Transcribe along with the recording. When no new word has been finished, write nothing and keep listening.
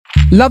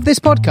Love this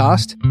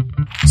podcast?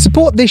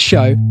 Support this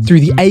show through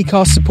the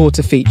Acast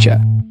supporter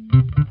feature.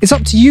 It's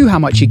up to you how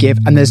much you give,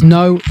 and there's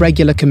no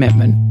regular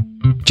commitment.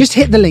 Just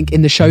hit the link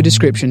in the show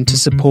description to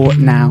support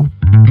now.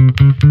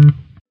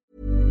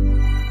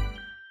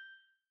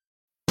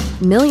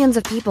 Millions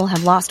of people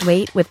have lost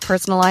weight with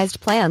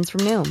personalized plans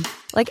from Noom.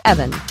 Like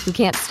Evan, who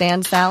can't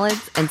stand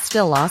salads and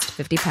still lost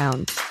 50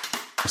 pounds.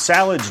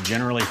 Salads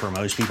generally for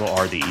most people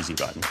are the easy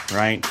button,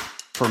 right?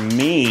 For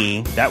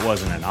me, that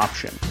wasn't an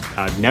option.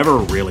 I never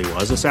really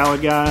was a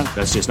salad guy.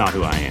 That's just not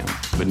who I am.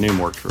 But Noom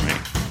worked for me.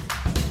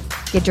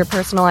 Get your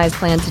personalized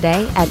plan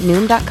today at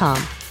Noom.com.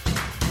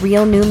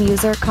 Real Noom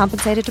user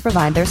compensated to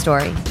provide their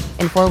story.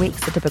 In 4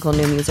 weeks, the typical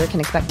Noom user can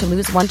expect to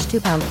lose 1 to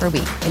 2 pounds per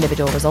week.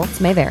 Individual results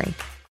may vary.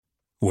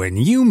 When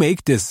you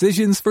make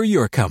decisions for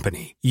your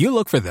company, you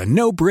look for the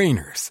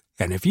no-brainers.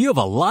 And if you have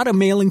a lot of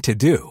mailing to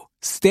do,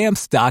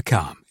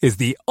 Stamps.com is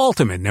the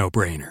ultimate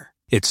no-brainer.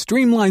 It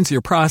streamlines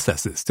your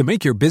processes to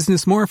make your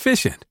business more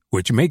efficient,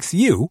 which makes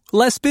you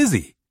less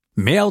busy.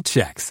 Mail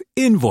checks,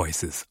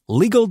 invoices,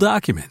 legal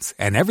documents,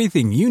 and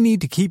everything you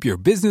need to keep your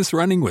business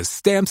running with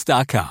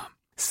Stamps.com.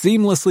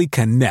 Seamlessly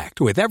connect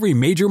with every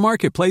major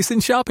marketplace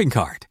and shopping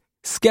cart.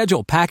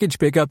 Schedule package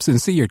pickups and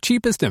see your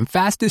cheapest and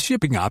fastest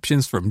shipping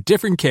options from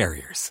different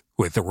carriers,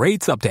 with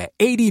rates up to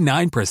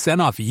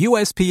 89% off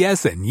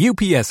USPS and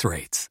UPS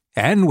rates.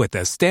 And with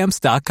the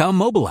Stamps.com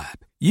mobile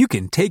app, you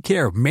can take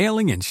care of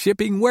mailing and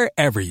shipping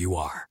wherever you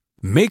are.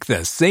 Make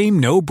the same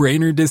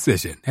no-brainer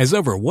decision as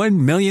over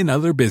 1 million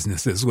other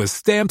businesses with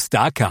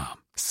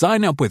Stamps.com.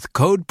 Sign up with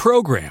code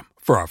PROGRAM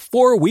for a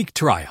 4-week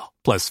trial,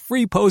 plus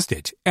free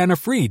postage and a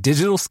free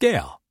digital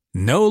scale.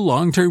 No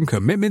long-term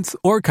commitments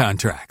or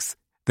contracts.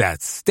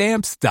 That's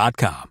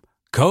Stamps.com.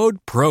 Code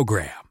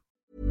PROGRAM.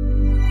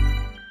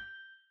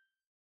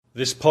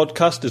 This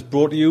podcast is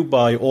brought to you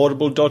by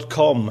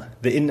Audible.com,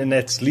 the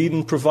internet's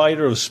leading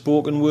provider of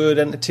spoken word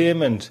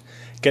entertainment.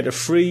 Get a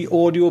free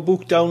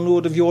audiobook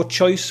download of your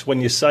choice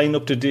when you sign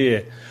up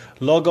today.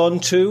 Log on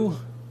to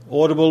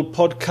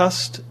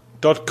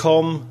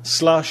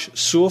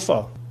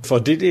audiblepodcast.com/sofa for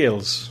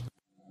details.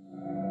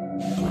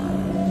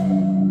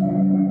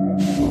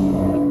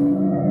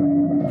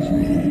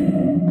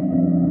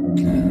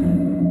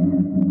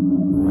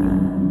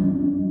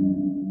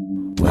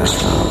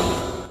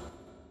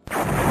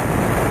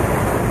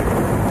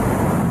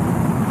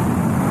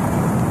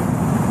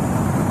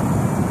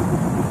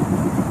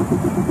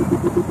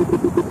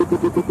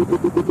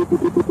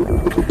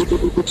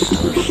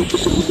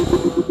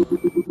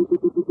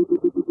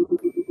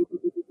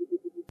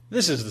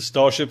 This is the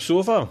Starship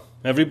Sofa.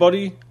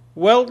 Everybody,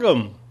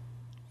 welcome.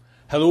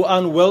 Hello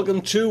and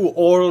welcome to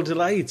Oral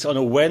Delights on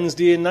a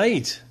Wednesday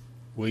night.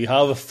 We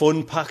have a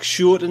fun-packed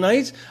show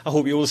tonight. I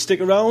hope you will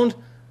stick around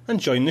and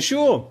join the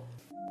show.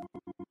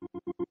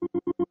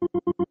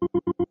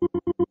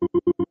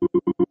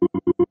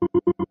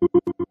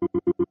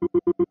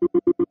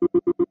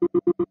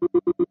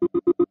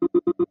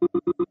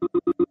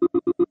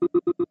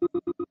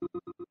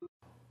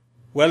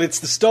 Well, it's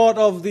the start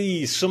of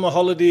the summer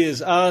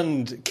holidays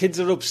and kids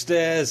are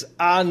upstairs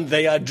and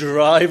they are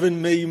driving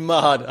me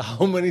mad.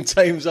 How many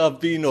times I've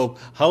been up,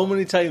 how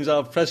many times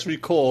I've pressed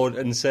record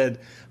and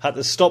had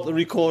to stop the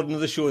recording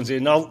of the show and say,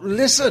 now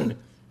listen,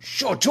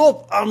 shut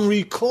up, I'm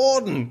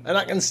recording. And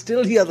I can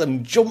still hear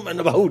them jumping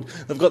about.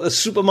 They've got the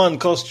Superman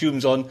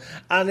costumes on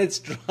and it's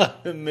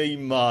driving me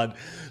mad.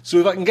 So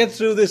if I can get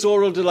through this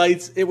Oral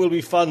Delights, it will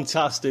be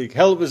fantastic.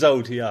 Help us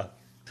out here.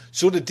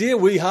 So today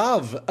we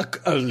have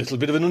a little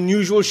bit of an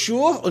unusual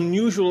show.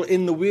 Unusual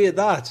in the way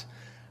that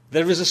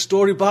there is a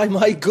story by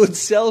my good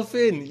self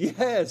in.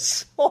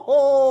 Yes.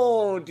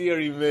 Oh,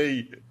 dearie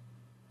me.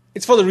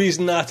 It's for the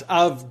reason that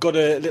I've got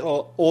a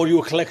little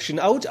audio collection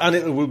out and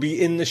it will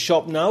be in the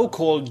shop now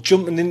called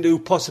Jumping Into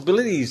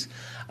Possibilities.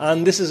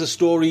 And this is a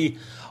story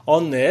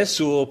on there,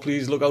 so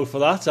please look out for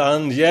that.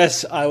 And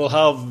yes, I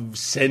will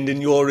send in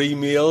your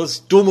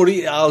emails. Don't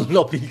worry, I'll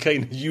not be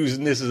kind of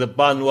using this as a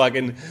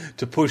bandwagon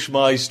to push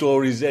my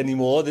stories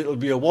anymore. It'll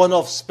be a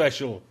one-off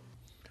special.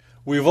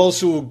 We've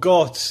also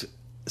got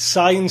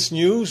science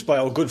news by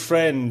our good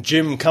friend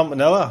Jim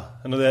Campanella,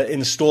 another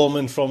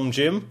instalment from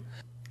Jim.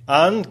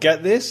 And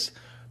get this,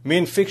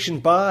 main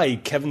fiction by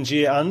Kevin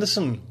J.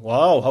 Anderson.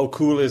 Wow, how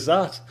cool is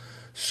that?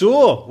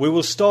 So, we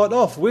will start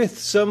off with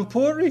some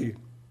poetry.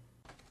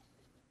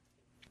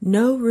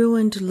 No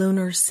Ruined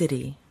Lunar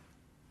City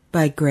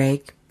by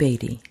Greg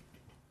Beatty.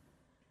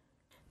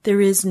 There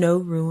is no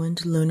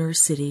ruined lunar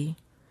city,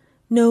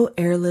 no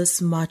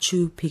airless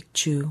Machu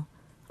Picchu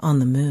on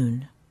the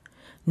moon.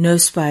 No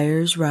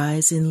spires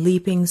rise in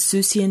leaping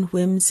Seussian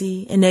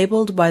whimsy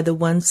enabled by the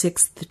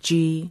 1/6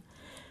 G.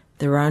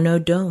 There are no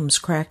domes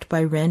cracked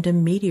by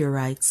random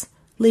meteorites,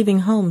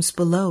 leaving homes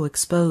below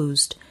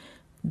exposed,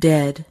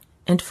 dead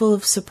and full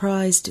of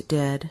surprised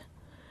dead.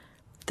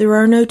 There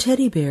are no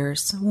teddy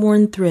bears,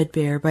 worn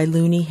threadbare by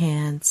loony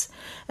hands,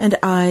 and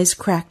eyes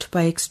cracked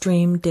by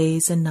extreme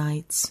days and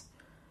nights.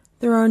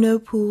 There are no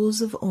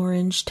pools of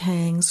orange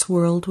tang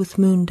swirled with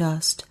moon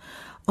dust,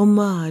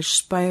 homage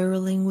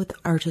spiraling with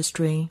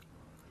artistry.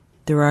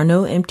 There are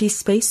no empty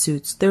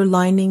spacesuits, their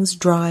linings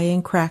dry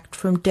and cracked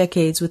from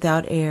decades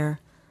without air.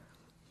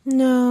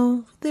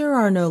 No, there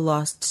are no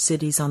lost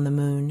cities on the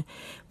moon,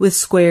 with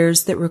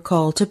squares that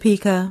recall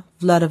Topeka,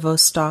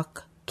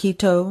 Vladivostok,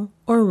 Quito,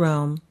 or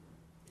Rome,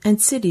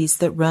 and cities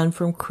that run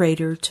from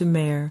crater to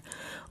mare,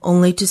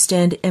 only to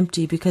stand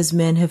empty because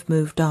men have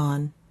moved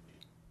on.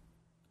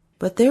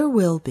 But there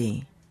will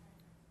be.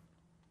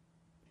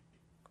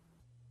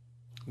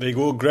 There you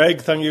go,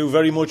 Greg. Thank you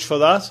very much for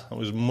that. That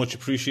was much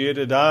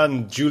appreciated.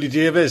 And Julie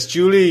Davis.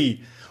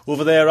 Julie,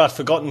 over there at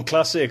Forgotten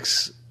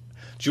Classics.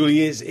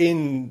 Julie is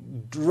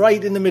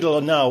right in the middle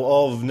now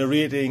of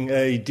narrating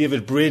a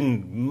David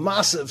Brin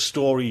massive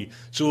story.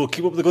 So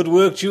keep up the good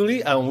work,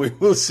 Julie, and we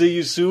will see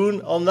you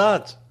soon on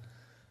that.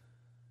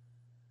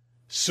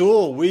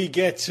 So we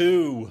get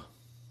to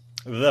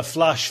the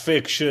flash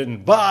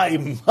fiction by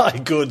my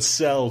good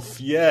self.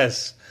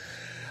 Yes.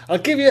 I'll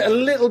give you a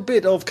little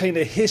bit of kind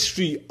of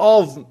history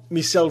of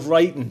myself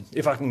writing,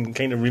 if I can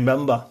kind of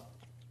remember.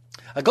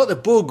 I got the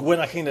bug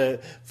when I kind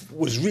of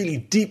was really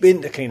deep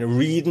into kind of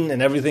reading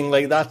and everything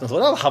like that. And I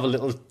thought, I'll have a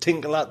little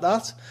tinkle at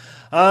that.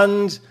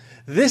 And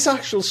this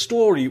actual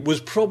story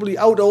was probably,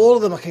 out of all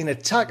of them I kind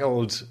of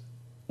tackled,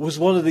 was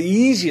one of the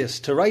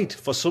easiest to write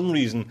for some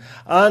reason.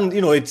 And,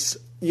 you know,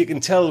 you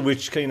can tell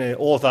which kind of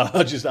author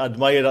I just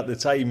admired at the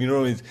time. You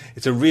know,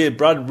 it's a Ray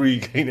Bradbury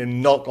kind of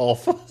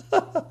knockoff.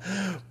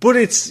 But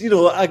it's, you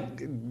know,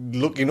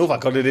 lucky enough I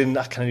got it in,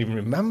 I can't even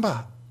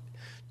remember,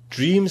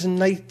 Dreams and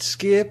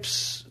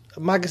Nightscapes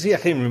magazine. I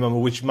can't even remember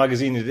which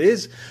magazine it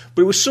is,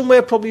 but it was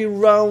somewhere probably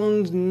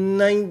around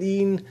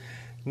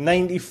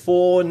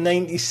 1994,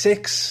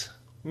 96,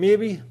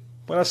 maybe,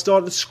 when I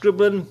started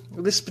scribbling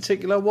this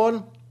particular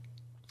one.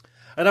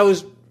 And I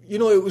was, you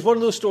know, it was one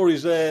of those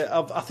stories where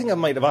I think I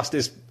might have asked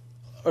this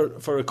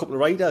for a couple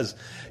of writers.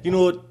 You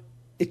know,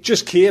 it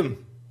just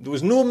came. There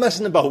was no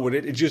messing about with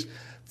it. It just,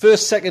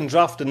 first, second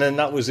draft, and then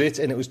that was it.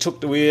 And it was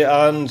tucked away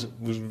and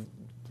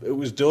it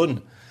was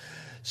done.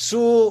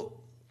 So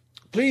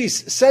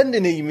please send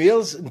in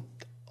emails.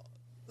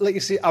 Like I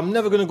say, I'm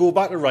never going to go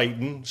back to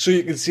writing. So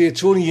you can say,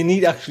 Tony, you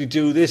need to actually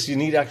do this, you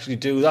need to actually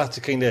do that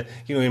to kind of,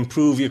 you know,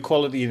 improve your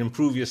quality and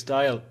improve your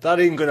style. That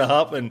ain't going to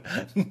happen.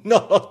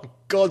 Not on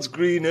God's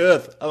green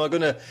earth am I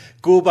going to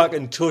go back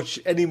and touch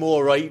any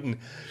more writing.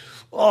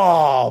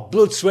 Oh,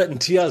 blood, sweat and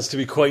tears, to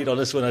be quite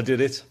honest, when I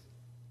did it.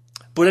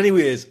 But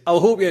anyways, I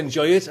hope you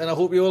enjoy it, and I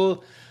hope you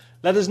will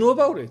let us know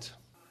about it.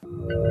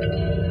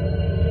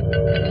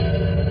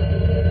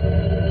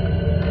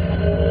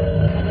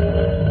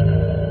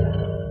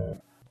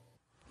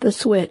 The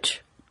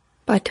Switch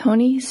by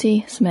Tony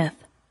C. Smith.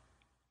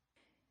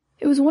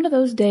 It was one of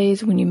those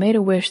days when you made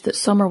a wish that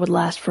summer would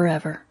last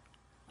forever.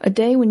 A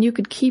day when you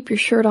could keep your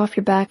shirt off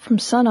your back from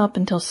sun up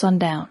until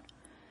sundown.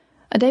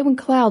 A day when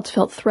clouds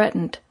felt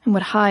threatened and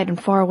would hide in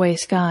faraway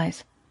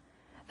skies.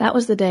 That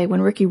was the day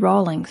when Ricky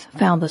Rawlings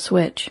found the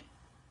switch.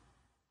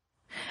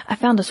 I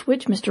found a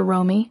switch, Mr.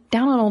 Romy,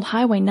 down on old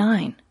Highway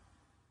 9.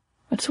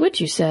 What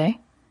switch, you say?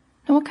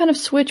 Now what kind of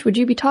switch would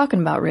you be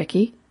talking about,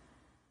 Ricky?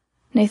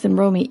 Nathan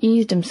Romy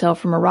eased himself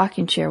from a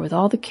rocking chair with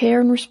all the care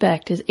and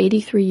respect his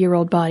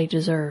 83-year-old body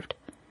deserved.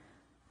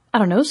 I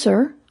don't know,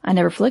 sir. I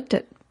never flicked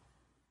it.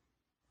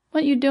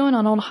 What you doing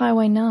on old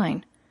Highway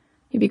 9?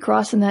 You be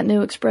crossing that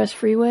new express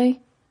freeway?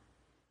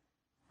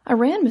 I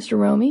ran, Mr.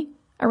 Romy.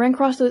 I ran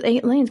across those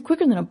 8 lanes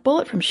quicker than a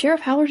bullet from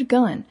Sheriff Howler's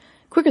gun,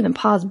 quicker than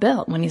Pa's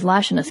belt when he's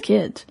lashing us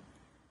kids.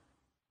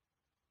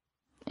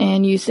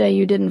 And you say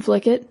you didn't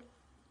flick it?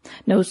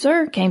 No,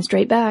 sir. Came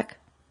straight back.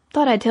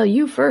 Thought I'd tell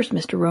you first,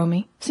 Mr.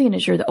 Romy, seeing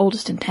as you're the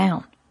oldest in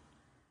town.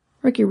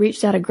 Ricky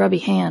reached out a grubby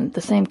hand,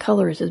 the same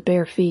color as his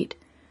bare feet.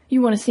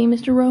 You want to see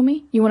Mr.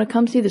 Romy? You want to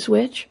come see the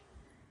switch?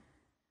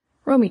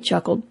 Romy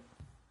chuckled.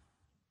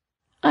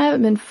 I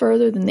haven't been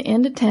further than the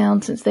end of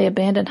town since they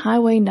abandoned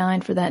Highway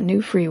 9 for that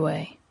new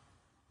freeway.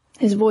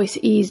 His voice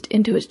eased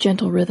into its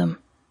gentle rhythm.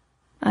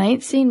 I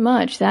ain't seen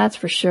much, that's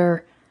for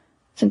sure,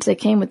 since they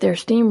came with their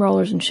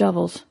steamrollers and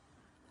shovels.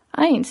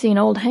 I ain't seen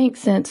old Hank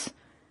since...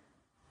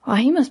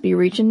 Why, he must be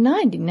reaching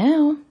 90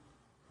 now.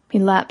 He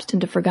lapsed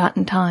into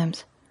forgotten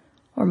times.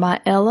 Or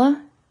my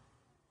Ella?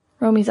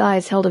 Romy's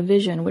eyes held a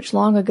vision which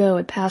long ago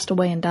had passed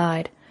away and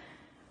died.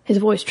 His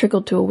voice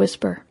trickled to a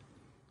whisper.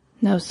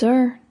 No,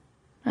 sir.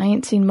 I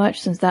ain't seen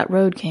much since that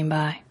road came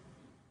by.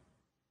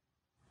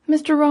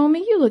 Mr.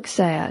 Romy, you look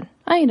sad.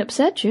 I ain't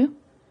upset you.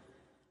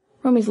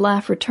 Romy's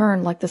laugh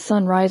returned like the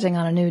sun rising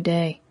on a new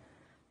day.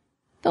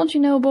 Don't you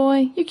know,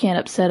 boy, you can't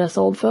upset us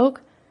old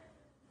folk.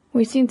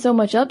 We've seen so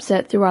much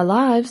upset through our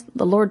lives,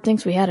 the Lord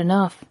thinks we had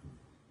enough.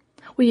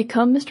 Will you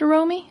come, Mr.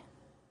 Romy?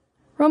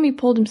 Romy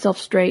pulled himself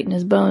straight and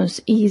his bones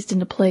eased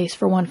into place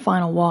for one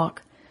final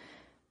walk.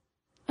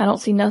 I don't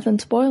see nothing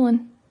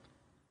spoiling.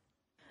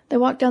 They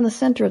walked down the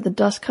center of the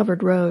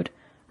dust-covered road.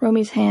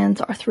 Romy's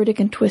hands, arthritic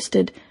and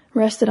twisted,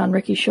 rested on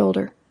Ricky's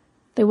shoulder.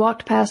 They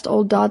walked past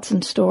old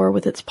Dodson's store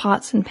with its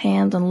pots and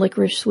pans and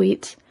licorice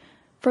sweets.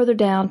 Further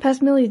down,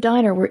 past Millie's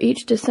diner where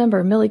each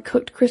December Millie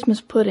cooked Christmas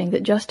pudding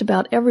that just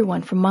about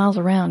everyone from miles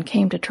around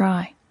came to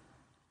try.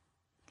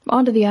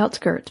 On to the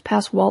outskirts,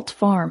 past Walt's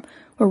farm,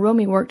 where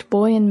Romy worked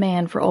boy and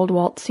man for old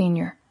Walt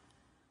Sr.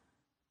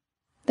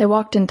 They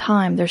walked in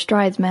time, their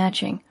strides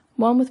matching,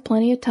 one with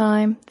plenty of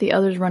time, the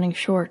others running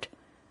short,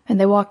 and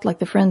they walked like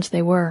the friends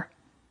they were.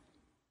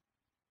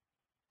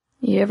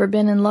 You ever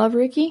been in love,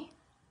 Ricky?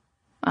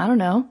 I don't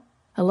know.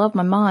 I love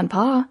my ma and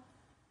pa.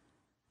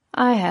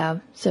 I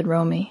have, said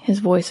Romy, his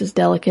voice as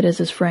delicate as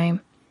his frame.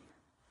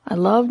 I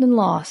loved and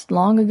lost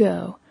long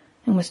ago,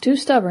 and was too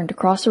stubborn to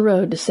cross a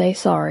road to say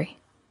sorry.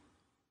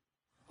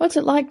 What's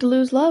it like to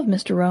lose love,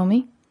 Mr.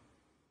 Romy?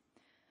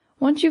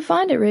 Once you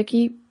find it,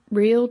 Ricky,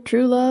 real,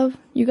 true love,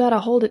 you gotta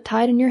hold it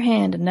tight in your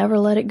hand and never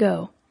let it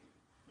go.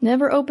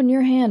 Never open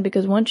your hand,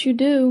 because once you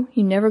do,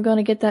 you're never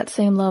gonna get that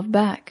same love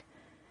back.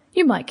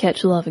 You might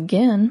catch love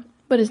again,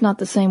 but it's not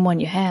the same one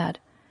you had.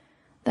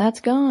 That's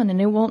gone, and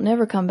it won't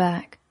never come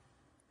back.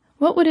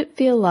 What would it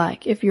feel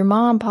like if your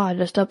ma and pa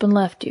just up and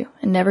left you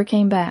and never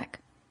came back?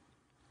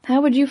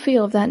 How would you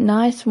feel if that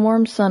nice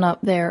warm sun up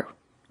there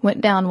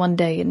went down one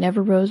day and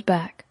never rose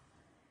back?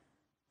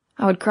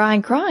 I would cry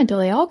and cry until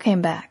they all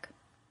came back.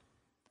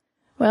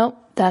 Well,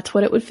 that's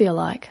what it would feel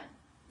like.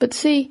 But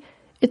see,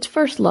 it's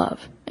first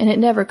love, and it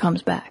never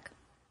comes back.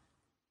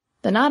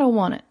 Then I don't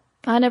want it.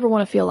 I never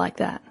want to feel like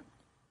that.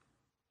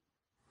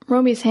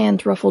 Romy's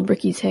hands ruffled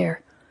Ricky's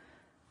hair.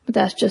 But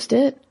that's just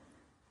it.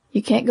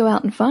 You can't go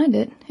out and find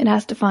it. It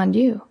has to find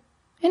you.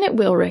 And it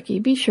will, Ricky,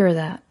 be sure of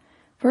that.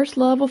 First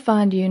love will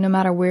find you no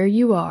matter where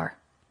you are.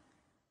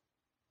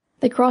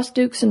 They crossed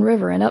Dukeson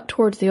River and up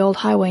towards the old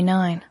Highway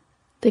 9.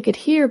 They could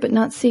hear but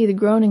not see the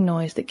groaning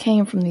noise that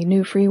came from the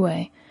new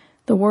freeway,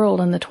 the world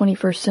in the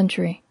 21st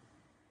century.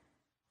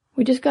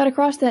 We just got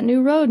across that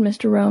new road,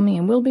 Mr. Romy,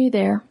 and we'll be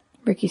there,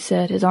 Ricky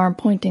said, his arm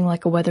pointing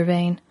like a weather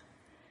vane.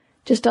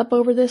 Just up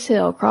over this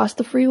hill, cross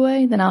the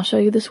freeway, then I'll show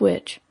you the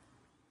switch.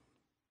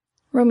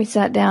 Romy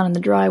sat down in the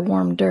dry,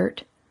 warm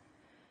dirt.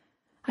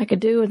 I could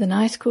do with a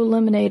nice cool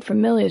lemonade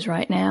from Millie's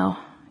right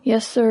now.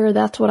 Yes, sir,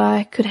 that's what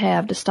I could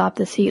have to stop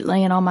this heat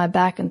laying on my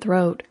back and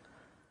throat.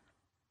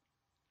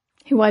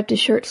 He wiped his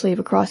shirt sleeve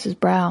across his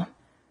brow.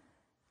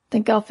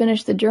 Think I'll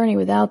finish the journey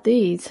without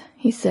these,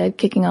 he said,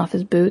 kicking off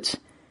his boots.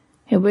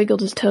 He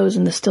wiggled his toes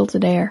in the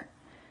stilted air.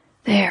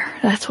 There,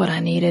 that's what I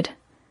needed.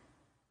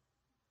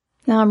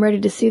 Now I'm ready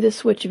to see this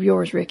switch of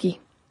yours, Ricky.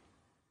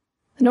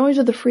 The noise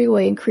of the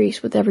freeway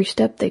increased with every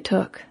step they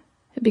took.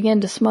 It began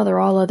to smother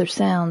all other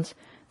sounds,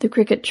 the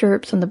cricket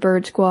chirps and the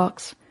bird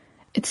squawks.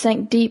 It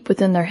sank deep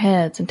within their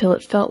heads until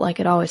it felt like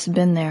it always had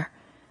been there.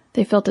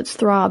 They felt its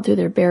throb through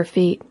their bare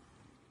feet.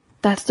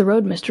 That's the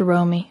road, Mr.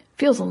 Romy.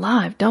 Feels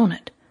alive, don't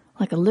it?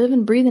 Like a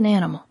living, breathing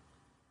animal.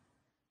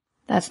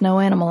 That's no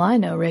animal I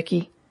know,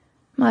 Ricky.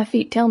 My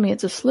feet tell me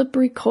it's a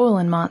slippery,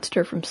 coiling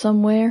monster from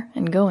somewhere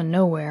and going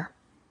nowhere.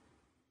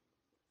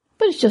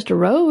 But it's just a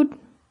road,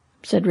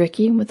 said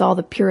Ricky, with all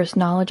the purest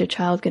knowledge a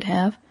child could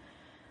have.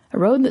 A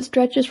road that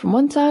stretches from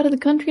one side of the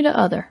country to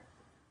other.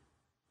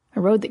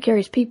 A road that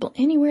carries people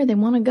anywhere they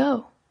want to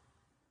go.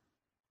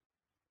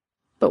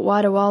 But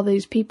why do all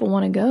these people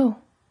want to go?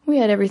 We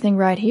had everything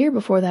right here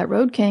before that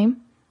road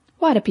came.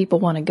 Why do people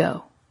want to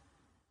go?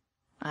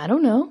 I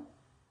don't know.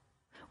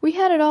 We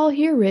had it all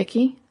here,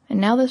 Ricky, and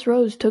now this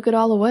road's took it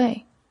all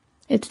away.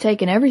 It's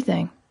taken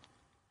everything.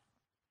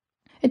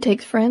 It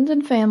takes friends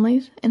and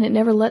families, and it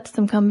never lets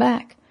them come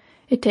back.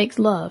 It takes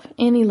love,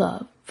 any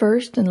love,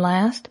 first and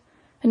last,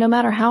 and no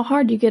matter how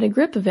hard you get a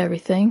grip of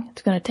everything,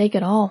 it's going to take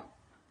it all.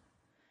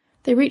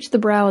 They reached the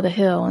brow of the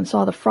hill and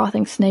saw the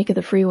frothing snake of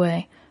the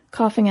freeway,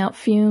 coughing out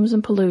fumes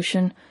and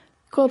pollution,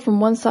 coiled from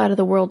one side of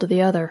the world to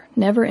the other,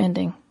 never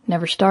ending,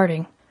 never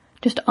starting,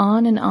 just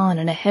on in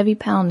a heavy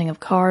pounding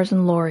of cars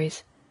and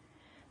lorries.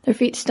 Their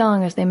feet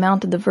stung as they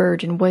mounted the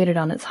verge and waited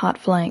on its hot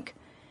flank.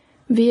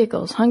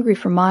 Vehicles, hungry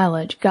for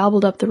mileage,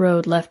 gobbled up the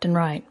road left and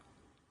right.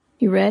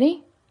 You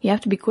ready? You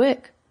have to be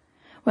quick.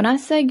 When I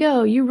say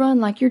go, you run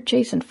like you're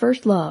chasing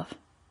first love.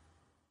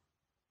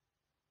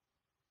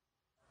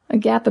 A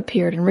gap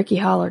appeared and Ricky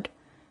hollered,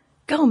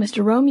 Go,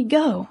 Mr. Romy,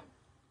 go!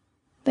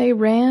 They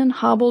ran,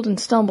 hobbled, and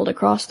stumbled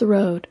across the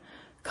road.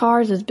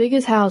 Cars as big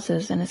as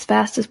houses and as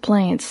fast as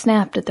planes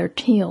snapped at their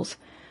heels.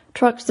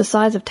 Trucks the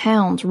size of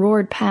towns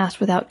roared past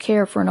without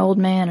care for an old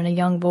man and a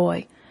young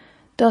boy.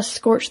 Dust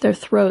scorched their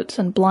throats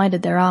and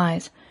blinded their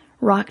eyes.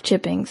 Rock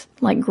chippings,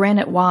 like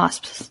granite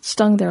wasps,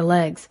 stung their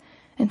legs.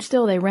 And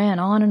still they ran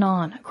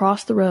on,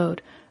 across the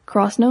road,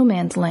 across no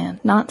man's land,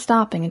 not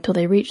stopping until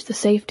they reached the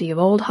safety of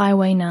old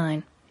Highway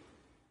 9.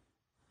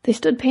 They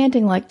stood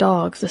panting like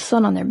dogs, the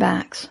sun on their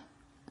backs.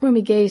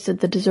 Romy gazed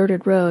at the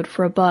deserted road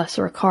for a bus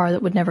or a car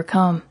that would never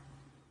come.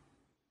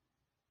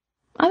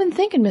 I've been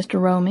thinking, Mr.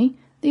 Romy,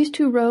 these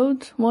two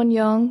roads, one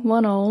young,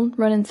 one old,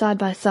 running side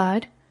by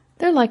side,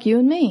 they're like you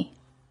and me.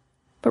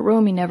 But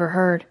Romy never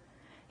heard.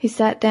 He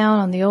sat down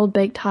on the old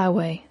baked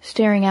highway,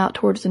 staring out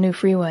towards the new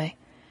freeway.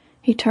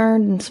 He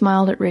turned and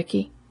smiled at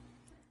Ricky.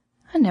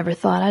 I never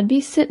thought I'd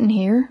be sitting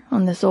here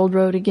on this old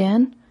road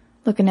again,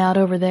 looking out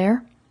over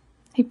there.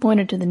 He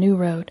pointed to the new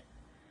road.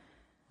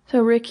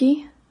 So,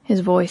 Ricky,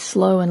 his voice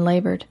slow and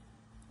labored,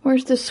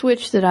 where's the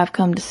switch that I've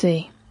come to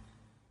see?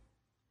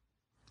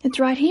 It's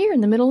right here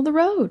in the middle of the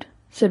road,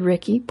 said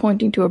Ricky,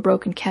 pointing to a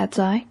broken cat's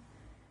eye.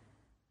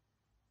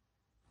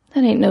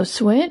 That ain't no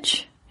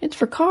switch. It's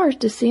for cars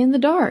to see in the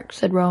dark,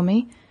 said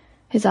Romy,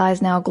 his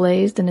eyes now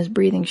glazed and his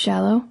breathing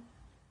shallow.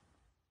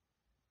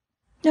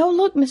 No,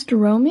 look, Mr.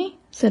 Romy,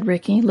 said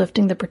Ricky,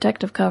 lifting the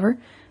protective cover.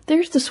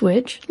 There's the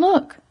switch.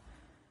 Look.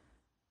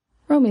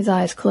 Romy's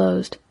eyes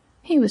closed.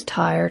 He was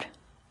tired.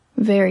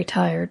 Very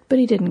tired, but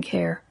he didn't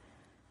care.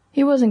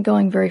 He wasn't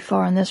going very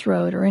far on this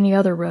road or any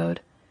other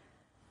road.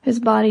 His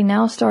body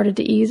now started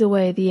to ease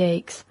away the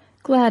aches,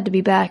 glad to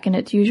be back in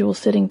its usual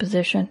sitting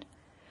position.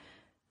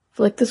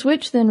 Flick the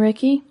switch then,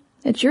 Ricky.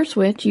 It's your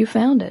switch. You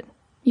found it.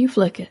 You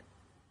flick it.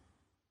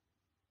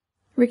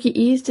 Ricky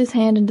eased his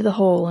hand into the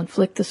hole and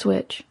flicked the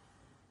switch.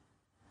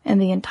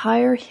 And the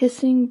entire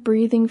hissing,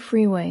 breathing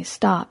freeway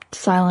stopped,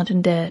 silent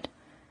and dead.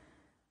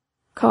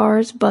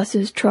 Cars,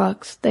 buses,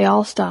 trucks, they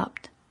all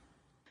stopped.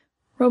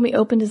 Romy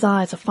opened his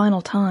eyes a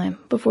final time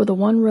before the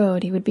one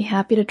road he would be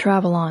happy to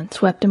travel on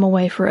swept him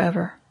away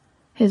forever.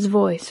 His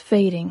voice,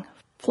 fading,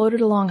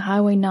 floated along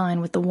Highway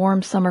 9 with the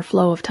warm summer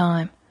flow of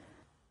time.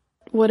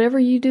 Whatever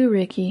you do,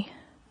 Ricky,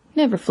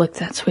 never flick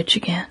that switch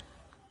again.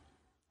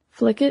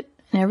 Flick it,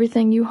 and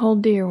everything you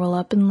hold dear will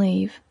up and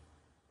leave.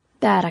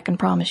 That I can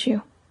promise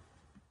you.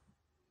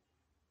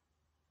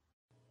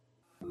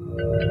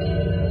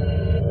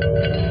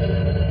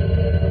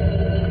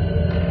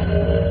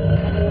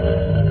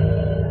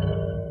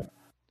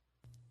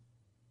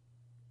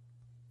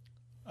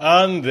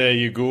 And there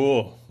you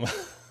go.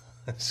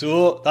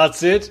 So,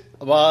 that's it.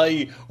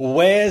 My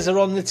wares are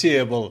on the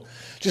table.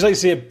 Just like to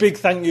say a big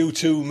thank you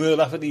to Mer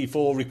Lafferty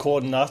for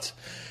recording that.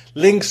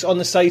 Links on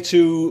the site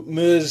to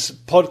Mer's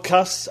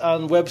podcasts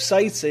and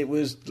websites. It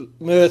was,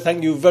 Mer,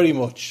 thank you very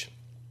much.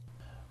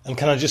 And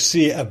can I just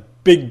say a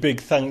big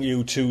thank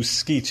you to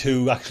Skeet,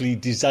 who actually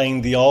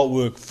designed the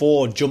artwork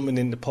for Jumping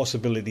Into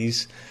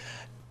Possibilities.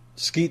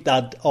 Skeet,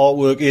 that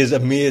artwork is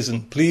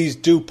amazing. Please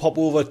do pop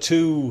over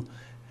to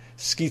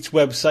Skeet's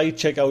website,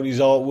 check out his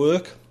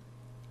artwork.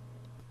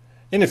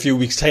 In a few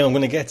weeks' time, I'm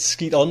going to get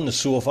Skeet on the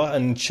sofa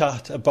and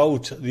chat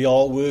about the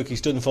artwork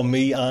he's done for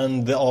me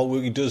and the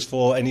artwork he does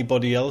for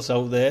anybody else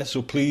out there.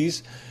 So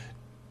please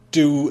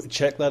do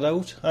check that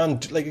out. And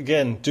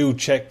do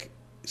check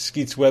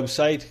Skeet's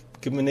website.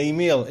 Give him an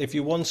email if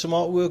you want some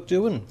artwork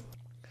doing.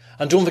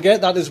 And don't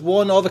forget, that is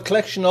one of a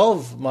collection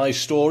of my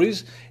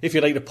stories. If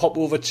you'd like to pop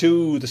over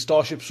to the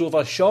Starship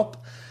Sofa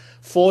shop,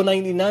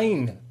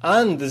 $4.99,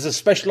 and there's a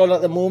special on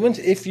at the moment.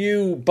 If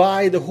you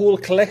buy the whole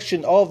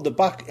collection of the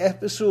back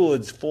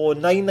episodes for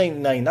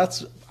 $9.99,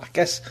 that's, I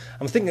guess,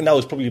 I'm thinking now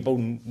it's probably about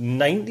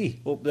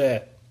 90 up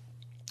there.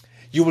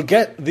 You will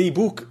get the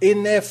book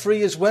in there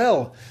free as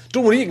well.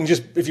 Don't worry, you can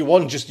just, if you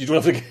want, you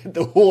don't have to get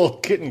the whole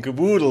kit and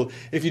caboodle.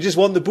 If you just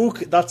want the book,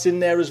 that's in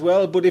there as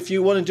well. But if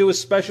you want to do a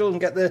special and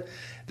get the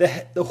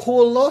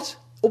whole lot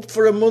up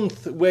for a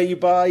month where you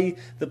buy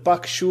the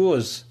back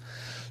shows.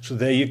 So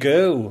there you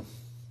go.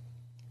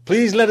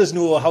 Please let us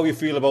know how you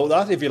feel about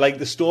that, if you like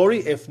the story.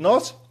 If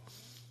not,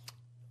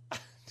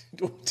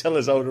 don't tell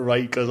us how to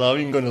write, because I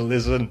ain't going to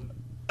listen.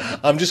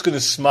 I'm just going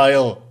to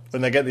smile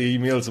when I get the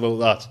emails about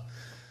that.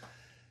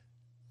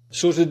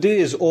 So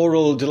today's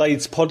Oral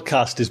Delights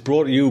podcast is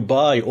brought to you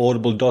by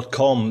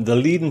Audible.com, the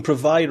leading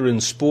provider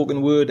in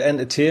spoken word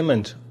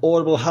entertainment.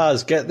 Audible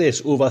has, get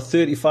this, over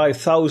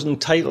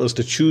 35,000 titles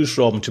to choose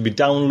from to be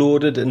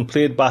downloaded and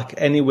played back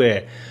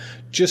anywhere,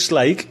 just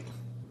like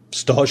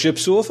Starship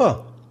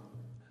Sofa.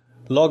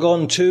 Log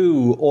on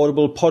to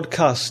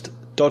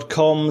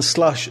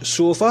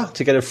audiblepodcast.com/sofa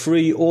to get a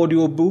free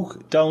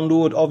audiobook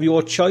download of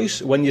your choice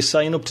when you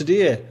sign up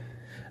today.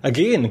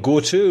 Again,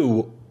 go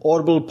to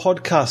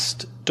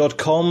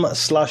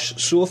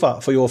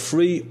audiblepodcast.com/sofa for your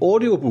free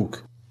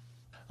audiobook.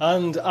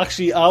 And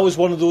actually, I was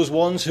one of those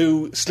ones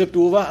who slipped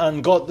over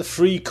and got the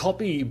free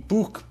copy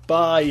book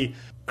by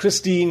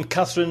Christine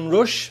Catherine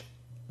Rush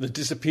that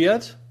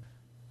disappeared.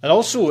 And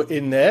also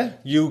in there,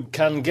 you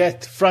can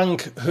get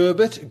Frank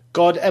Herbert,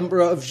 God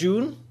Emperor of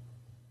June.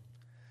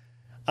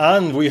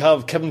 And we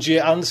have Kevin J.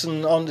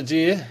 Anderson on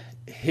today.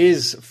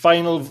 His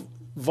final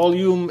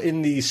volume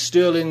in the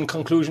sterling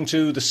conclusion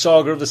to the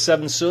Saga of the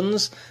Seven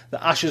Sons,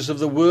 The Ashes of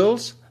the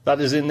Worlds,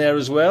 that is in there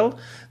as well.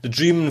 The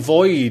Dream and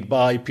Void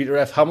by Peter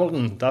F.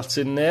 Hamilton, that's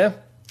in there.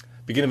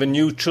 Beginning of a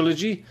new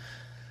trilogy.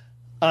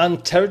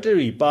 And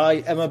Territory by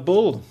Emma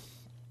Bull.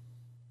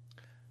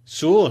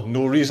 So,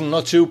 no reason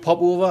not to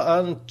pop over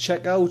and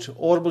check out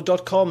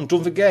audible.com.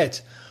 Don't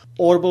forget,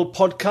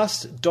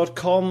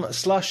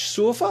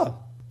 audiblepodcast.com/sofa.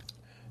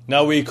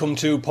 Now we come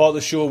to part of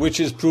the show which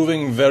is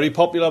proving very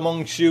popular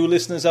amongst you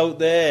listeners out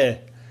there.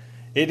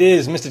 It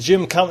is Mr.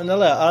 Jim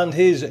Campanella and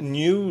his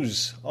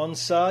news on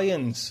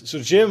science. So,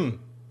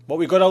 Jim, what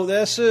we got out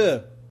there,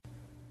 sir?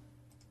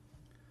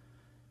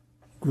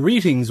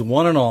 Greetings,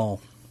 one and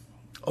all.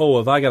 Oh,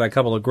 have I got a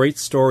couple of great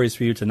stories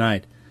for you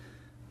tonight.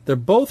 They're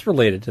both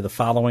related to the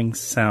following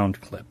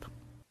sound clip.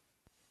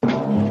 Looks good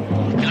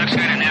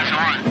in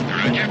S1.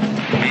 Roger.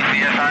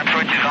 BCS arm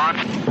switch is on.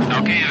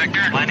 Okay,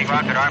 Victor. Landing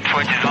rocket arm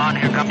switch is on.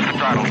 Here comes the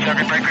throttle.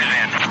 Circuit breaker's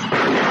in.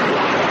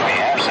 We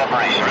have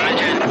separation.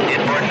 Roger.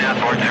 Inboard and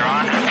outboard, they're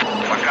on.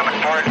 We're coming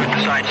forward with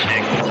the side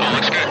stick. All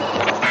looks good.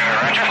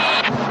 Roger.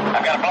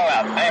 I've got a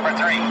blowout. Amber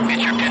 3. Get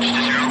your pitch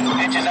to 0.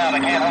 Pitch is out. I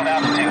can't hold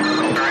altitude.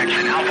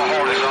 Correction. Alpha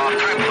hold is off.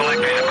 Trim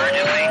selectors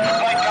emergency.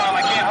 Flight com,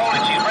 I can't hold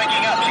it. She's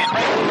breaking up.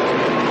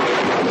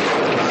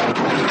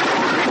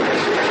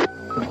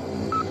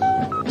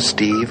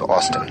 Steve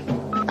Austin,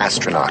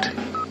 astronaut.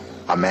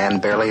 A man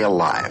barely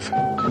alive.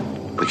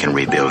 We can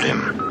rebuild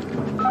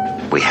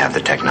him. We have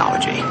the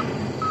technology.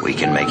 We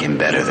can make him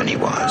better than he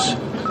was.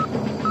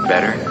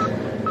 Better,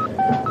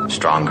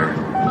 stronger,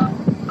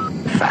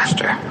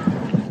 faster.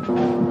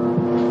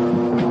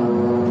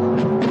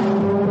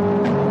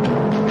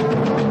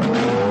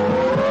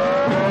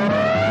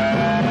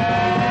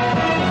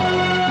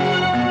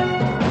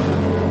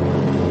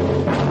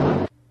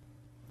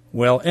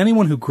 Well,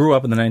 anyone who grew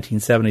up in the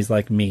 1970s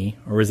like me,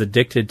 or is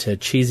addicted to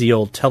cheesy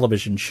old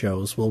television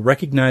shows, will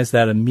recognize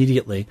that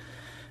immediately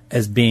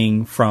as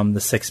being from The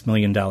 $6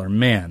 Million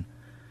Man,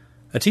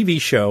 a TV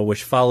show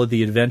which followed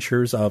the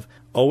adventures of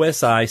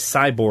OSI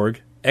cyborg,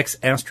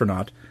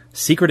 ex-astronaut,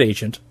 secret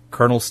agent,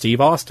 Colonel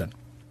Steve Austin.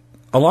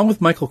 Along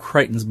with Michael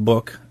Crichton's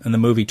book and the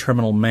movie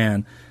Terminal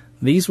Man,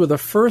 these were the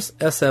first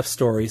SF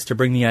stories to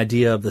bring the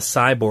idea of the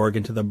cyborg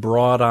into the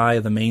broad eye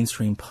of the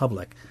mainstream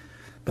public.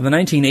 By the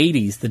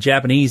 1980s, the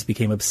Japanese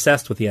became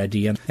obsessed with the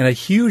idea, and a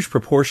huge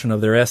proportion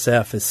of their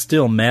SF is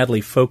still madly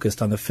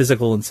focused on the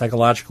physical and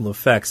psychological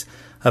effects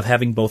of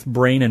having both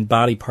brain and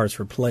body parts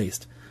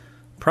replaced.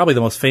 Probably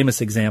the most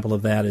famous example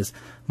of that is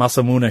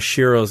Masamune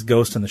Shiro's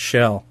Ghost in the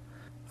Shell.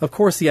 Of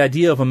course, the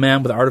idea of a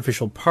man with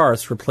artificial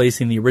parts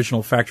replacing the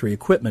original factory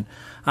equipment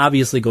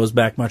obviously goes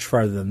back much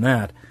farther than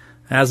that.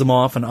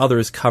 Asimov and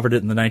others covered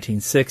it in the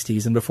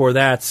 1960s, and before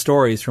that,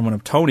 stories from one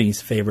of Tony's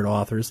favorite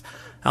authors,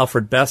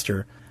 Alfred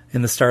Bester,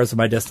 in The Stars of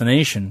My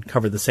Destination,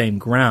 covered the same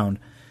ground.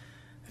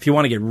 If you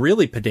want to get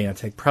really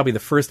pedantic, probably the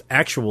first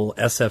actual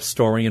SF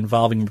story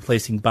involving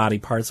replacing body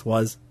parts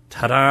was,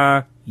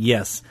 ta-da,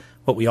 yes,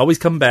 what we always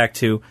come back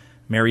to,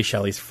 Mary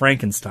Shelley's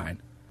Frankenstein.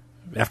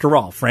 After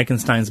all,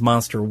 Frankenstein's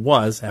monster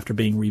was, after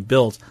being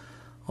rebuilt,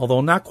 although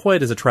not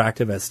quite as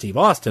attractive as Steve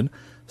Austin,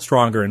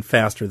 stronger and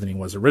faster than he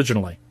was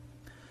originally.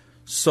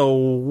 So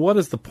what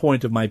is the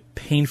point of my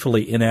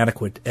painfully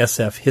inadequate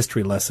SF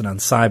history lesson on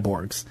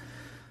cyborgs?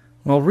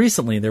 Well,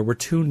 recently there were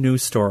 2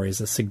 news stories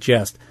that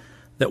suggest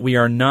that we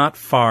are not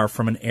far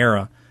from an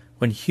era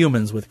when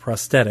humans with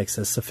prosthetics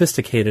as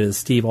sophisticated as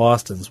Steve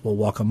Austin's will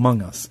walk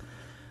among us,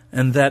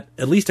 and that,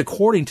 at least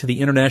according to the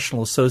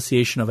International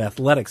Association of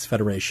Athletics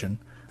Federation,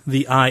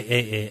 the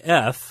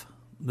IAAF,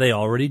 they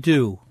already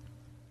do.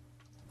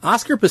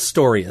 Oscar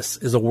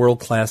Pistorius is a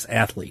world-class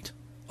athlete,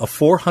 a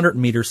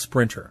 400-meter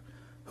sprinter,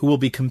 who will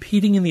be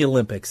competing in the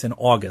Olympics in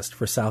August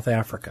for South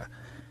Africa.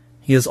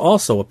 He is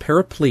also a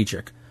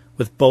paraplegic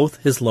with both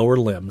his lower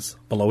limbs,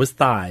 below his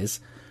thighs,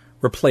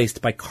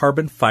 replaced by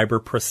carbon fiber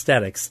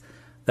prosthetics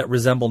that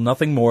resemble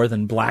nothing more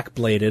than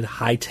black-bladed,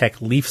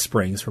 high-tech leaf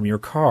springs from your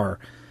car.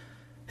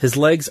 His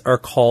legs are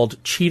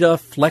called Cheetah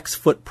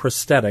Flexfoot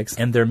Prosthetics,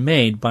 and they're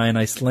made by an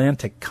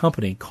Icelandic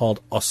company called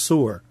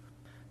Össur.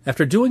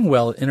 After doing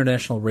well at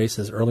international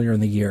races earlier in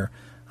the year,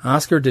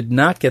 Oscar did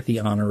not get the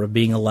honor of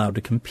being allowed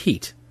to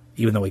compete,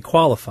 even though he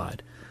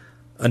qualified,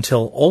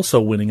 until also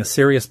winning a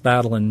serious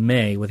battle in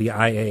May with the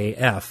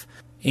IAAF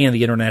and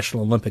the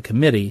International Olympic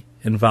Committee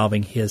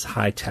involving his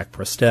high-tech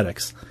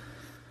prosthetics.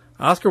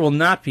 Oscar will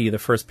not be the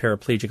first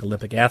paraplegic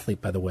Olympic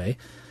athlete, by the way.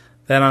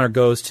 That honor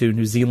goes to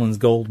New Zealand's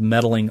gold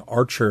medaling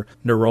archer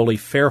Neroli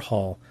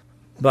Fairhall,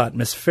 but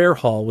Miss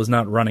Fairhall was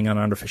not running on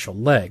artificial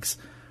legs.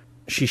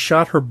 She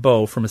shot her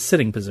bow from a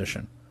sitting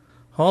position.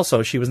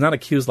 Also, she was not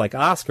accused like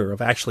Oscar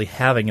of actually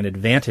having an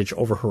advantage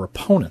over her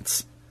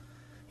opponents.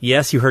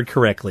 Yes, you heard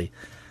correctly.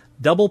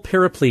 Double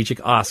paraplegic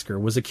Oscar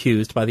was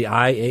accused by the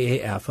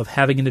IAAF of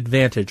having an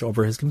advantage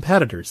over his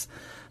competitors.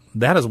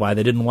 That is why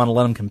they didn't want to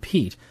let him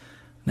compete.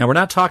 Now, we're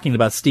not talking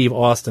about Steve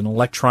Austin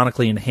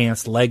electronically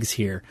enhanced legs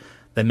here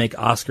that make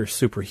Oscar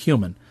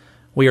superhuman.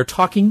 We are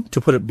talking, to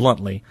put it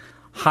bluntly,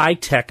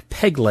 high-tech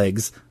peg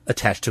legs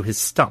attached to his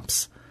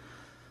stumps.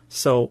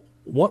 So,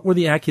 what were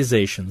the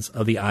accusations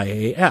of the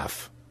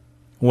IAAF?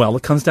 Well,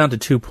 it comes down to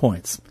 2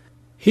 points.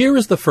 Here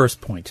is the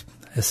first point,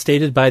 as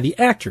stated by the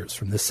actors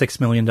from The $6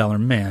 Million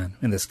Man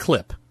in this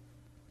clip.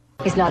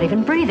 He's not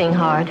even breathing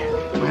hard.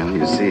 Well,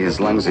 you see,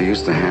 his lungs are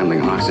used to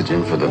handling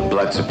oxygen for the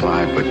blood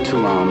supply for 2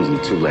 arms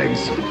and 2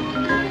 legs.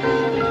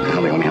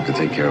 Now they only have to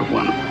take care of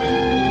one.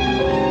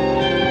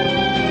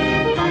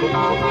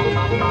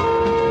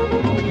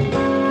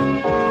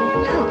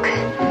 Look,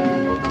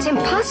 it's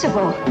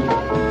impossible.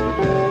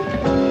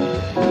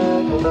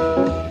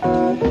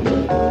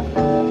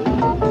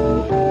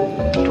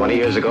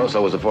 Years ago,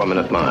 so was a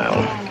 4-minute mile.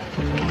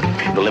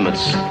 The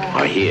limits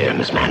are here,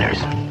 Miss Manners.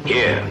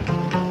 Here.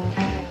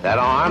 That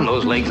arm,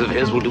 those legs of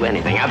his will do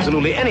anything,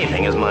 absolutely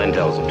anything, as mine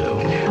tells them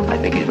to. I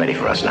think he's ready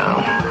for us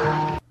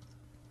now.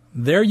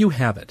 There you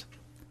have it.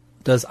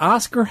 Does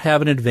Oscar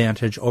have an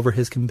advantage over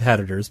his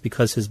competitors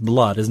because his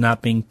blood is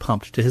not being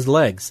pumped to his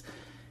legs?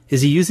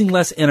 Is he using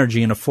less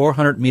energy in a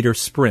 400-meter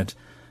sprint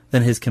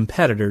than his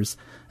competitors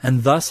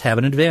and thus have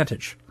an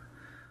advantage.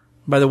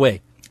 By the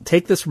way,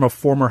 take this from a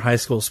former high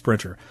school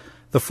sprinter.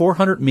 The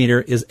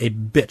 400-meter is a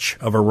bitch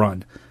of a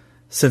run,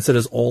 since it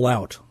is all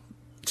out.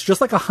 It's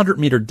just like a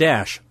 100-meter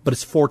dash, but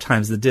it's 4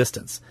 times the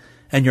distance.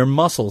 And your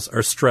muscles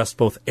are stressed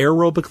both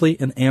aerobically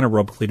and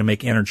anaerobically to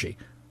make energy,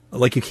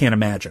 like you can't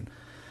imagine.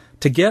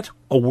 To get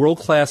a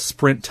world-class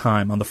sprint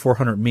time on the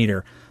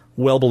 400-meter,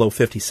 well below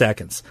 50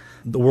 seconds,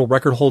 the world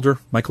record holder,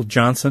 Michael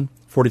Johnson,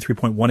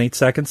 43.18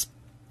 seconds,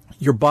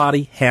 your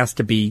body has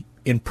to be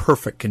in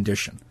perfect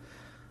condition.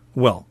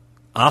 Well,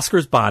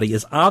 Oscar's body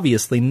is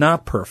obviously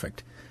not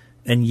perfect,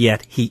 and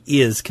yet he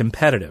is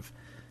competitive.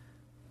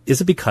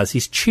 Is it because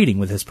he's cheating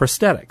with his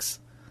prosthetics?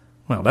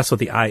 Well, that's what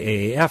the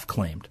IAAF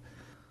claimed.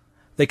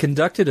 They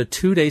conducted a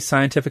 2-day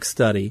scientific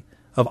study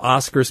of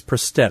Oscar's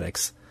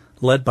prosthetics,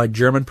 led by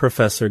German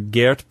professor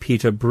Gert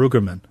Peter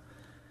Bruggemann.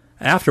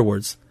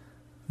 Afterwards,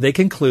 they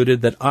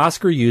concluded that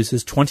Oscar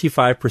uses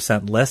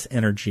 25% less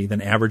energy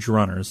than average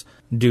runners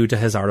due to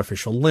his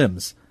artificial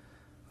limbs,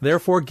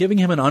 therefore giving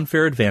him an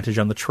unfair advantage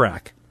on the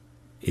track.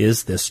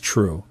 Is this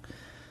true?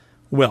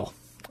 Well,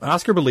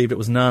 Oscar believed it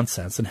was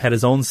nonsense and had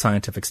his own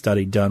scientific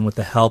study done with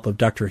the help of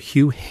Dr.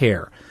 Hugh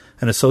Hare,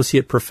 an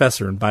associate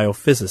professor and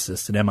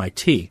biophysicist at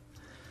MIT.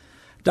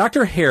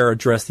 Dr. Hare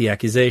addressed the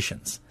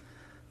accusations.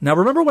 Now,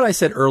 remember what I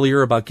said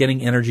earlier about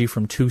getting energy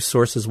from 2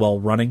 sources while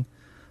running?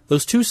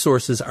 Those 2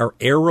 sources are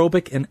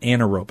aerobic and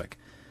anaerobic.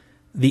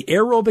 The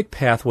aerobic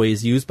pathway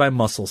is used by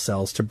muscle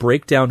cells to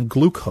break down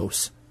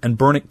glucose and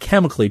burn it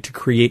chemically to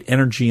create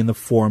energy in the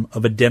form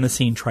of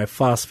adenosine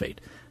triphosphate,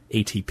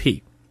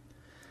 ATP.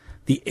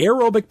 The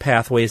aerobic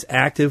pathway is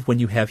active when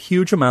you have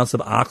huge amounts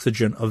of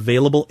oxygen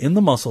available in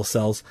the muscle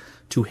cells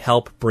to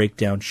help break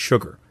down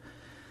sugar.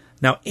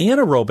 Now,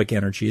 anaerobic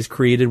energy is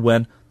created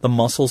when the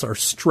muscles are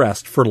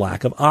stressed for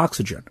lack of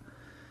oxygen.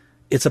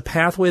 It's a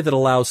pathway that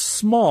allows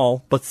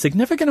small but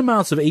significant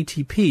amounts of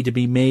ATP to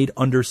be made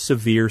under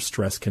severe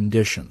stress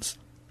conditions.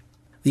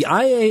 The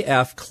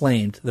IAAF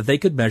claimed that they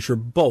could measure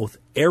both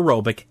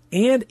aerobic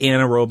and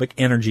anaerobic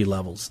energy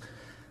levels.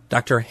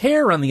 Dr.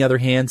 Hare, on the other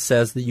hand,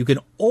 says that you can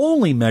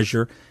only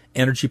measure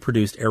energy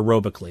produced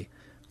aerobically.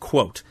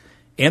 Quote,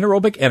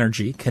 anaerobic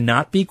energy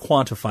cannot be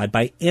quantified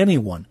by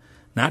anyone,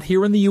 not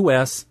here in the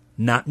U.S.,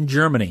 not in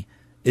Germany.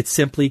 It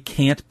simply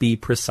can't be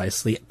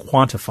precisely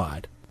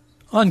quantified.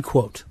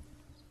 Unquote.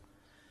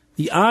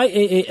 The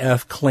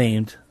IAAF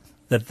claimed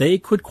that they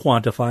could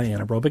quantify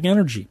anaerobic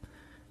energy,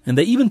 and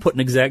they even put an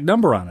exact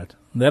number on it.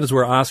 That is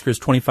where Oscar's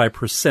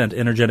 25%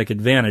 energetic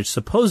advantage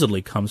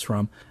supposedly comes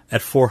from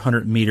at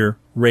 400-meter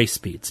race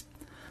speeds.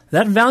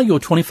 That value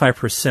of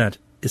 25%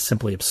 is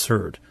simply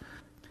absurd.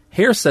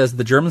 Hare says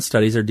the German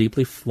studies are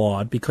deeply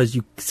flawed because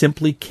you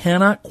simply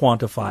cannot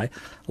quantify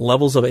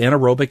levels of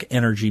anaerobic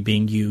energy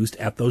being used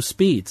at those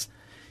speeds.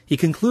 He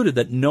concluded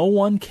that no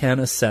one can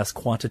assess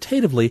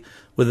quantitatively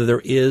whether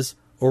there is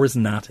or is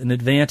not an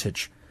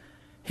advantage.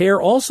 Hare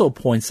also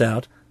points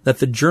out that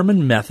the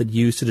German method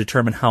used to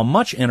determine how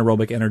much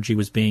anaerobic energy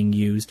was being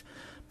used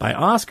by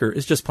Oscar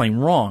is just plain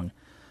wrong.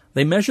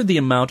 They measured the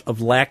amount of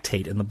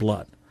lactate in the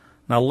blood.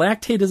 Now,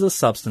 lactate is a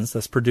substance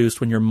that's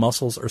produced when your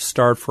muscles are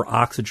starved for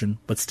oxygen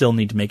but still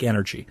need to make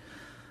energy.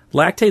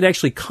 Lactate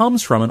actually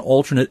comes from an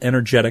alternate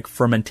energetic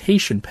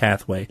fermentation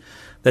pathway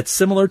that's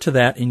similar to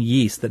that in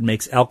yeast that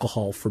makes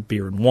alcohol for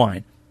beer and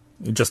wine.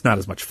 Just not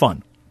as much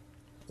fun.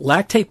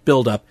 Lactate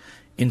buildup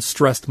in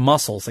stressed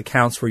muscles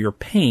accounts for your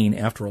pain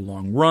after a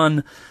long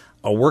run,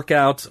 a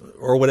workout,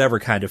 or whatever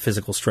kind of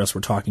physical stress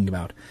we're talking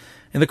about.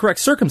 In the correct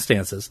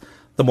circumstances,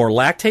 the more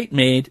lactate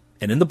made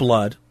and in the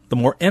blood, the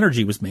more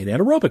energy was made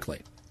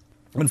anaerobically.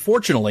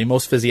 Unfortunately,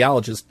 most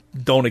physiologists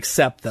don't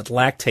accept that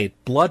lactate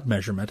blood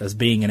measurement as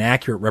being an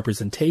accurate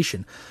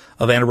representation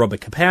of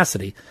anaerobic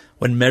capacity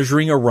when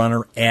measuring a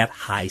runner at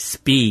high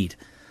speed.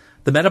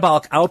 The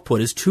metabolic output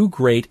is too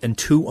great and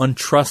too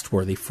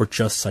untrustworthy for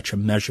just such a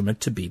measurement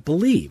to be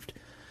believed.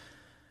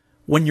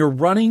 When you're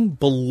running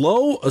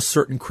below a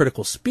certain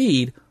critical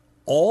speed,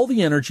 all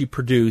the energy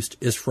produced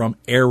is from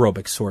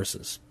aerobic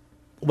sources.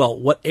 Well,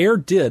 what Hare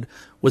did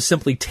was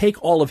simply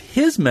take all of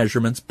his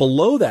measurements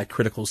below that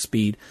critical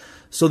speed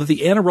so that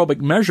the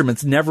anaerobic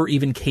measurements never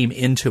even came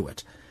into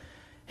it.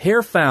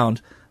 Hare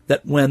found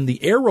that when the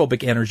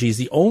aerobic energy is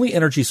the only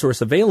energy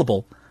source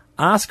available,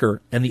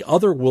 Oscar and the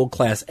other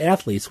world-class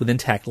athletes with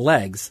intact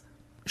legs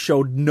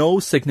showed no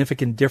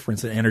significant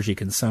difference in energy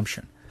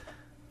consumption.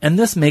 And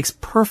this makes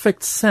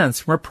perfect sense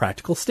from a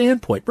practical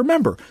standpoint.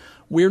 Remember,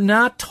 we're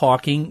not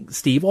talking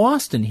Steve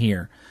Austin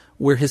here,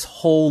 where his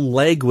whole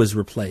leg was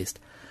replaced.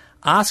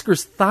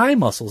 Oscar's thigh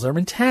muscles are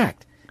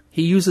intact.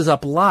 He uses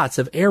up lots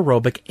of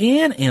aerobic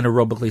and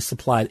anaerobically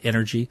supplied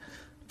energy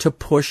to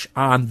push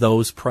on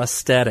those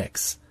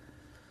prosthetics.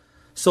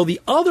 So the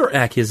other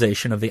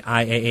accusation of the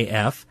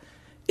IAAF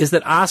is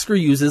that Oscar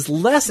uses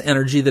less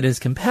energy than his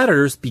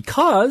competitors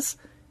because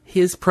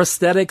his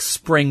prosthetics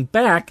spring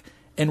back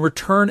and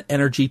return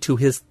energy to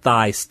his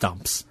thigh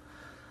stumps,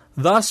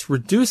 thus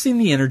reducing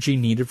the energy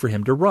needed for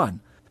him to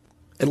run.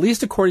 At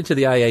least according to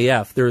the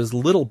IAAF, there is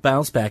little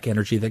bounce-back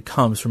energy that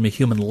comes from a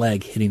human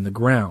leg hitting the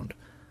ground.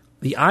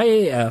 the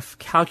IAAF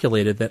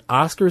calculated that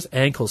Oscar's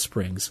ankle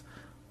springs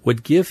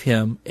would give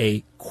him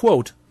a,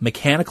 quote,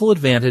 mechanical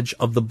advantage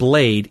of the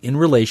blade in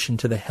relation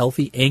to the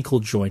healthy ankle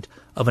joint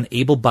of an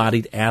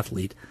able-bodied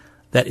athlete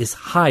that is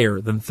higher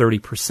than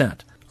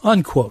 30%,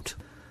 unquote.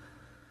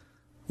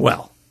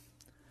 Well,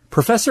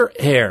 Professor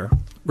Hare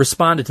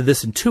responded to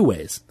this in two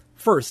ways.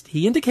 First,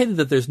 he indicated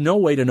that there's no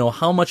way to know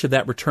how much of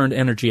that returned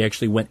energy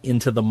actually went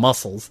into the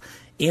muscles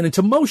and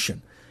into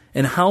motion,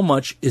 and how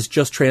much is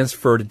just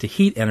transferred into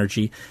heat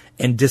energy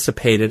and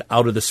dissipated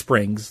out of the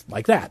springs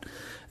like that.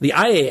 The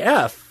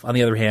IAAF, on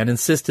the other hand,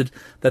 insisted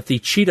that the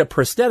cheetah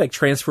prosthetic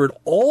transferred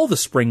all the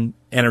spring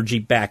energy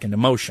back into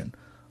motion,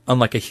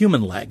 unlike a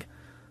human leg.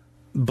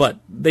 But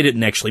they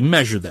didn't actually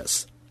measure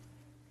this.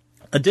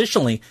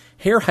 Additionally,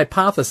 Hare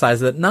hypothesized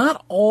that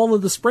not all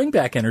of the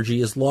spring-back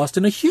energy is lost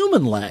in a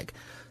human leg.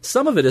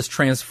 Some of it is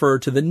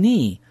transferred to the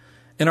knee.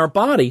 In our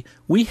body,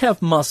 we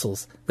have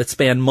muscles that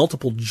span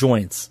multiple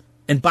joints.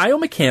 And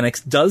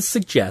biomechanics does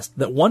suggest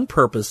that one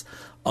purpose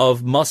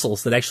of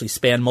muscles that actually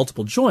span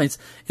multiple joints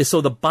is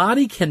so the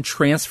body can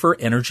transfer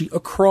energy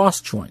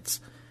across joints.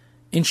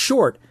 In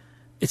short,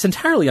 it's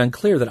entirely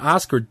unclear that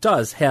Oscar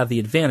does have the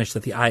advantage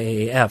that the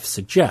IAAF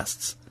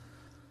suggests.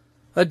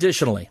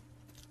 Additionally,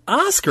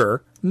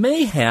 Oscar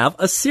may have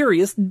a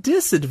serious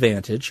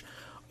disadvantage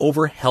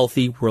over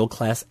healthy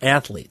world-class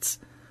athletes.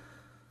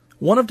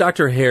 One of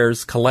Dr.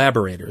 Hare's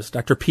collaborators,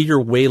 Dr. Peter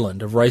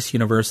Wayland of Rice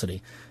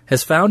University,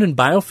 has found in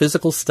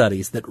biophysical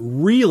studies that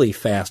really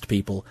fast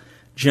people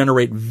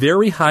generate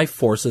very high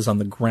forces on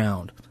the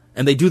ground,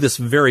 and they do this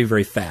very,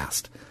 very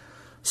fast.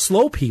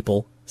 Slow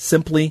people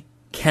simply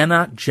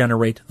cannot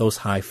generate those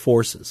high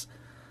forces.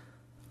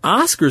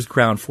 Oscar's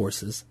ground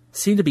forces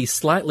seem to be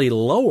slightly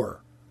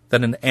lower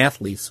than an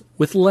athlete's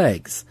with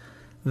legs.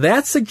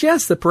 That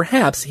suggests that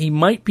perhaps he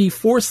might be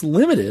force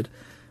limited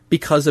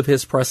because of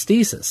his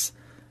prosthesis,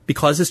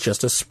 because it's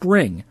just a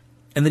spring,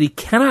 and that he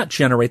cannot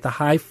generate the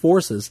high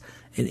forces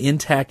an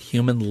intact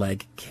human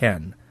leg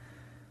can.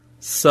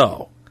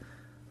 So,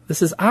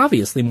 this is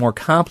obviously more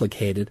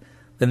complicated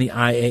than the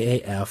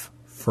IAAF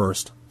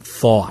first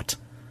thought.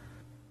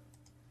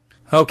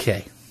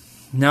 Okay,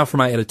 now for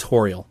my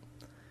editorial.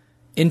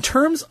 In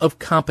terms of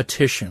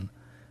competition,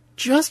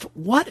 just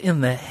what in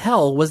the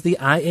hell was the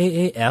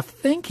IAAF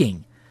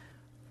thinking?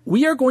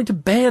 We are going to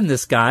ban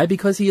this guy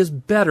because he is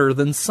better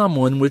than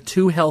someone with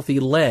two healthy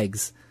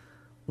legs.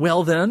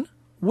 Well then,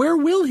 where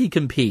will he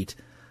compete?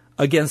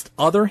 Against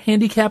other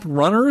handicapped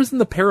runners in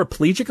the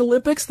Paraplegic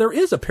Olympics? There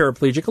is a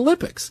Paraplegic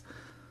Olympics.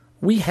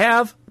 We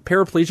have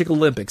Paraplegic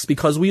Olympics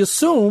because we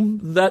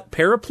assume that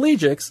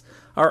paraplegics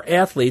are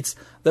athletes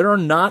that are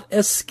not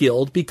as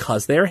skilled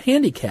because they are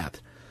handicapped.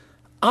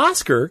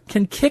 Oscar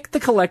can kick the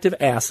collective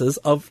asses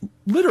of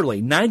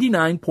literally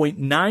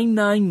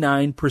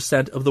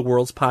 99.999% of the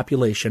world's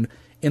population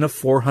in a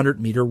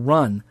 400-meter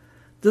run.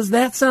 Does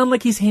that sound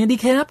like he's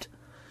handicapped?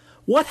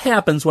 What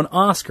happens when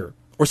Oscar,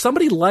 or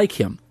somebody like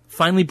him,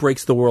 finally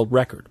breaks the world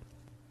record?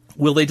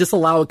 Will they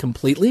disallow it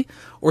completely,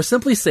 or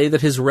simply say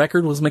that his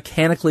record was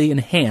mechanically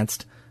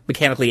enhanced,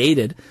 mechanically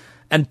aided,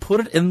 and put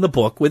it in the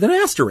book with an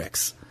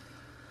asterisk?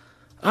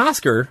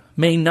 Oscar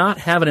may not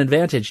have an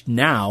advantage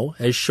now,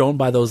 as shown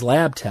by those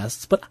lab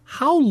tests, but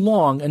how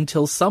long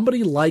until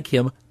somebody like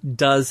him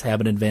does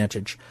have an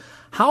advantage?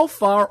 How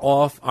far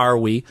off are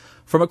we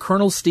from a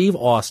Colonel Steve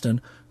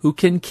Austin who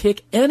can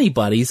kick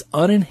anybody's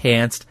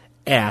unenhanced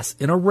ass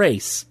in a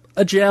race,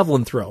 a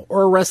javelin throw,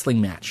 or a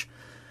wrestling match?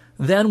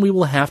 Then we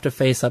will have to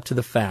face up to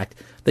the fact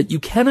that you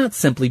cannot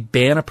simply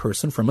ban a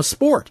person from a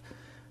sport.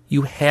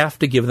 You have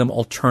to give them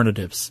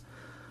alternatives.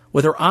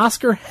 Whether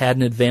Oscar had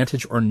an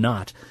advantage or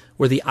not,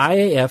 where the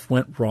IAAF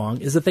went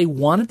wrong is that they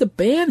wanted to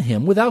ban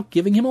him without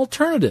giving him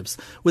alternatives,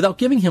 without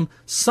giving him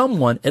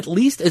someone at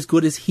least as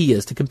good as he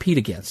is to compete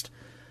against.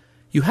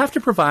 You have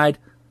to provide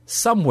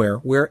somewhere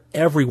where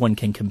everyone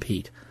can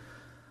compete.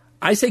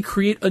 I say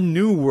create a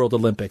new World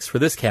Olympics for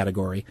this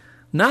category,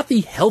 not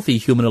the Healthy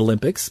Human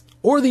Olympics,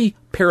 or the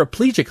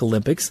Paraplegic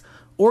Olympics,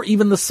 or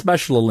even the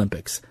Special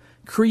Olympics.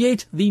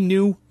 Create the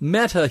new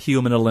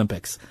Meta-Human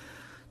Olympics.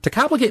 To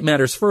complicate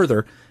matters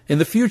further, in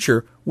the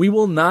future, we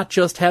will not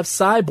just have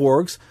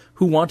cyborgs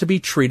who want to be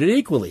treated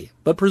equally,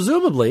 but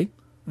presumably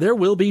there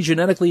will be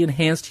genetically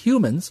enhanced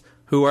humans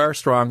who are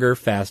stronger,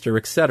 faster,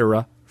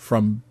 etc.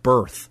 from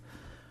birth.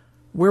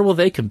 Where will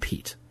they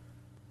compete?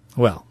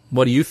 Well,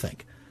 what do you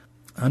think?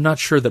 I'm not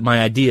sure that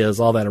my idea is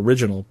all that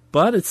original,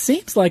 but it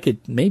seems like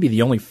it may be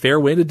the only fair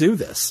way to do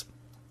this.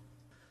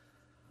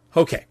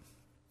 Okay,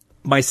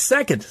 my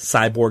second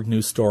cyborg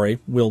news story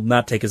will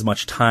not take as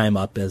much time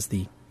up as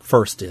the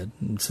first did,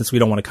 since we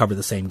don't want to cover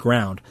the same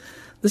ground.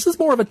 This is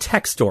more of a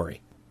tech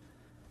story.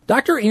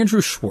 Dr.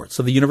 Andrew Schwartz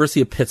of the University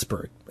of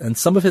Pittsburgh and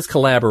some of his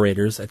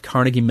collaborators at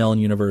Carnegie Mellon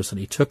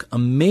University took a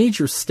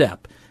major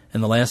step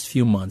in the last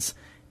few months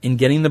in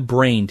getting the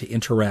brain to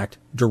interact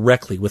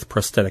directly with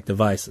prosthetic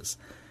devices.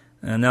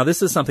 And now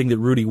this is something that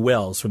Rudy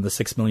Wells from the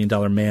 $6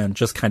 Million Man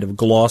just kind of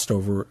glossed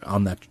over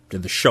on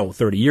the show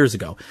 30 years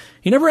ago.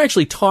 He never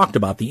actually talked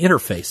about the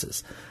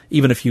interfaces.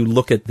 Even if you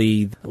look at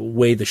the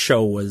way the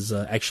show was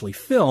actually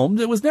filmed,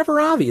 it was never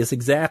obvious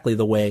exactly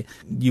the way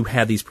you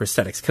had these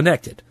prosthetics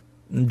connected.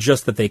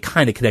 Just that they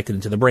kind of connected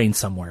into the brain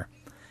somewhere.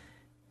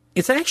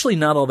 It's actually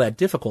not all that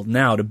difficult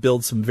now to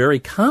build some very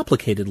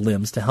complicated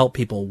limbs to help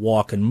people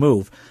walk and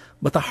move.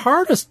 But the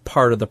hardest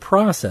part of the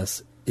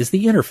process is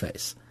the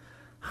interface.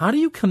 How do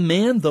you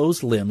command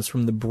those limbs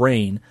from the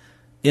brain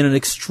in an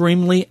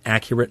extremely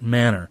accurate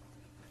manner?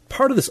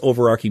 Part of this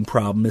overarching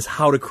problem is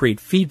how to create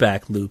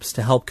feedback loops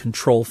to help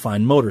control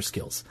fine motor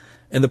skills,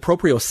 and the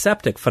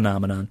proprioceptic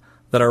phenomenon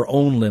that our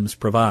own limbs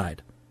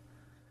provide.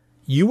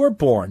 You are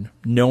born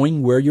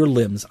knowing where your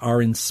limbs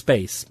are in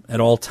space at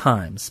all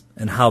times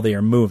and how they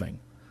are moving,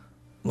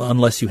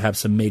 unless you have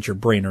some major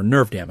brain or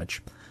nerve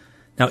damage.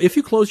 Now, if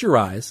you close your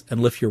eyes and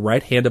lift your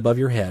right hand above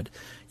your head,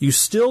 you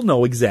still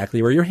know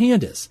exactly where your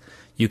hand is.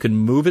 You can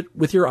move it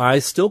with your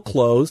eyes still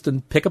closed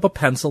and pick up a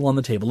pencil on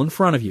the table in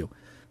front of you.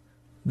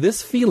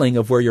 This feeling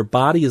of where your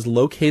body is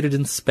located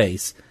in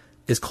space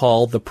is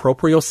called the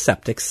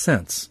proprioceptic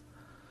sense.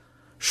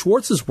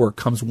 Schwartz's work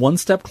comes one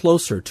step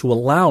closer to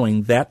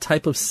allowing that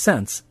type of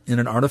sense in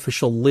an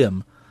artificial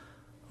limb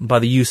by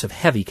the use of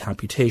heavy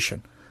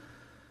computation.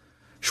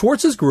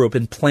 Schwartz's group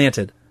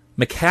implanted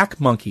macaque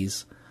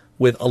monkeys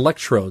with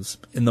electrodes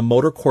in the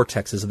motor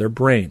cortexes of their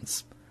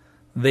brains.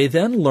 They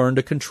then learned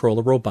to control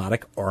a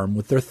robotic arm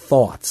with their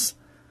thoughts.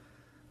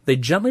 They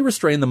gently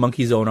restrained the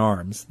monkey's own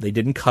arms. They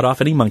didn't cut off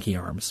any monkey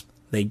arms.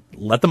 They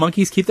let the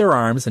monkeys keep their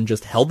arms and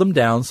just held them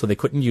down so they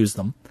couldn't use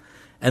them.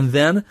 And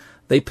then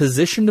they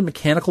positioned a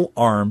mechanical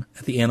arm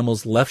at the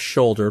animal's left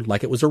shoulder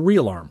like it was a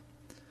real arm.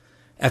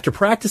 After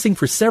practicing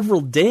for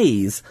several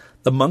days,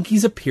 the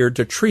monkeys appeared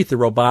to treat the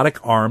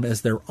robotic arm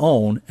as their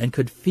own and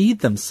could feed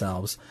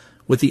themselves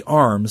with the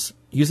arms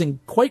using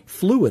quite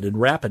fluid and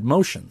rapid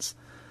motions.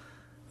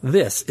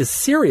 This is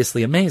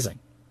seriously amazing.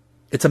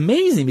 It's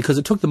amazing because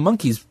it took the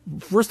monkeys,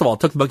 first of all,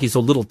 it took the monkeys so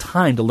little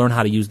time to learn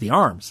how to use the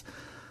arms.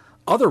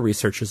 Other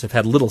researchers have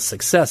had little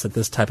success at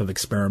this type of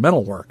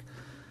experimental work.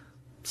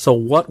 So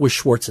what was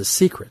Schwartz's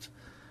secret?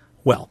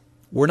 Well,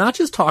 we're not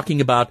just talking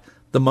about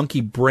the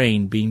monkey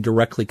brain being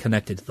directly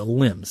connected to the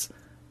limbs.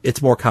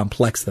 It's more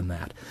complex than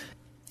that.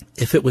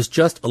 If it was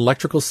just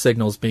electrical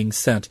signals being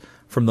sent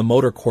from the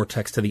motor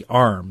cortex to the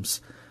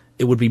arms,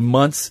 it would be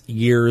months,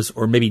 years,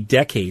 or maybe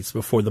decades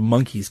before the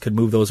monkeys could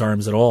move those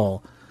arms at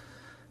all.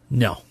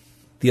 No.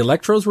 The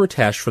electrodes were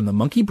attached from the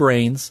monkey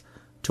brains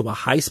to a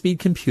high-speed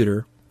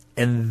computer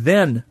and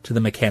then to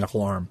the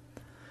mechanical arm.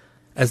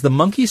 As the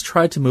monkeys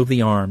tried to move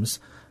the arms,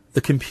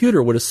 the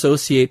computer would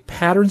associate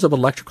patterns of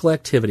electrical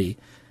activity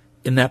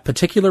in that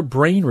particular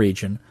brain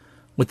region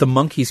with the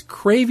monkeys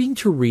craving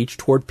to reach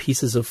toward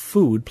pieces of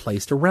food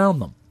placed around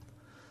them.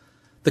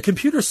 The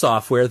computer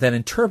software then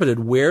interpreted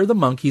where the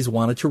monkeys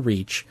wanted to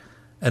reach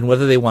and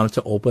whether they wanted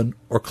to open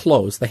or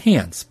close the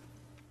hands,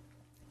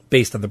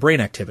 based on the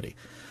brain activity.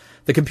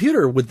 The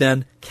computer would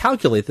then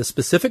calculate the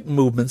specific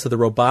movements of the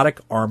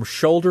robotic arm,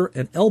 shoulder,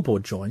 and elbow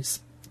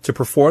joints to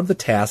perform the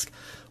task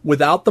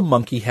without the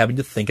monkey having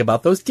to think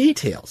about those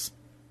details.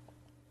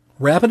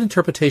 Rapid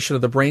interpretation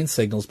of the brain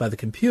signals by the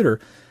computer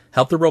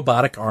helped the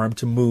robotic arm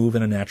to move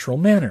in a natural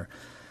manner.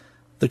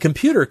 The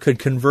computer could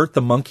convert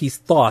the monkey's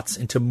thoughts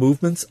into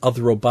movements of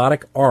the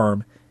robotic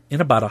arm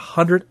in about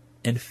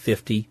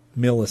 150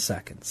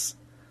 milliseconds.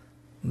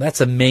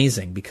 That's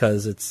amazing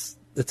because it's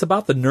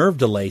about the nerve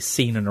delay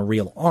seen in a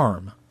real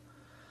arm.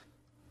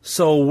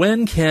 So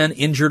when can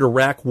injured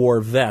Iraq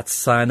War vets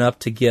sign up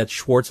to get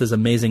Schwartz's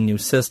amazing new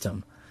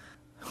system?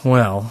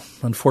 Well,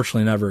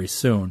 unfortunately not very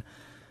soon.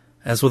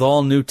 As with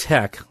all new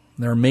tech,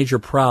 there are major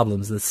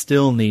problems that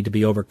still need to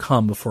be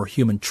overcome before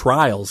human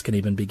trials can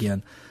even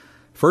begin.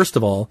 First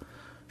of all,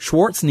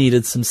 Schwartz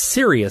needed some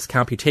serious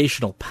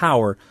computational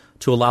power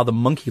to allow the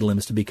monkey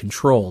limbs to be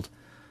controlled.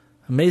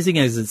 Amazing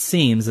as it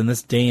seems in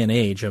this day and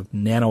age of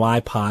nano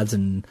iPods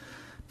and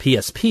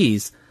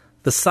PSPs,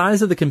 the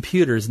size of the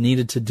computers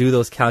needed to do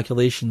those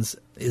calculations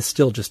is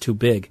still just too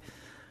big.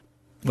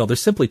 Well, they're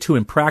simply too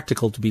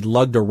impractical to be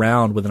lugged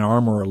around with an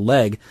arm or a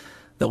leg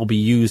that will be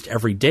used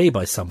every day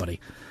by somebody.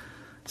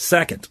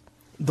 Second,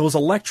 those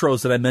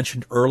electrodes that I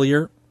mentioned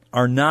earlier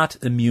are not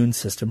immune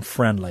system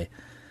friendly.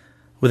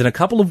 Within a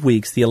couple of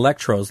weeks, the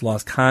electrodes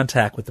lost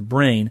contact with the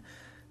brain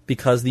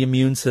because the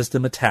immune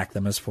system attacked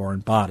them as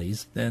foreign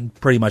bodies and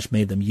pretty much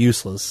made them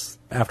useless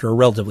after a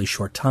relatively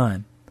short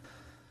time.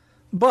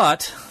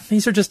 But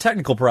these are just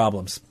technical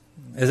problems.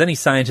 As any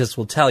scientist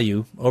will tell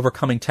you,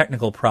 overcoming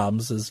technical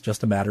problems is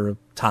just a matter of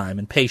time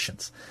and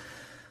patience.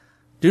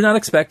 Do not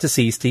expect to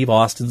see Steve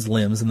Austin's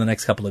limbs in the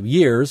next couple of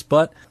years,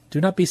 but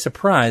do not be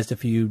surprised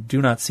if you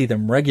do not see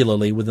them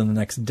regularly within the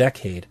next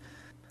decade.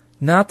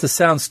 Not to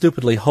sound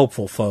stupidly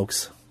hopeful,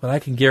 folks, but I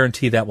can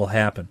guarantee that will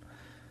happen.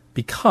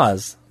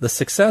 Because the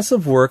success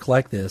of work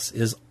like this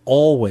is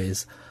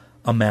always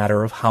a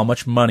matter of how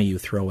much money you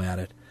throw at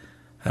it.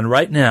 And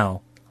right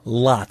now,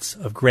 lots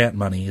of grant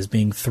money is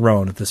being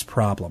thrown at this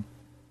problem.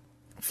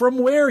 From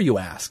where, you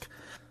ask?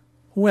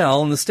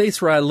 Well, in the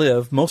states where I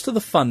live, most of the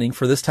funding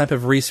for this type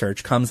of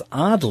research comes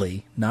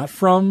oddly not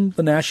from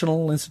the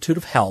National Institute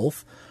of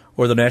Health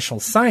or the National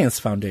Science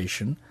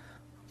Foundation,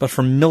 but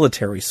from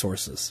military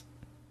sources.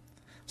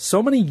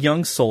 So many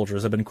young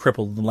soldiers have been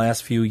crippled in the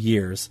last few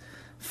years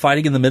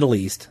fighting in the Middle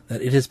East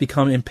that it has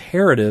become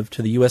imperative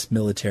to the U.S.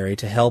 military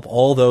to help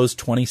all those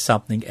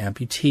 20-something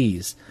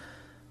amputees.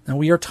 Now,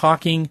 we are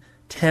talking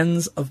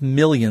tens of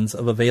millions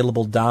of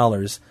available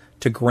dollars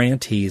to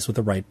grantees with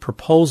the right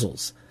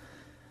proposals.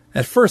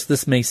 At first,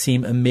 this may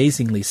seem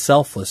amazingly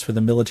selfless for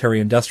the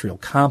military-industrial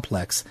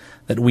complex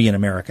that we in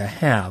America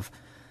have.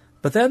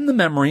 But then the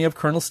memory of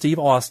Colonel Steve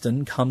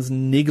Austin comes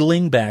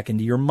niggling back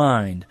into your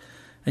mind,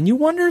 and you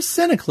wonder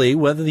cynically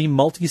whether the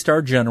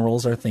multi-star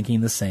generals are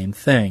thinking the same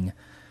thing.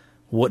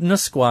 Wouldn't a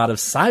squad of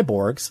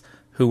cyborgs,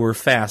 who were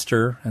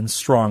faster and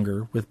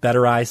stronger, with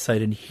better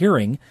eyesight and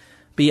hearing,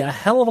 be a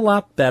hell of a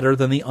lot better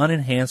than the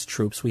unenhanced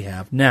troops we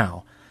have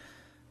now?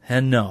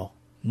 And no,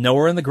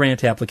 nowhere in the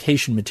grant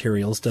application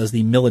materials does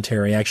the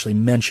military actually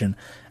mention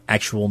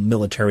actual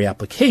military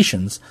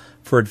applications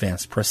for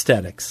advanced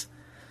prosthetics.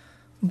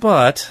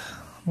 But,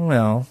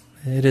 well,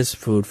 it is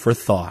food for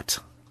thought.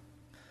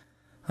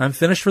 I'm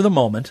finished for the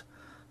moment.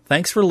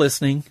 Thanks for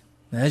listening.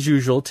 As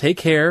usual, take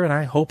care, and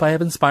I hope I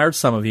have inspired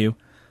some of you.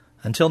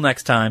 Until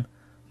next time,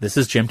 this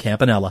is Jim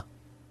Campanella.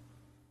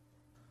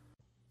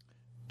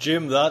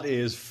 Jim, that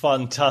is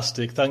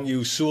fantastic. Thank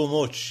you so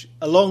much.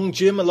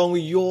 Jim, along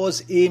with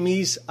yours,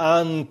 Amy's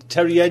and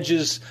Terry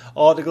Edge's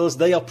articles,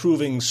 they are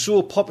proving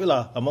so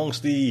popular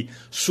amongst the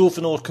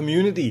Sophonaut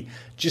community.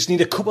 Just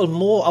need a couple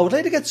more. I would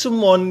like to get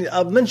someone,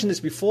 I've mentioned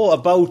this before,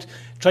 about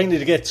trying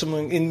to get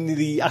someone in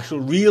the actual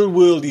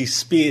real-worldy,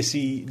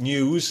 spacey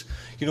news,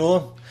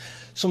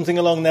 something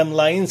along them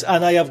lines.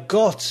 And I have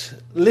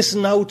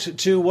listen out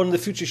to one of the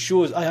future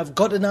shows, I have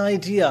got an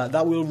idea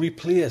that will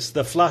replace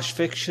the flash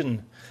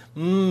fiction.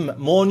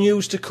 More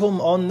news to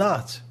come on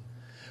that.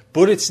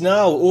 But it's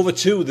now over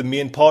to the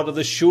main part of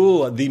the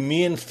show, the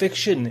main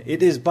fiction.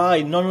 It is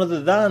by none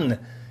other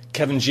than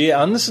Kevin J.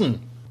 Anderson.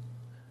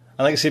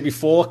 And like I said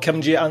before,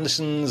 Kevin J.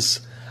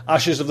 Anderson's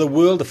Ashes of the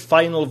World, the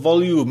final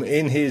volume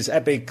in his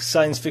epic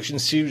science fiction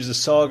series, The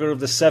Saga of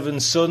the Seven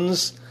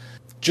Suns,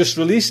 just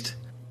released.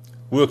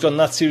 Worked on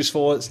that series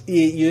for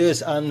 8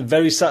 years and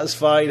very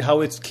satisfied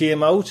how it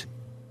came out.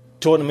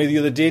 Talking to me the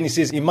other day, and he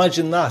says,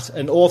 imagine that,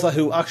 an author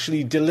who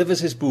actually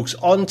delivers his books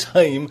on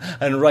time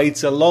and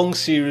writes a long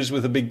series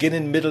with a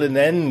beginning, middle and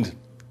end.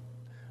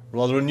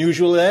 Rather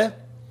unusual there.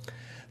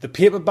 The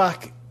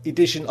paperback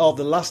edition of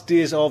The Last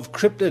Days of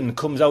Krypton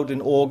comes out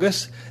in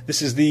August.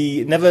 This is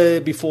the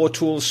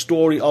never-before-told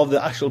story of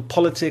the actual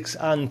politics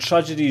and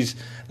tragedies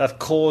that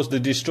caused the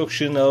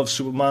destruction of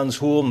Superman's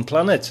home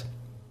planet.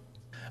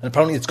 And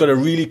apparently it's got a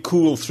really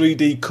cool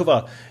 3D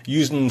cover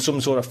using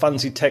some sort of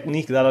fancy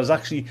technique that has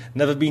actually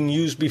never been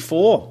used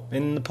before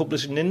in the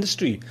publishing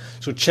industry.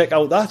 So check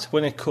out that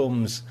when it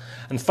comes.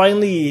 And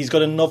finally, he's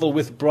got a novel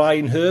with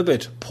Brian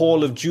Herbert,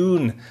 Paul of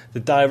June. The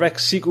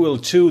direct sequel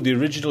to the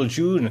original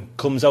June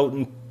comes out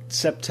in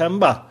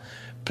September.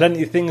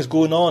 Plenty of things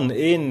going on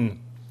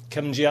in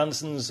Kevin J.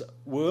 Anderson's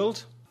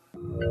world.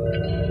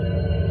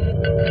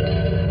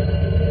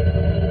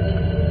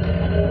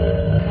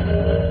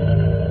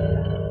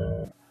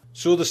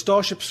 So the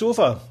Starship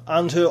Sofa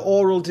and Her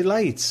Oral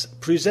Delights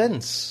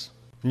presents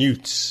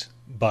Newts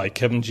by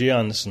Kevin J.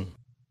 Anderson.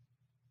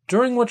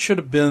 During what should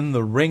have been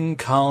the Ring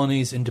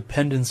Colony's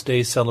Independence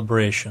Day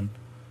celebration,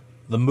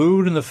 the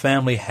mood in the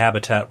family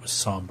habitat was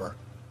somber.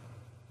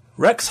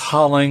 Rex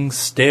Hollings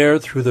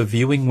stared through the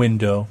viewing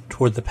window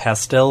toward the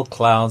pastel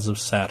clouds of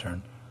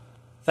Saturn.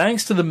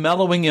 Thanks to the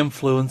mellowing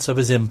influence of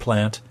his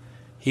implant,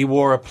 he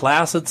wore a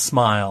placid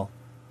smile,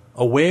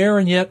 aware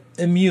and yet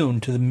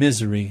immune to the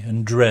misery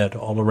and dread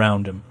all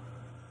around him.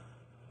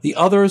 The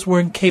others were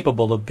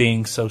incapable of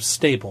being so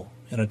stable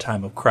in a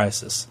time of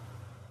crisis.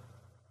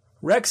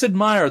 Rex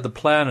admired the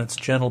planet's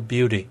gentle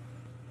beauty.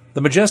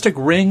 The majestic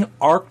ring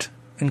arced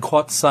and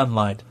caught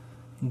sunlight,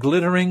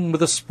 glittering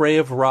with a spray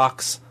of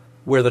rocks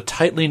where the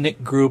tightly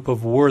knit group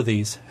of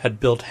worthies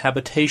had built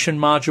habitation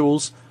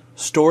modules,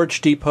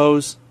 storage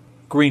depots,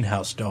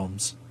 greenhouse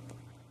domes.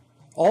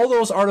 All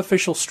those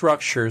artificial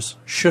structures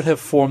should have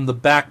formed the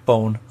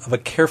backbone of a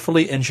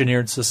carefully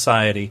engineered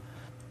society,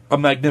 a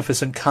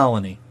magnificent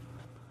colony.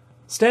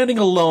 Standing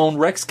alone,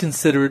 Rex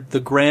considered the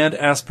grand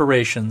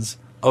aspirations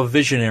of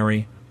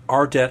visionary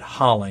Ardette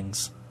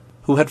Hollings,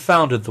 who had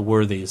founded the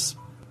Worthies.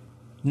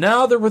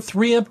 Now there were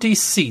 3 empty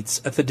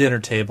seats at the dinner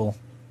table.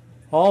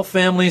 All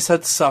families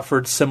had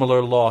suffered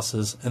similar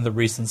losses in the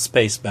recent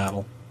space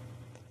battle.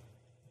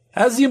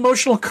 As the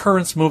emotional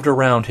currents moved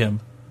around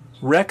him,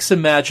 Rex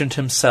imagined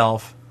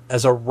himself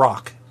as a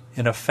rock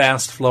in a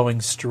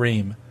fast-flowing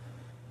stream,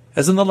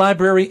 as in the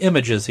library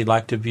images he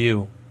liked to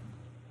view.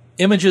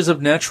 Images of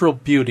natural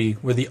beauty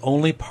were the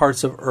only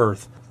parts of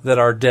Earth that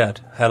Ardette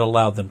had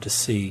allowed them to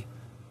see,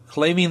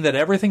 claiming that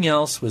everything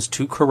else was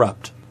too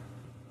corrupt.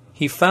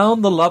 He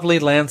found the lovely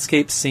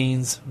landscape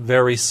scenes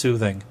very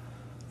soothing,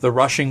 the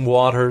rushing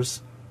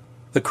waters,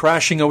 the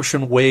crashing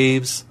ocean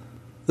waves,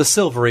 the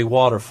silvery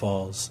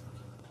waterfalls.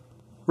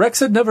 Rex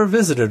had never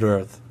visited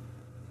Earth,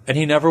 and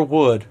he never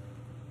would,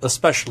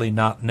 especially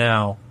not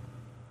now.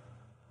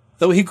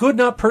 Though he could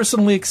not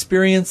personally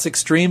experience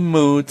extreme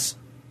moods,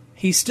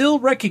 he still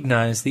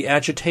recognized the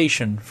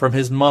agitation from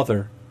his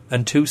mother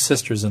and 2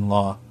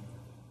 sisters-in-law.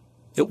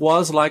 It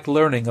was like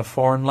learning a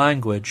foreign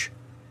language.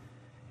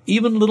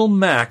 Even little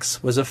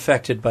Max was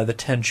affected by the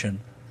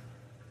tension.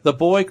 The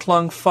boy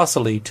clung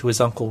fussily to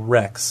his Uncle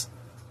Rex,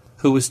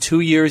 who was 2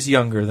 years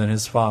younger than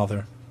his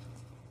father.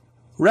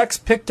 Rex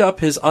picked up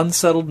his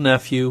unsettled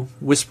nephew,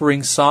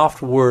 whispering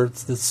soft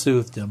words that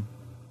soothed him.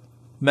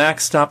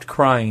 Max stopped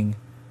crying,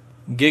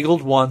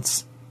 giggled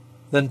once,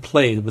 then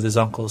played with his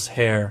uncle's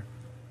hair.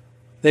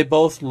 They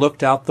both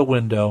looked out the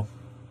window.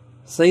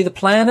 "See the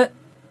planet?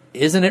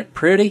 Isn't it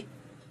pretty?"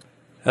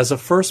 As a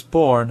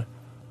firstborn,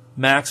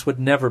 Max would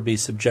never be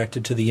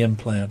subjected to the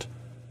implant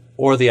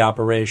or the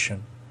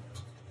operation.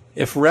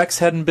 If Rex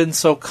hadn't been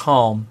so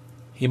calm,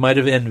 he might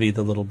have envied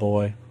the little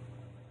boy.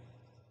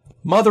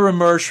 Mother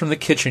emerged from the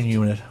kitchen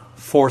unit,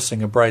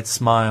 forcing a bright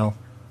smile.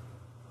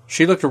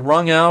 She looked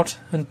wrung out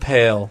and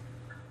pale,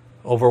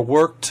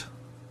 overworked,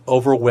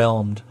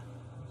 overwhelmed,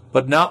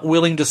 but not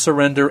willing to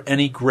surrender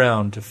any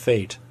ground to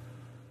fate.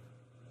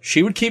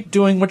 She would keep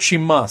doing what she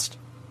must,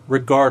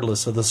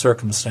 regardless of the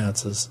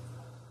circumstances.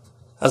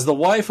 As the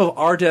wife of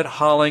Ardette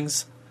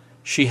Hollings,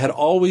 she had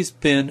always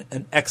been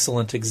an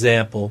excellent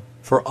example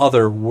for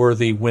other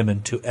worthy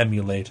women to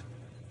emulate,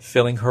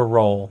 filling her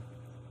role,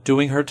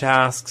 doing her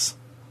tasks,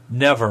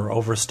 never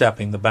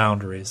overstepping the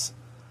boundaries.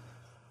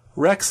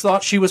 Rex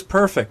thought she was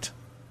perfect,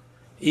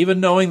 even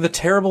knowing the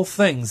terrible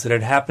things that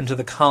had happened to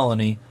the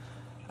colony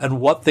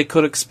and what they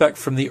could expect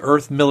from the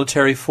Earth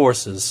military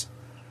forces.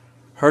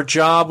 Her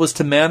job was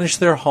to manage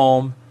their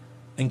home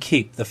and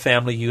keep the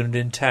family unit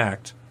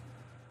intact.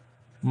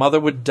 Mother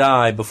would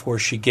die before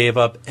she gave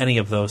up any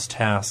of those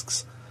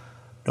tasks,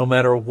 no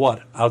matter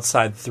what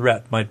outside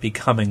threat might be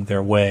coming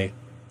their way.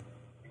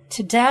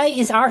 "Today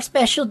is our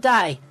special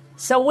day,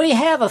 so we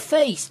have a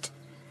feast.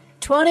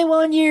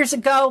 21 years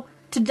ago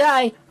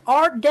today,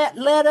 Ardette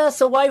led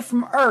us away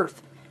from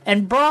Earth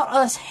and brought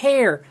us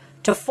here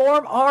to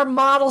form our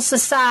model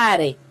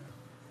society."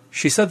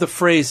 She said the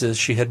phrases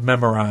she had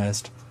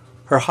memorized.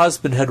 Her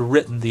husband had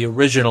written the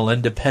original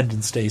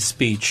Independence Day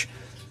speech,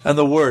 and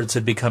the words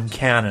had become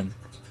canon.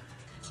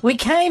 "We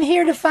came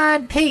here to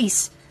find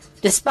peace,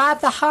 despite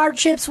the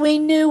hardships we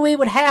knew we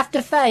would have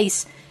to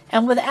face,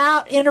 and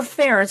without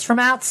interference from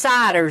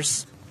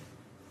outsiders."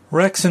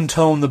 Rex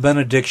intoned the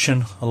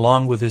benediction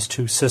along with his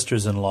 2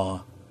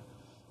 sisters-in-law.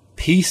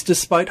 Peace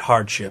despite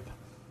hardship.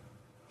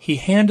 He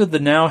handed the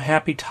now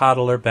happy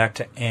toddler back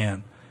to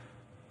Anne,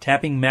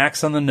 tapping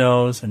Max on the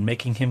nose and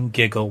making him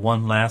giggle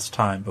one last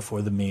time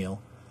before the meal.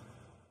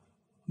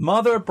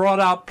 Mother brought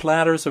out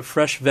platters of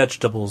fresh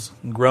vegetables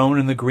grown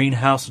in the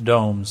greenhouse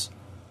domes.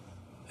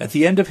 At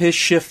the end of his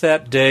shift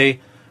that day,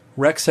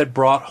 Rex had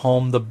brought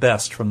home the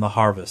best from the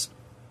harvest.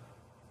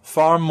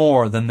 Far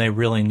more than they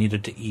really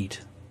needed to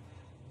eat.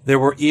 There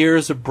were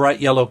ears of bright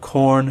yellow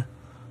corn,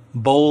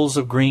 bowls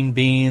of green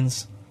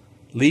beans,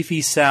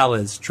 leafy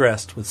salads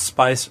dressed with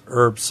spice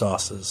herb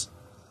sauces.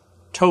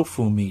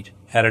 Tofu meat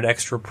added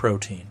extra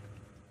protein.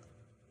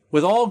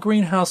 With all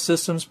greenhouse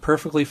systems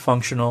perfectly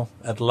functional,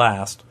 at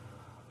last,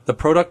 the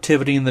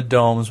productivity in the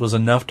domes was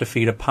enough to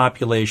feed a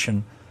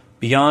population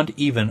beyond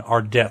even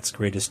Ardette's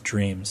greatest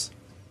dreams.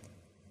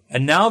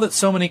 And now that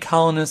so many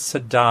colonists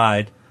had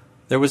died,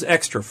 there was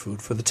extra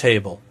food for the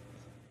table.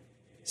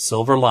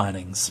 Silver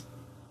linings.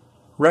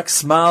 Rex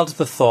smiled at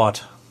the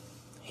thought.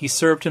 He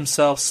served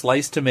himself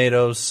sliced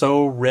tomatoes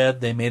so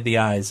red they made the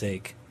eyes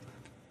ache.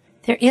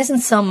 "There isn't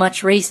so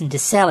much reason to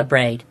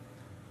celebrate,"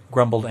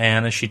 grumbled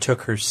Anne as she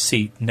took her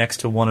seat next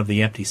to one of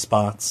the empty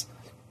spots.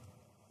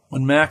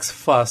 When Max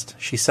fussed,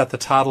 she set the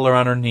toddler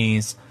on her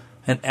knees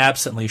and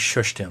absently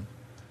shushed him.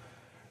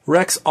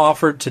 Rex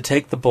offered to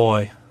take the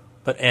boy,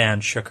 but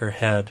Anne shook her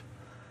head.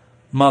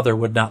 Mother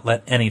would not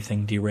let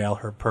anything derail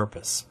her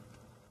purpose.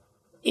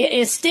 "It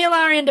is still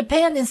our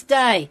Independence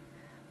Day.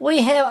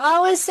 We have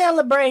always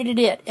celebrated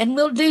it, and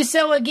will do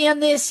so again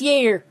this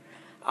year.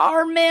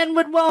 Our men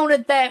would want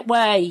it that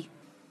way."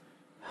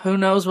 "Who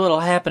knows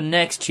what'll happen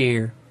next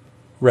year,"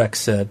 Rex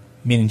said,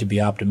 meaning to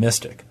be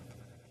optimistic.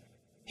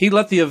 He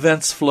let the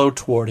events flow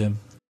toward him.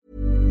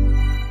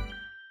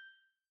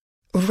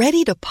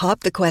 Ready to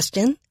pop the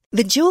question?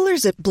 The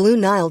jewelers at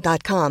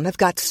BlueNile.com have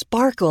got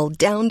sparkle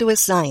down to a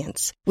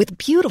science with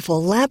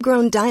beautiful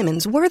lab-grown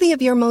diamonds worthy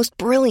of your most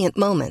brilliant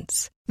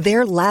moments.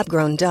 Their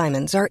lab-grown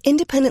diamonds are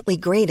independently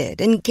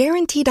graded and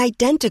guaranteed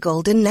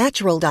identical to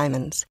natural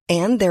diamonds,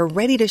 and they're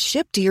ready to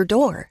ship to your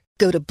door.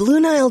 Go to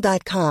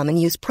BlueNile.com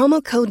and use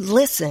promo code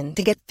LISTEN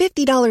to get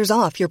 $50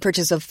 off your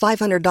purchase of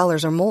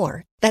 $500 or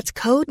more. That's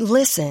code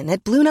LISTEN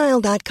at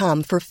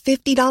BlueNile.com for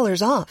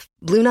 $50 off.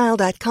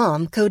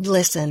 BlueNile.com, code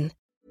LISTEN.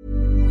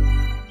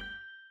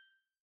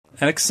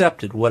 And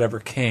accepted whatever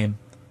came.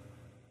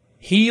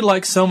 He,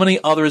 like so many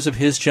others of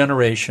his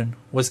generation,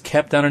 was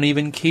kept on an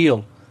even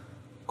keel,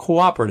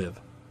 cooperative,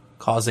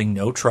 causing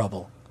no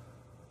trouble.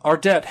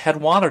 Ardette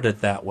had wanted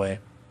it that way,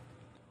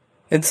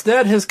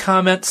 Instead, his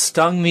comment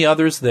stung the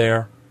others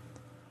there.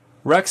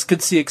 Rex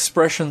could see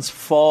expressions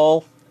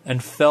fall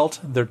and felt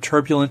their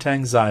turbulent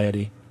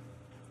anxiety.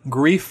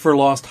 Grief for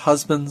lost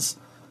husbands,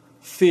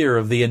 fear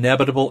of the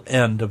inevitable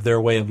end of their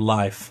way of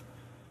life,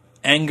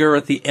 anger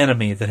at the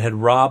enemy that had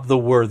robbed the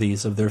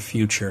worthies of their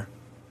future.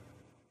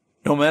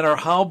 No matter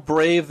how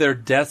brave their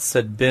deaths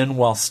had been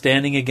while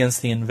standing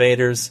against the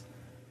invaders,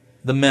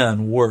 the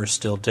men were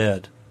still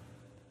dead.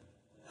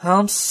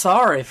 I'm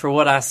sorry for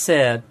what I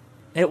said.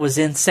 It was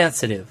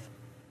insensitive.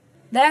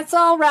 That's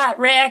all right,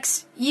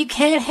 Rex. You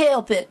can't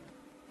help it,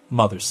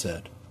 Mother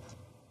said.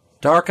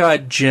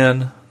 Dark-eyed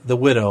Jen, the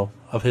widow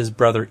of his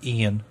brother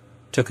Ian,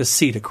 took a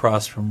seat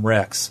across from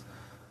Rex,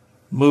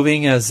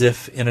 moving as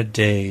if in a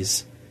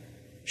daze.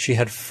 She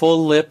had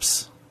full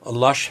lips, a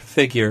lush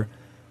figure,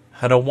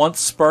 and a once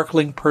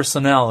sparkling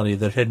personality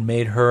that had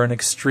made her an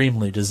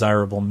extremely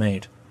desirable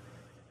mate.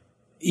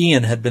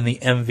 Ian had been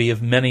the envy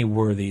of many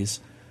worthies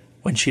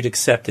when she'd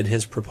accepted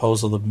his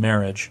proposal of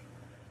marriage,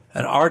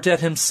 and Ardette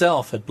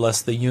himself had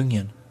blessed the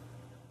union.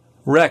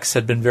 Rex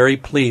had been very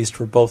pleased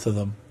for both of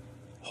them,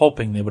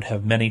 hoping they would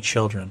have many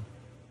children.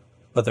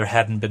 But there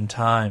hadn't been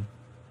time.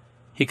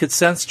 He could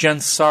sense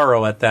Jen's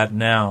sorrow at that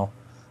now,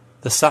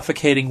 the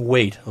suffocating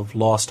weight of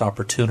lost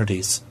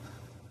opportunities.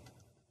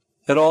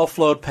 It all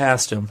flowed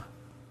past him.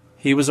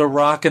 He was a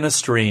rock in a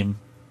stream.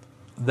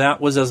 That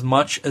was as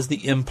much as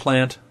the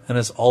implant and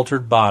his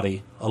altered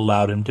body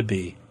allowed him to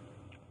be.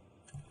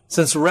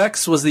 Since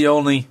Rex was the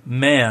only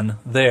man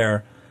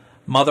there,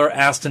 Mother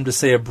asked him to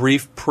say a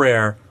brief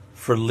prayer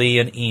for Lee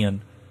and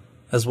Ian,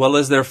 as well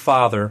as their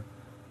father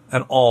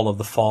and all of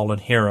the fallen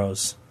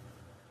heroes.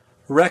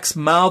 Rex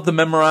mouthed the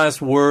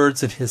memorized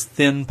words in his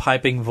thin,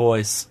 piping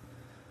voice.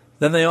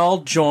 Then they all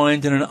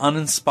joined in an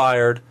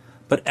uninspired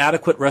but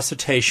adequate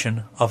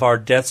recitation of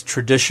Ardette's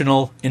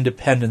traditional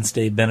Independence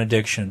Day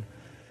benediction.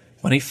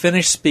 When he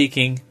finished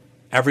speaking,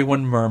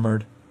 everyone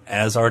murmured,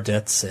 as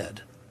Ardette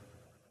said.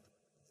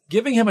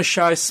 Giving him a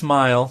shy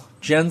smile,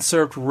 Jen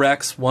served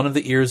Rex one of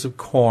the ears of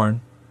corn,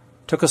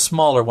 took a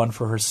smaller one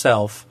for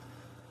herself,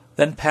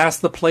 then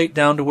passed the plate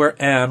down to where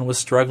Anne was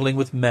struggling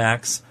with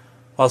Max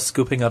while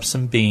scooping up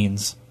some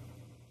beans.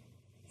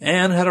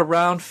 Anne had a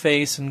round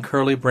face and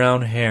curly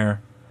brown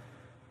hair.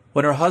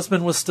 When her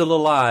husband was still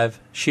alive,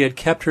 she had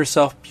kept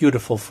herself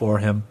beautiful for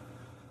him,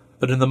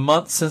 but in the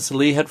months since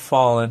Lee had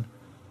fallen,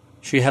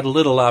 she had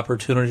little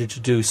opportunity to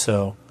do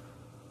so,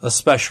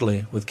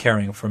 especially with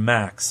caring for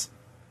Max.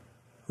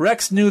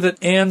 Rex knew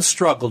that Anne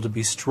struggled to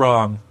be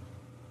strong,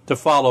 to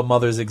follow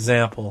Mother's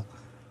example.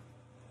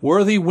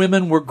 Worthy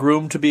women were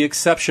groomed to be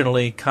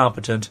exceptionally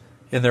competent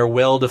in their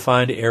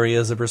well-defined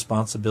areas of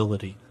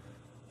responsibility,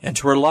 and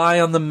to rely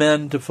on the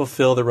men to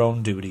fulfill their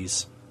own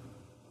duties.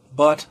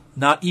 But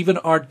not even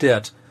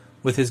Ardette,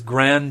 with his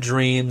grand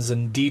dreams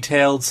and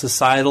detailed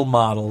societal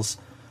models,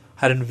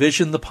 had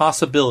envisioned the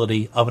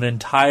possibility of an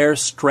entire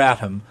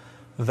stratum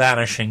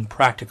vanishing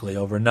practically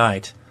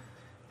overnight.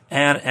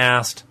 Anne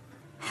asked,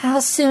 How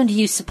soon do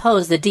you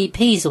suppose the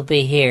DPs will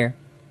be here?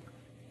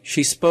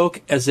 She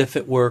spoke as if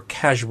it were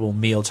casual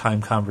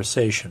mealtime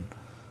conversation,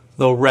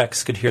 though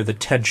Rex could hear the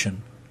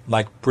tension,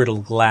 like brittle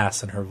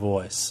glass in her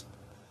voice.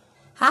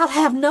 I'll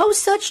have no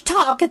such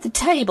talk at the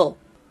table.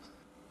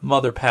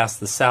 Mother passed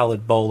the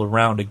salad bowl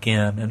around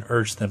again and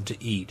urged them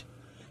to eat.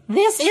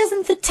 This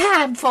isn't the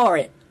time for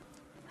it.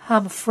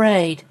 I'm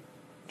afraid,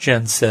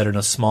 Jen said in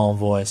a small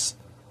voice,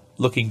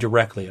 looking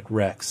directly at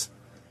Rex.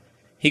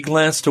 He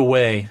glanced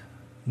away,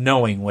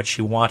 knowing what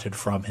she wanted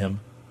from him,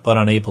 but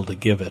unable to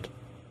give it.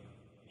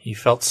 He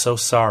felt so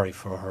sorry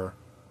for her.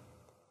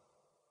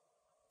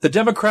 The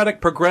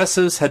Democratic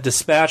Progressives had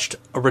dispatched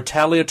a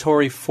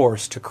retaliatory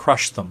force to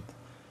crush them,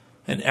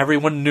 and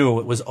everyone knew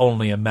it was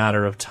only a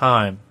matter of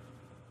time.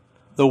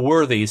 The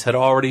worthies had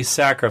already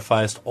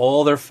sacrificed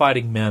all their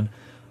fighting men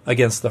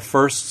against the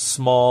first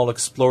small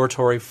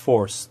exploratory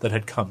force that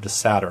had come to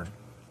Saturn.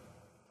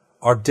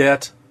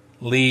 Ardette,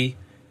 Lee,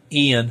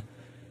 Ian,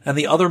 and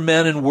the other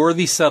men in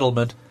Worthy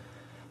Settlement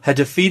had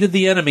defeated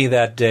the enemy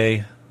that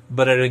day,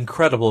 but at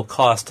incredible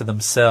cost to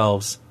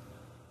themselves.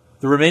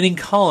 The remaining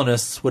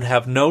colonists would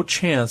have no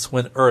chance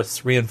when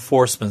Earth's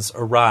reinforcements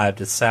arrived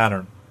at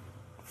Saturn.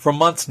 For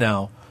months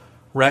now,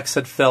 Rex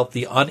had felt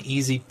the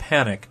uneasy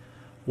panic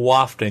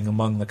wafting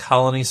among the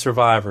colony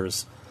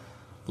survivors,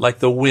 like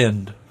the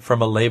wind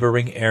from a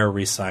laboring air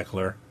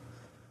recycler.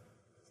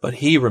 But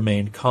he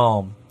remained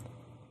calm.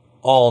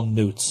 All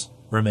Newts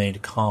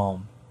remained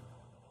calm.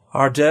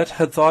 Ardette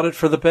had thought it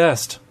for the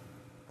best.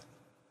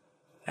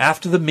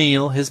 After the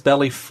meal, his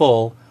belly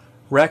full,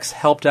 Rex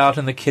helped out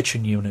in the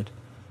kitchen unit,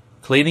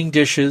 cleaning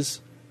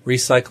dishes,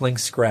 recycling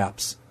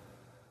scraps.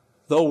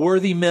 Though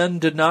worthy men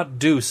did not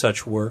do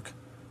such work,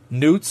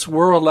 Newts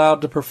were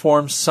allowed to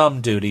perform some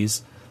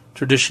duties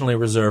traditionally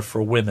reserved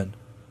for women.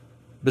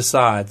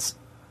 Besides,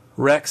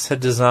 Rex had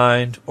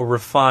designed or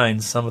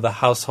refined some of the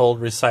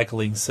household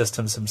recycling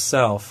systems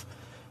himself,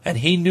 and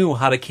he knew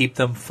how to keep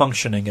them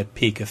functioning at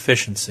peak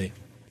efficiency.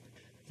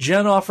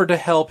 Jen offered to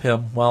help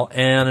him while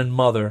Anne and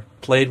Mother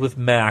played with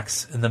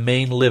Max in the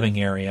main living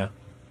area.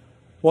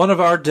 One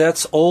of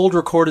Ardette's old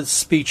recorded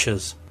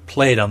speeches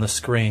played on the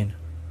screen.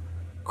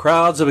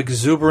 Crowds of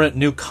exuberant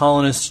new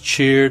colonists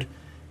cheered,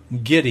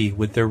 giddy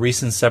with their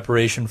recent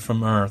separation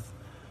from Earth,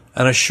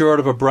 and assured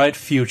of a bright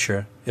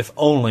future if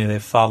only they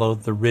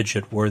followed the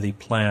rigid, worthy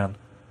plan.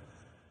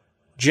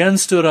 Jen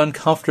stood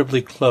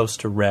uncomfortably close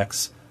to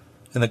Rex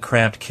in the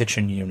cramped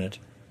kitchen unit.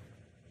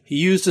 He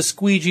used a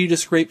squeegee to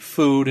scrape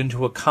food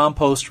into a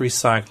compost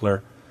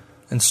recycler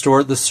and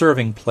stored the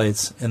serving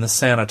plates in the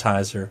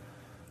sanitizer,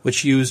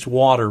 which used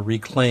water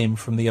reclaimed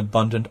from the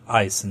abundant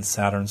ice in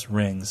Saturn's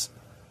rings.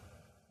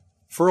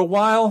 For a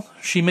while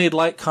she made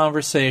light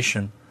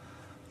conversation,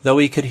 though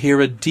he could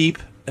hear a deep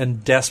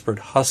and desperate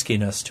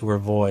huskiness to her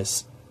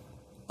voice,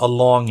 a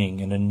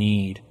longing and a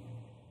need.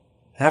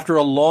 After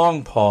a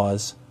long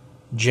pause,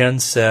 Jen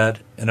said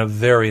in a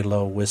very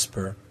low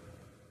whisper,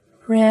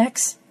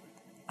 Rex,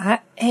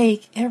 I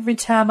ache every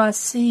time I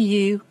see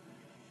you.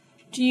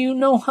 Do you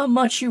know how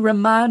much you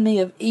remind me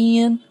of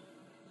Ian?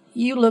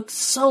 You look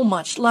so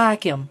much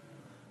like him.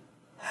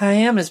 I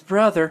am his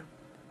brother.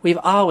 We've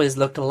always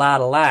looked a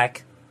lot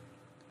alike.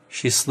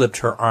 She slipped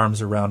her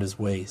arms around his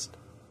waist.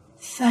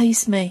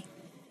 Face me.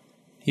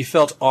 He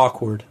felt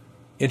awkward,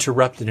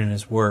 interrupted in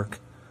his work,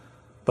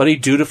 but he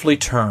dutifully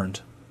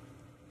turned.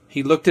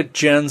 He looked at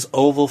Jen's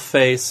oval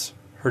face,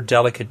 her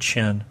delicate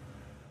chin.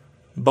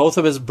 Both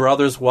of his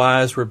brother's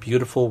wives were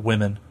beautiful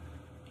women,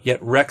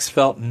 yet Rex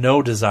felt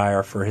no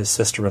desire for his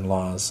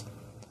sister-in-laws.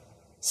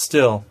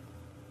 Still,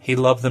 he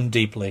loved them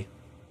deeply.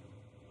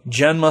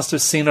 Jen must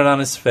have seen it on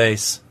his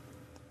face.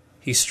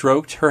 He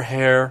stroked her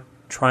hair,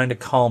 trying to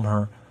calm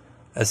her,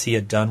 as he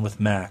had done with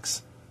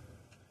Max.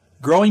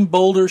 Growing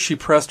bolder, she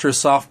pressed her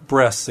soft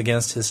breasts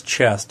against his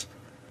chest,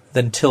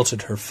 then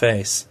tilted her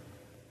face.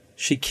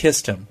 She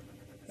kissed him,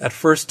 at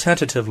first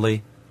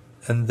tentatively,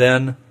 and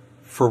then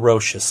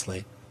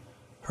ferociously.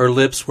 Her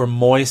lips were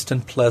moist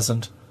and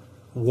pleasant,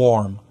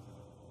 warm,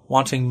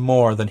 wanting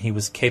more than he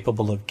was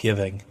capable of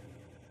giving.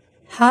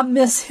 I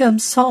miss him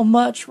so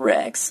much,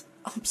 Rex.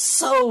 I'm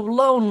so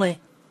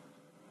lonely.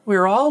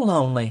 We're all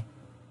lonely.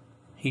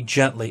 He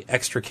gently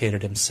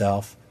extricated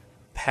himself,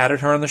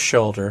 patted her on the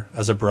shoulder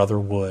as a brother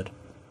would,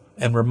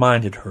 and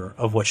reminded her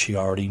of what she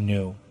already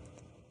knew.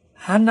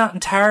 I'm not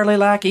entirely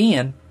like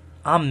Ian.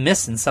 I'm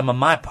missing some of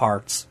my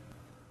parts.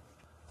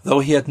 Though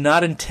he had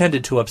not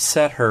intended to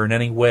upset her in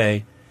any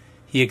way,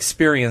 he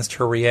experienced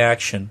her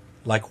reaction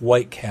like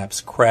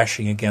whitecaps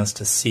crashing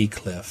against a sea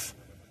cliff.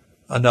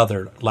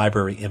 Another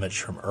library image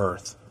from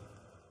Earth.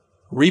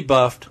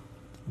 Rebuffed,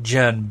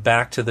 Jen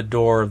backed to the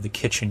door of the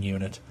kitchen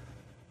unit.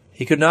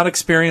 He could not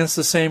experience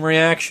the same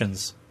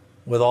reactions,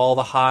 with all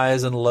the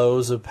highs and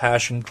lows of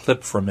passion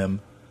clipped from him,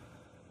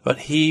 but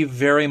he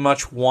very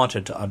much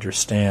wanted to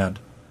understand.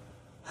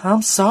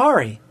 I'm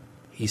sorry,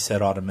 he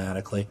said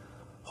automatically,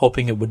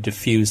 hoping it would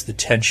diffuse the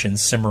tension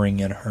simmering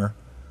in her.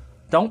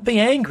 Don't be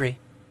angry.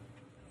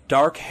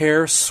 Dark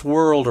hair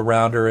swirled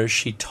around her as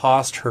she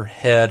tossed her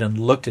head and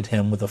looked at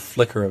him with a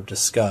flicker of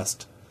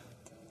disgust.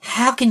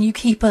 How can you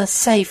keep us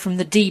safe from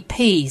the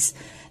DPs?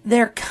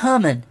 They're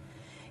coming.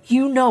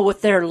 You know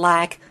what they're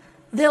like.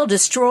 They'll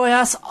destroy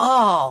us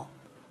all.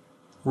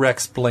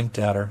 Rex blinked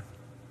at her,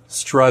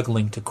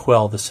 struggling to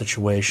quell the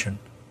situation.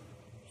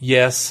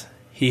 Yes,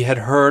 he had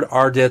heard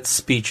Ardette's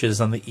speeches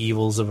on the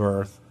evils of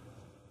Earth,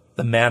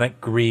 the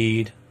manic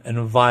greed and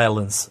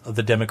violence of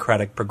the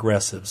democratic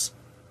progressives.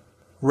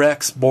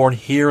 Rex, born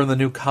here in the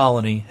new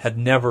colony, had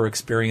never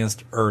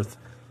experienced Earth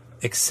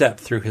except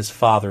through his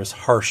father's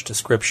harsh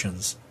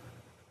descriptions.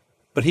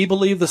 But he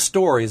believed the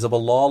stories of a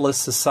lawless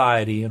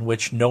society in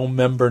which no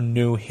member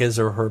knew his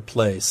or her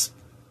place.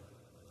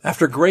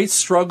 After great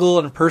struggle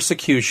and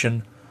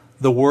persecution,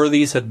 the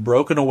worthies had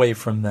broken away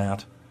from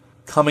that,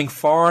 coming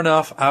far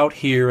enough out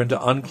here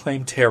into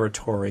unclaimed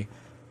territory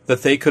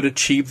that they could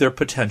achieve their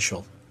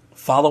potential,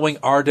 following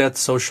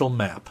Ardette's social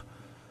map.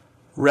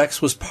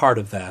 Rex was part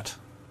of that.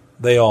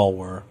 They all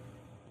were.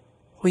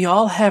 We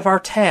all have our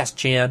task,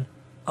 Jen.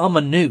 I'm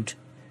a newt.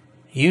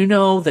 You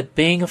know that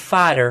being a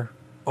fighter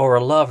or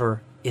a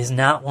lover is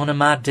not one of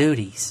my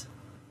duties.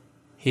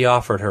 He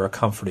offered her a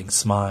comforting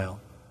smile.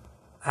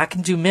 I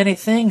can do many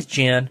things,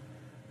 Jen,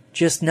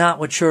 just not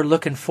what you're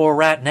looking for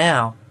right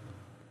now.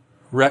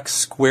 Rex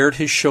squared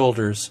his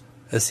shoulders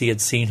as he had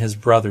seen his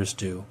brothers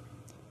do.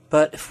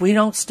 But if we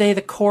don't stay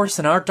the course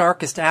in our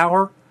darkest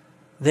hour,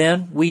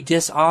 then we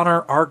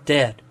dishonor our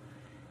dead.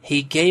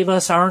 He gave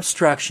us our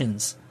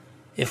instructions.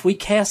 If we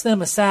cast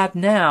them aside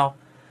now,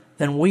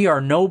 then we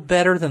are no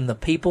better than the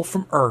people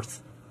from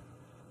Earth.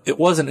 It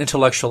was an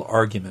intellectual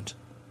argument,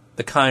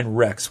 the kind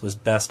Rex was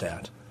best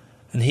at,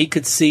 and he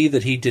could see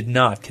that he did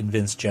not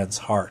convince Jen's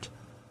heart.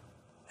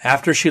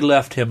 After she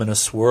left him in a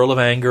swirl of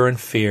anger and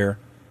fear,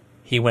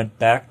 he went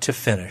back to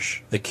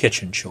finish the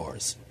kitchen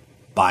chores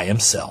by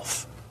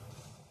himself.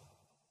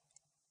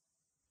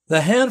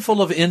 The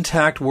handful of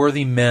intact,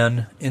 worthy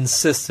men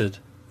insisted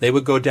they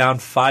would go down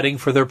fighting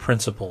for their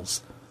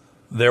principles,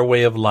 their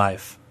way of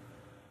life.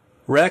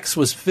 Rex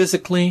was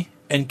physically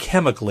and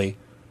chemically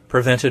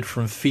prevented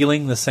from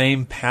feeling the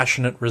same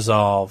passionate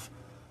resolve.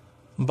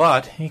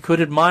 But he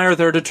could admire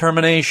their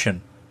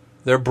determination,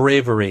 their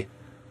bravery,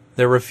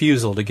 their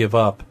refusal to give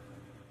up.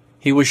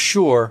 He was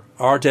sure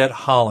Ardette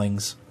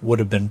Hollings would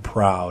have been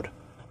proud.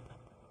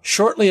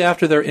 Shortly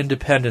after their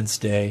Independence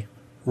Day,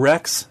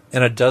 Rex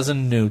and a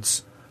dozen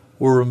newts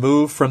were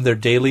removed from their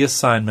daily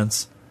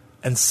assignments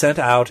and sent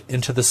out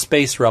into the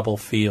space rebel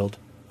field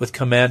with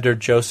Commander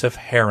Joseph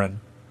Herron.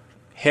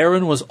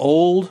 Herron was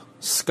old,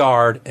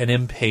 scarred, and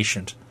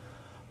impatient,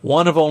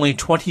 one of only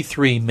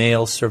 23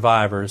 male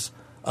survivors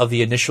of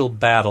the initial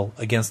battle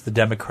against the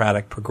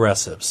Democratic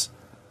Progressives.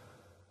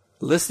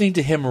 Listening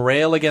to him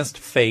rail against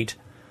fate,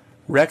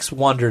 Rex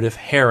wondered if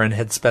Herron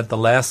had spent the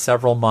last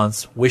several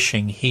months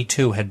wishing he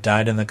too had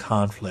died in the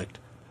conflict.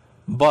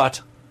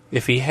 But,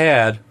 if he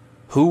had,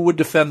 who would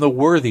defend the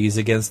worthies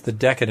against the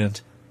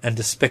decadent and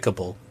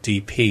despicable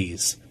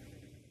DPs?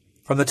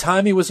 From the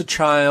time he was a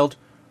child,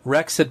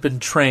 Rex had been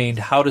trained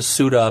how to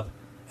suit up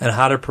and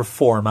how to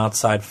perform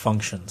outside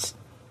functions.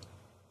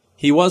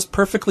 He was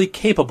perfectly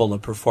capable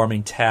of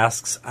performing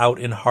tasks out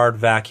in hard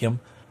vacuum,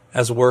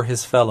 as were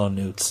his fellow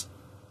newts.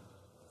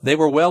 They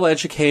were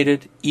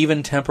well-educated,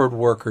 even-tempered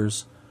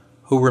workers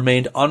who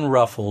remained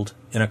unruffled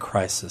in a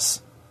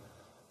crisis.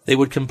 They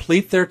would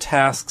complete their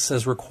tasks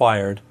as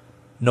required,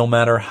 no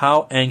matter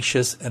how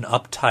anxious and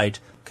uptight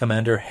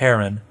Commander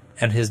Herron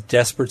and his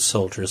desperate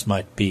soldiers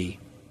might be.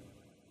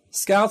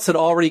 Scouts had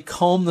already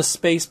combed the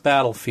space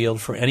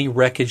battlefield for any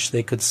wreckage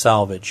they could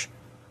salvage,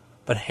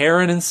 but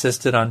Herron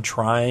insisted on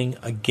trying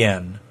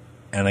again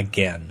and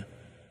again.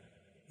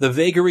 The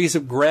vagaries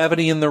of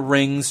gravity in the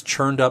rings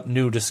churned up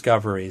new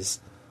discoveries,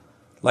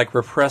 like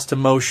repressed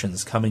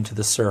emotions coming to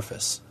the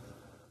surface.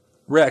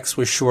 Rex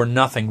was sure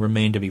nothing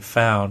remained to be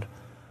found,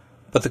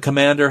 but the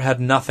commander had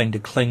nothing to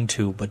cling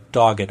to but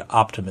dogged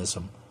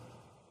optimism.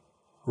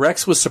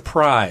 Rex was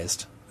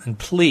surprised and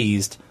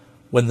pleased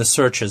when the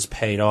searches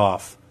paid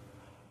off.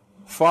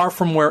 Far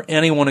from where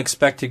anyone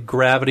expected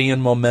gravity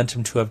and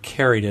momentum to have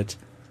carried it,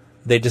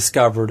 they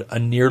discovered a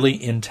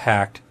nearly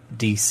intact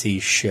DC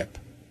ship.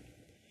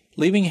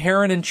 Leaving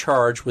Herron in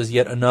charge was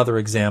yet another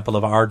example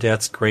of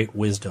Ardette's great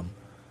wisdom.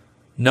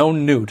 No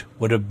newt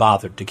would have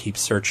bothered to keep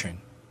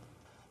searching.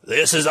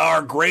 "This is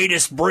our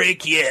greatest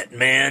break yet,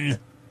 men,"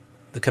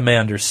 the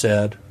commander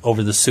said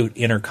over the suit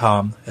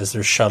intercom as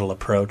their shuttle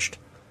approached.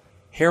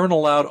 Herron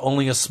allowed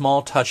only a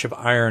small touch of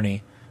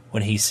irony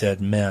when he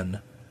said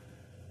men.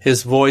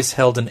 His voice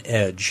held an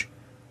edge,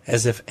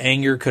 as if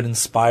anger could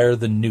inspire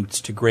the newts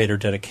to greater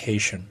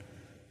dedication.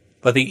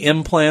 But the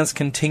implants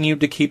continued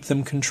to keep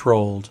them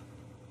controlled,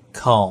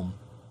 calm.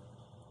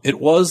 It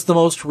was the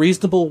most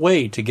reasonable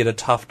way to get a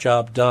tough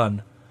job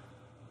done.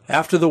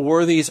 After the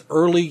worthy's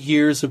early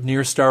years of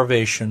near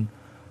starvation,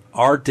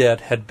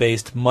 Ardette had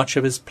based much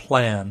of his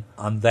plan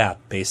on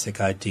that basic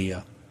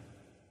idea.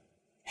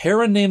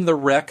 Herron named the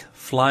wreck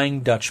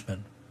Flying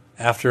Dutchman,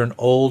 after an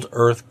old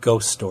Earth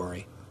ghost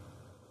story.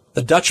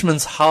 The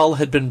Dutchman's hull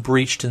had been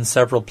breached in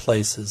several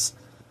places,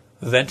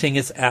 venting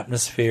its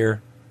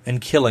atmosphere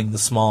and killing the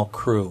small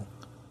crew.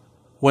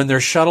 When their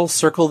shuttle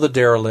circled the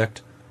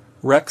derelict,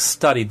 Rex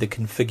studied the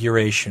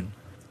configuration,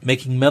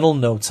 making mental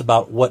notes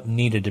about what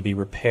needed to be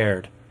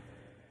repaired.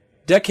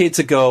 Decades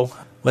ago,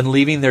 when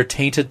leaving their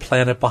tainted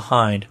planet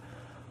behind,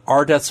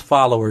 Ardette's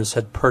followers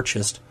had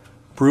purchased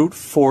brute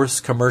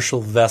force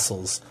commercial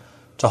vessels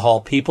to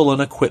haul people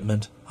and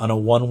equipment on a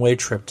one-way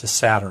trip to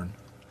Saturn.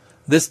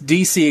 This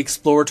DC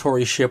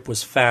exploratory ship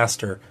was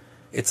faster,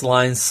 its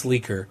lines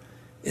sleeker,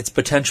 its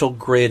potential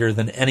greater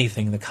than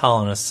anything the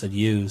colonists had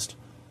used.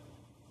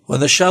 When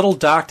the shuttle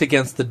docked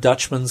against the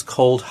Dutchman's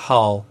cold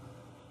hull,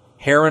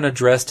 Herron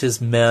addressed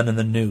his men and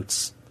the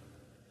newts.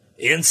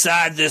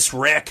 "Inside this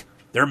wreck,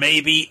 there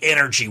may be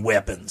energy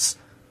weapons,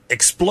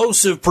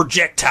 explosive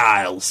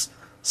projectiles,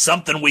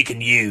 something we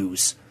can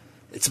use.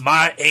 It's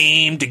my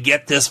aim to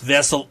get this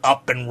vessel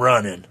up and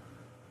running.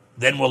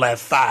 Then we'll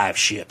have 5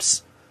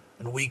 ships,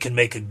 and we can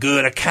make a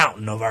good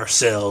accounting of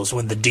ourselves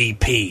when the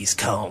DPs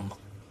come."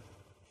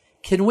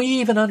 "Can we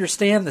even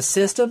understand the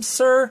systems,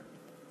 sir?"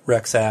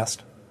 Rex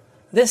asked.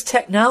 "This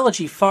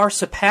technology far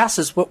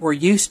surpasses what we're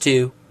used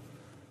to."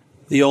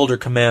 The older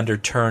commander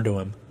turned to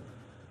him.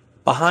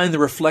 Behind the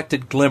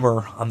reflected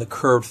glimmer on the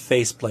curved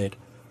faceplate,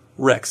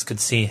 Rex could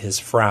see his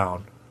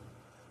frown.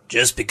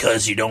 "Just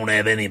because you don't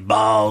have any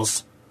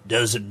balls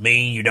doesn't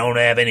mean you don't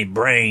have any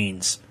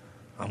brains.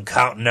 I'm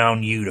counting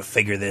on you to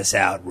figure this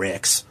out,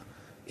 Rex.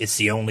 It's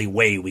the only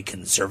way we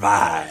can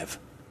survive."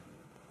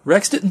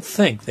 Rex didn't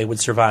think they would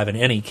survive in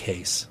any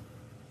case,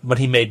 but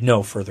he made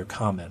no further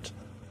comment.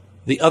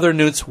 The other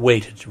newts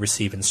waited to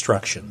receive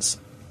instructions.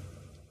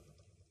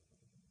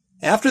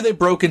 After they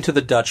broke into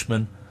the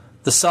Dutchman,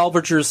 the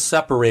salvagers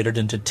separated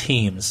into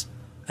teams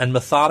and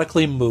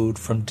methodically moved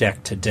from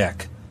deck to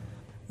deck.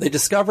 They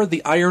discovered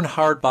the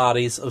iron-hard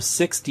bodies of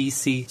 6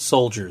 DC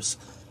soldiers,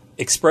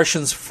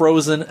 expressions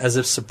frozen as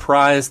if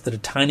surprised that a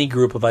tiny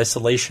group of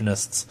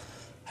isolationists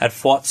had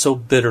fought so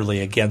bitterly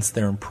against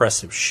their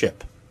impressive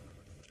ship.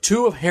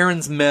 2 of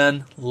Herron's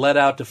men let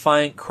out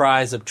defiant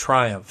cries of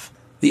triumph.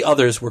 The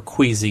others were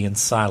queasy and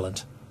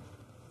silent.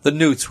 The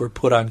newts were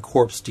put on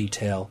corpse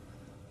detail,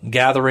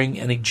 gathering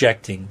and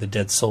ejecting the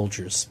dead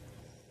soldiers.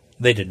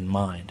 They didn't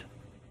mind.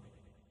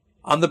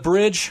 On the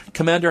bridge,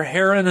 Commander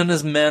Heron and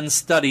his men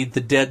studied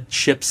the dead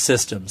ship's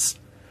systems.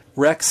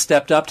 Rex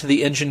stepped up to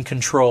the engine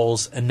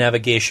controls and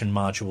navigation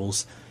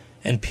modules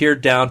and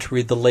peered down to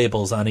read the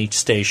labels on each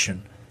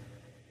station.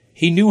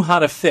 He knew how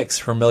to fix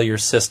familiar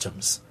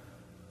systems.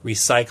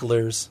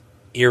 Recyclers,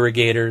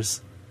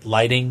 irrigators,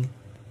 lighting,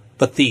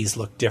 but these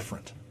looked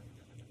different.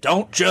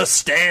 "Don't just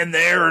stand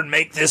there and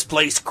make this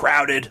place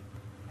crowded,"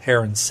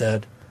 Heron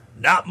said.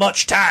 "Not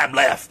much time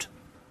left."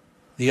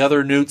 The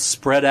other newts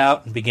spread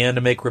out and began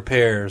to make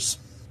repairs.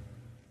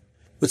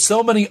 With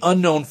so many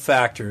unknown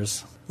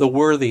factors, the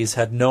worthies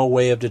had no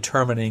way of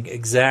determining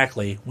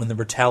exactly when the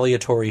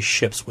retaliatory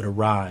ships would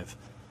arrive.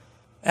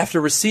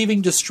 After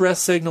receiving distress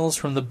signals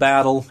from the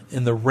battle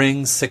in the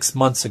Rings 6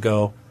 months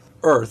ago,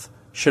 Earth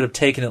should have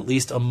taken at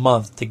least a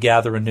month to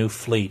gather a new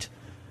fleet,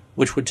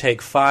 which would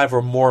take 5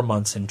 or more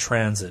months in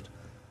transit.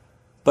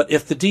 But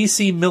if the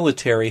DC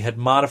military had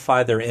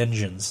modified their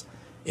engines,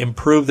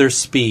 improved their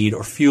speed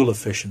or fuel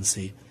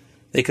efficiency,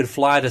 they could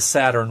fly to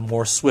Saturn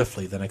more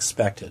swiftly than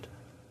expected.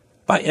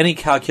 By any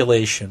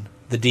calculation,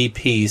 the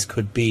DPs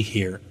could be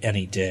here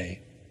any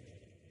day.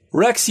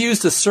 Rex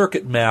used a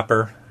circuit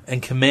mapper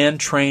and command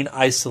train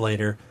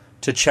isolator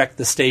to check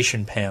the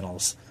station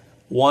panels,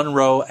 one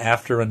row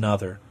after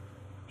another.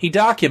 He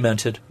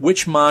documented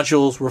which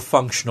modules were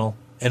functional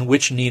and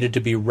which needed to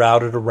be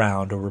routed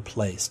around or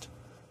replaced.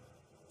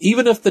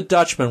 Even if the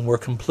Dutchmen were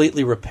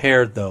completely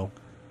repaired, though,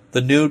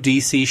 the new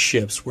DC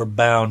ships were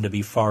bound to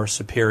be far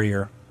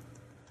superior.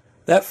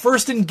 That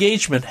first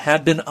engagement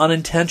had been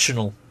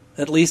unintentional,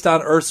 at least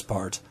on Earth's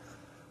part.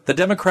 The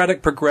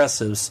Democratic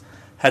Progressives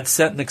had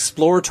sent an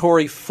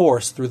exploratory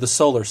force through the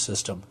solar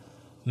system,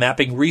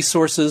 mapping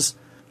resources,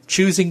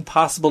 choosing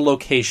possible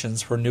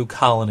locations for new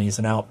colonies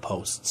and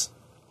outposts.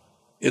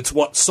 "It's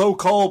what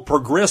so-called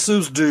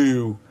progressives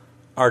do,"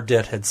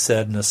 Ardet had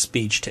said in a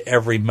speech to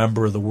every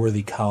member of the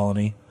worthy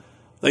colony.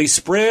 "They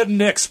spread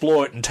and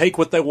exploit and take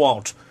what they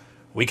want.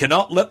 We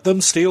cannot let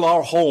them steal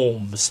our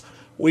homes.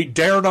 We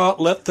dare not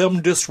let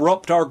them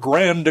disrupt our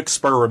grand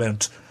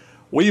experiment.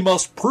 We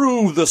must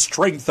prove the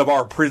strength of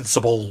our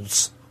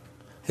principles."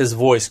 His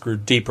voice grew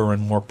deeper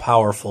and more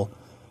powerful.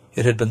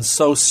 It had been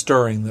so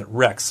stirring that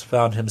Rex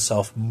found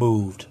himself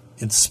moved,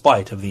 in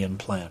spite of the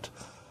implant.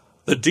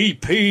 "The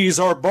DPs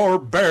are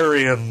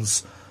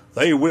barbarians.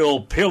 They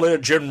will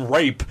pillage and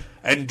rape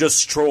and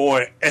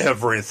destroy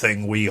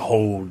everything we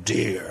hold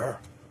dear."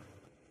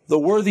 The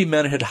worthy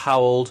men had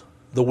howled,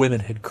 the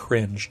women had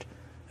cringed,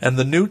 and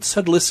the newts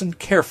had listened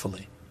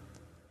carefully.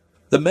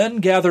 The men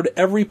gathered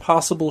every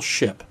possible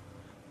ship,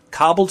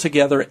 cobbled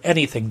together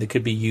anything that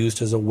could be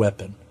used as a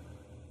weapon,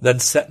 then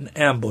set an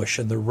ambush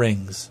in the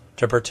rings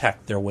to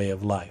protect their way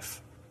of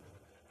life.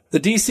 The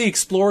DC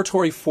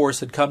exploratory force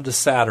had come to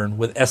Saturn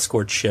with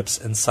escort ships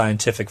and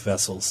scientific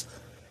vessels,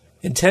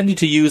 intending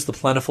to use the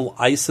plentiful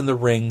ice in the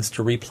rings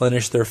to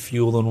replenish their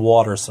fuel and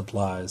water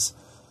supplies.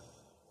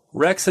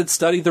 Rex had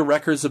studied the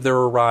records of their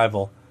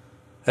arrival,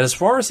 and as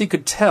far as he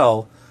could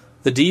tell,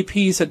 the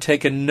DPs had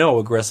taken no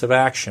aggressive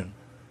action.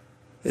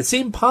 It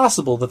seemed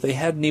possible that they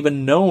hadn't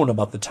even known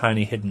about the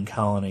tiny hidden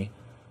colony.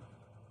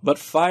 But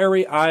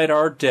fiery-eyed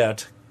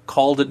Ardet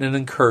called it an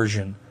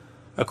incursion,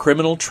 a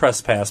criminal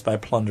trespass by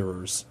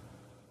plunderers.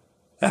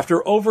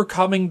 After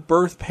overcoming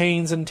birth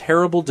pains and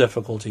terrible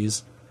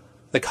difficulties,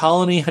 the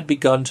colony had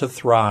begun to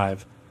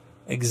thrive,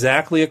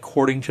 exactly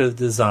according to the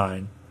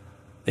design.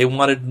 They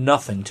wanted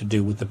nothing to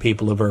do with the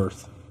people of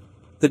Earth.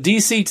 The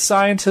DC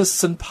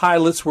scientists and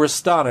pilots were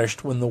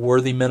astonished when the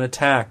worthy men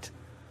attacked.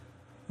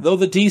 Though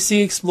the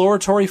DC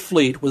exploratory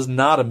fleet was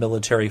not a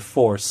military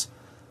force,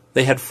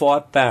 they had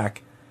fought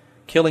back,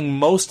 killing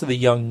most of the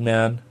young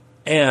men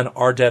and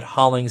Ardet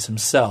Hollings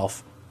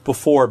himself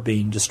before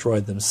being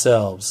destroyed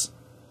themselves.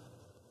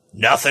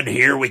 "Nothing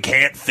here we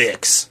can't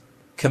fix,"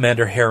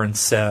 Commander Heron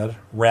said,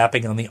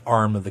 rapping on the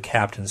arm of the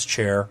captain's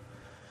chair.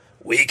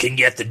 "We can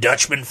get the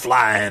Dutchmen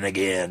flying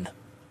again."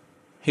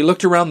 He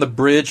looked around the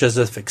bridge as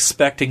if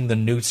expecting the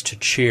newts to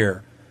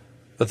cheer,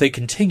 but they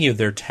continued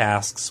their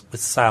tasks with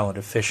silent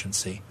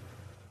efficiency.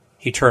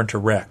 He turned to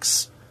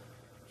Rex.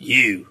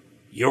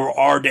 You're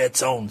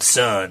Ardet's own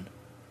son.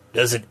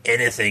 Doesn't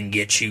anything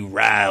get you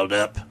riled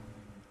up?"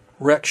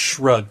 Rex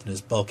shrugged in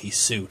his bulky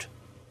suit.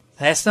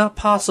 "That's not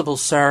possible,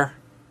 sir."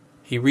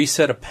 He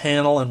reset a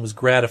panel and was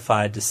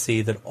gratified to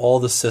see that all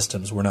the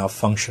systems were now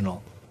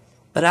functional.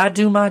 "But I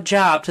do my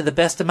job to the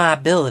best of my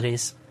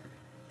abilities.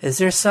 Is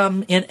there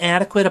something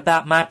inadequate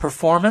about my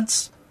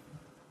performance?"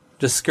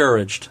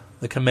 Discouraged,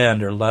 the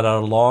commander let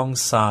out a long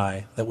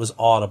sigh that was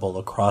audible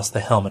across the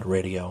helmet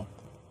radio.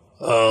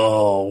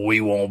 "Oh, we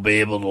won't be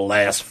able to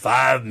last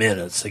 5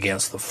 minutes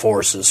against the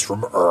forces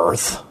from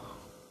Earth."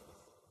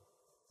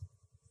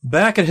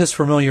 Back at his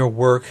familiar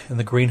work in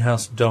the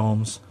greenhouse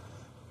domes,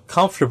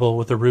 comfortable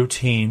with the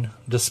routine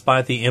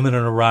despite the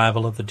imminent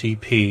arrival of the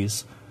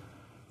DPs,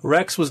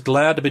 Rex was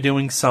glad to be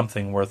doing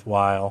something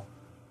worthwhile.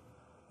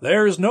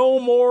 "There's no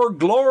more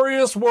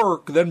glorious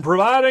work than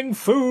providing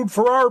food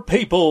for our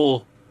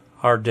people,"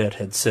 Ardet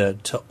had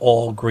said to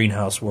all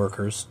greenhouse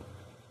workers.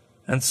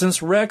 And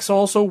since Rex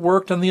also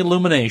worked on the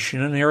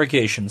illumination and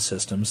irrigation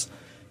systems,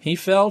 he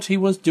felt he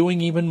was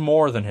doing even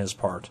more than his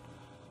part.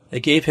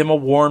 It gave him a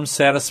warm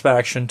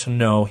satisfaction to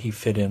know he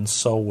fit in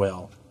so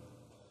well.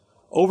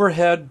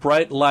 Overhead,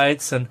 bright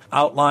lights and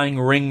outlying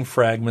ring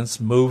fragments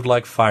moved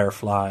like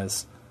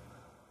fireflies.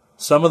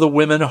 Some of the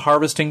women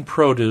harvesting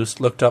produce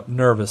looked up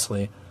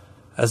nervously,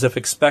 as if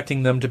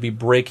expecting them to be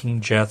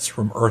braking jets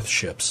from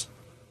Earthships.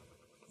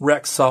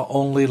 Rex saw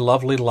only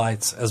lovely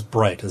lights as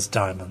bright as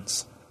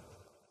diamonds.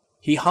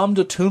 He hummed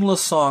a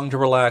tuneless song to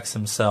relax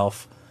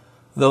himself,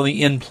 though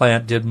the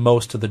in-plant did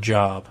most of the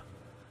job.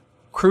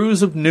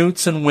 Crews of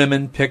newts and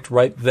women picked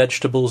ripe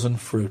vegetables and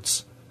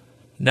fruits,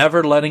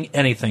 never letting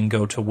anything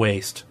go to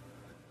waste.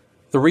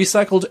 The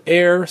recycled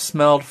air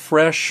smelled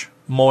fresh,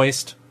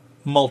 moist,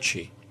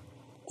 mulchy.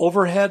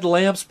 Overhead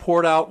lamps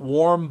poured out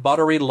warm,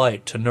 buttery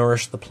light to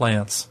nourish the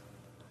plants.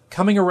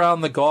 Coming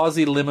around the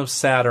gauzy limb of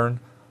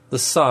Saturn, the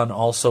sun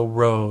also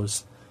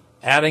rose,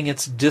 adding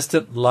its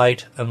distant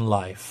light and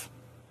life.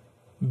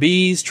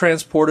 Bees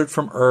transported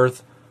from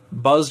Earth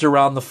buzzed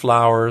around the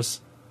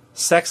flowers,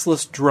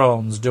 sexless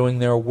drones doing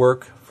their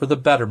work for the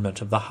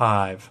betterment of the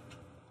hive.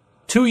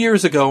 2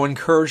 years ago,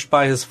 encouraged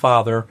by his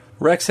father,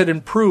 Rex had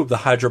improved the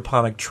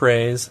hydroponic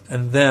trays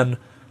and then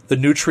the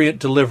nutrient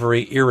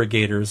delivery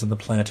irrigators in the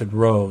planted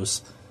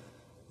rows.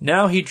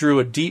 Now he drew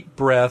a deep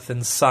breath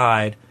and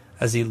sighed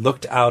as he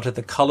looked out at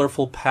the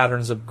colorful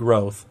patterns of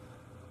growth,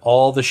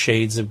 all the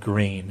shades of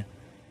green.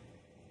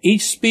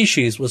 Each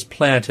species was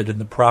planted in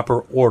the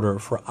proper order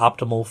for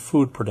optimal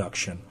food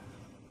production.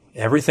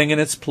 Everything in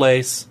its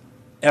place,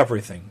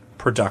 everything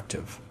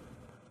productive.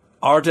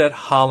 Ardet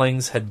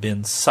Hollings had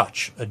been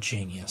such a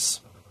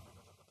genius.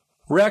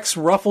 Rex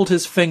ruffled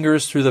his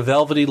fingers through the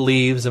velvety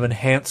leaves of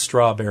enhanced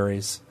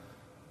strawberries.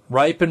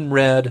 Ripe and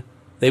red,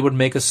 they would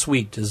make a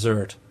sweet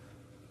dessert.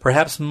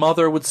 Perhaps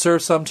Mother would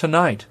serve some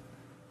tonight.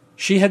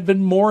 She had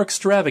been more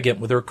extravagant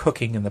with her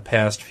cooking in the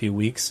past few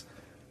weeks,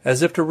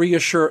 as if to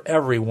reassure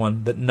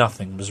everyone that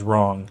nothing was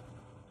wrong.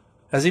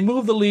 As he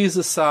moved the leaves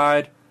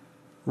aside,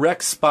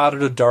 Rex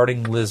spotted a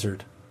darting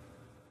lizard.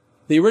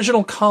 The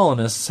original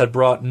colonists had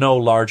brought no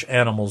large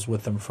animals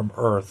with them from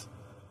Earth,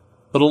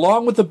 but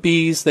along with the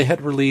bees they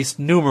had released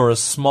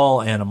numerous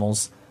small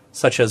animals,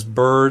 such as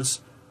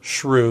birds,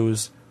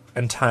 shrews,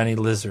 and tiny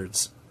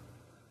lizards.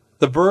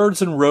 The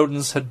birds and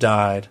rodents had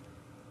died.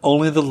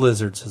 Only the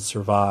lizards had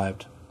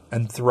survived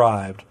and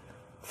thrived,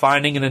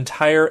 finding an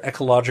entire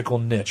ecological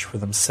niche for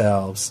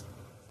themselves.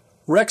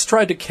 Rex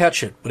tried to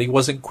catch it, but he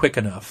wasn't quick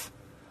enough.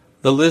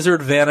 The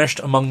lizard vanished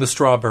among the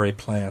strawberry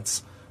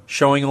plants,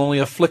 showing only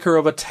a flicker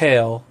of a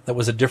tail that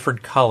was a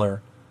different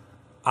color,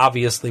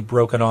 obviously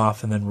broken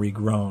off and then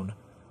regrown.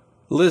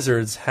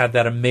 Lizards had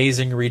that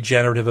amazing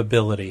regenerative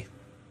ability.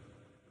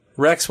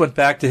 Rex went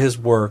back to his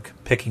work,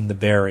 picking the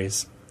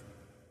berries.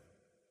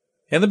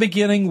 In the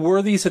beginning,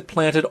 worthies had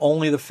planted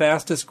only the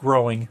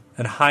fastest-growing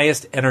and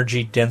highest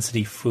energy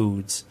density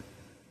foods,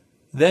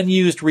 then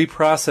used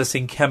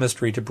reprocessing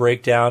chemistry to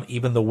break down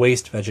even the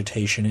waste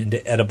vegetation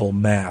into edible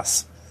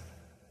mass.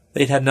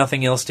 They'd had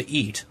nothing else to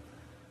eat.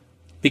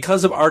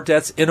 Because of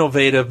Ardet's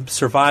innovative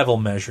survival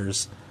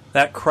measures,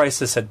 that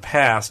crisis had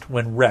passed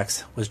when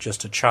Rex was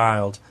just a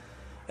child,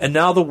 and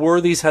now the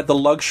worthies had the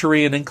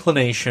luxury and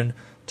inclination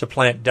to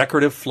plant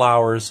decorative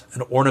flowers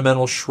and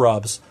ornamental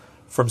shrubs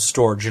from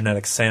stored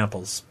genetic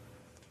samples.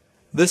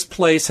 This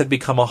place had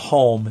become a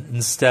home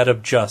instead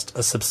of just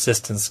a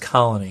subsistence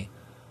colony,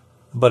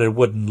 but it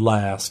wouldn't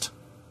last.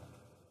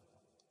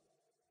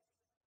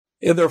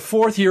 In their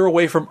 4th year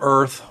away from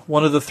Earth,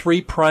 one of the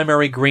 3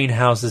 primary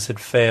greenhouses had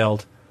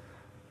failed.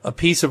 A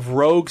piece of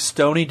rogue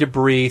stony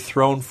debris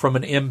thrown from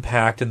an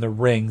impact in the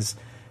rings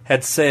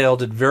had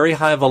sailed at very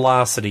high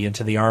velocity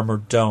into the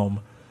armored dome,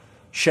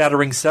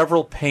 shattering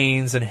several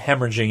panes and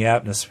hemorrhaging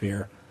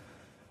atmosphere.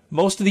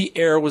 Most of the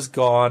air was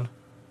gone,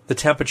 the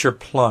temperature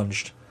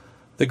plunged,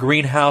 the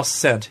greenhouse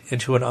sent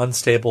into an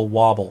unstable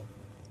wobble.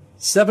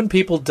 7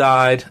 people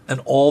died,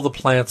 and all the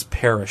plants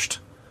perished,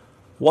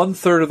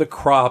 1/3 of the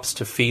crops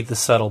to feed the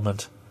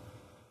settlement.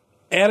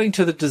 Adding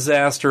to the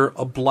disaster,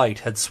 a blight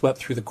had swept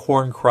through the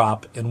corn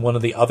crop in one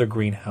of the other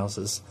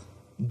greenhouses,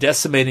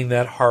 decimating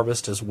that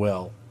harvest as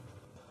well.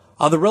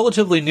 On the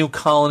relatively new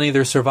colony,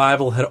 their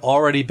survival had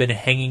already been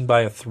hanging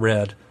by a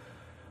thread.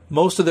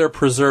 Most of their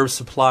preserved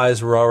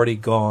supplies were already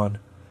gone.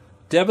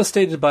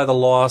 Devastated by the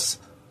loss,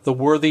 the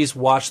worthies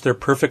watched their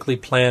perfectly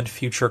planned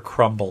future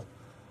crumble.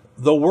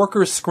 Though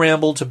workers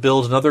scrambled to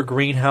build another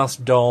greenhouse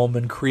dome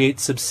and create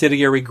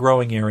subsidiary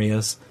growing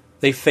areas,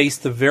 they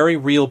faced the very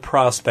real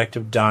prospect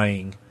of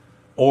dying,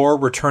 or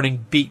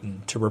returning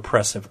beaten to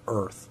repressive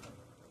Earth.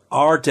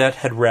 Ardet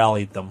had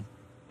rallied them.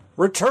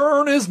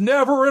 "Return is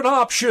never an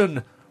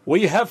option.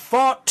 We have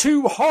fought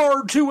too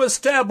hard to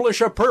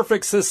establish a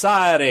perfect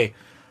society.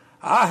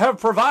 I have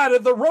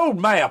provided the road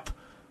map.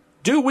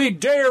 Do we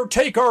dare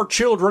take our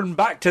children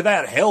back to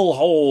that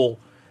hellhole?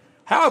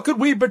 How could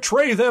we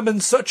betray them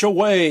in such a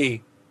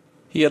way?"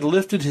 He had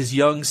lifted his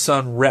young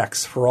son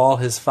Rex for all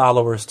his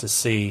followers to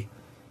see.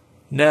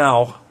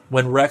 Now,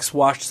 When Rex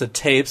watched the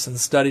tapes and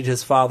studied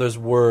his father's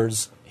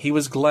words, he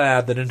was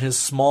glad that in his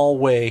small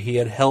way he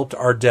had helped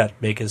Ardette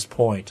make his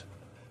point.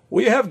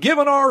 We have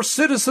given our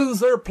citizens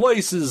their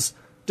places,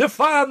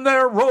 defined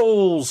their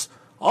roles,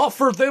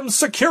 offered them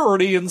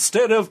security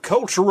instead of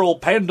cultural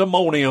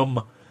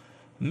pandemonium.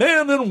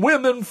 Men and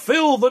women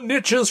fill the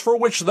niches for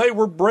which they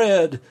were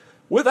bred,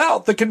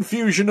 without the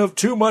confusion of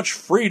too much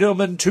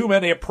freedom and too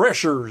many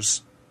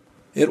pressures.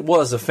 It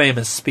was a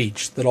famous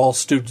speech that all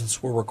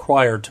students were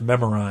required to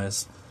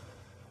memorize.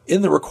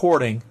 In the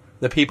recording,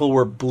 the people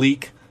were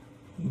bleak,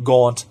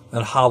 gaunt,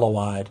 and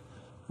hollow-eyed,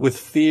 with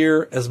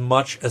fear as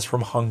much as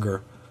from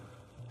hunger.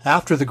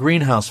 After the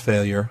greenhouse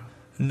failure,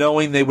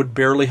 knowing they would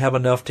barely have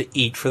enough to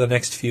eat for the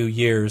next few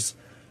years,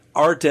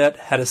 Ardette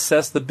had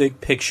assessed the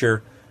big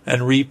picture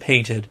and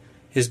repainted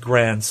his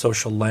grand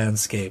social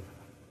landscape.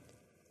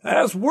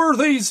 As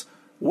worthies,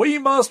 we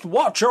must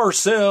watch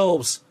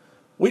ourselves.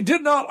 We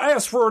did not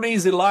ask for an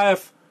easy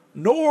life,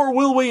 nor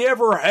will we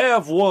ever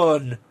have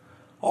one.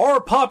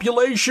 Our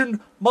population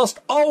must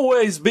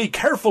always be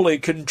carefully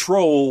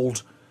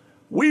controlled.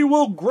 We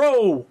will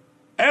grow,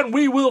 and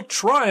we will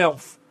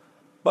triumph.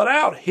 But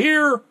out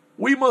here,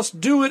 we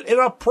must do it in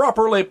a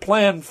properly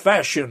planned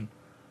fashion.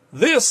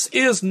 This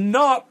is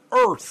not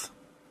Earth.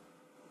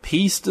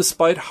 Peace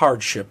despite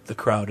hardship, the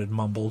crowd had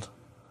mumbled.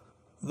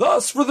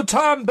 Thus, for the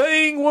time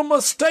being, we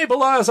must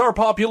stabilize our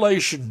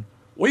population.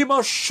 We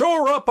must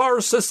shore up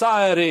our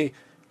society,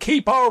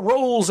 keep our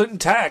roles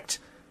intact,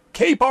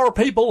 keep our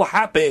people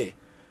happy.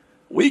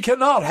 We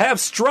cannot have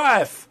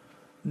strife,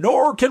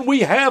 nor can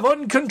we have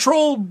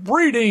uncontrolled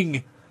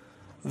breeding.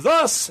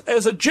 Thus,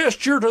 as a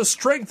gesture to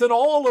strengthen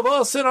all of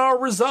us in our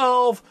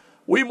resolve,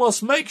 we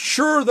must make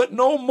sure that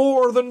no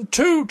more than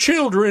 2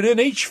 children in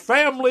each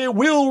family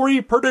will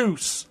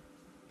reproduce.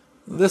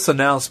 This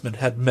announcement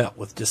had met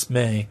with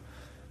dismay,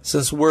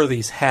 since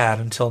worthies had,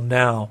 until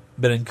now,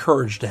 been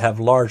encouraged to have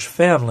large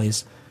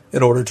families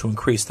in order to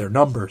increase their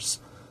numbers.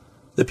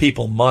 The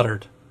people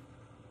muttered,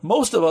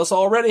 Most of us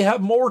already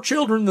have more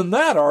children than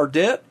that,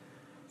 Ardette.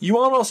 You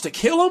want us to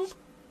kill them?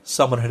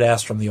 Someone had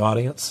asked from the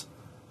audience.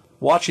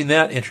 Watching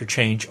that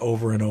interchange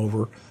over and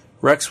over,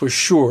 Rex was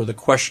sure the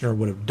questioner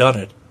would have done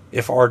it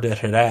if Ardette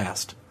had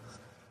asked.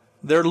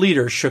 Their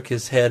leader shook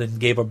his head and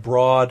gave a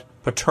broad,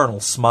 paternal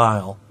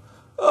smile.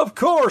 Of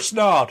course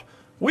not.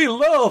 We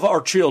love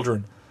our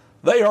children.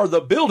 They are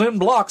the building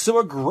blocks of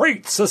a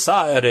great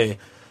society.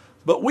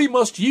 But we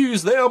must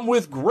use them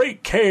with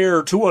great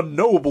care to a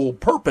noble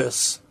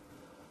purpose.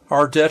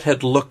 Ardette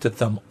had looked at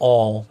them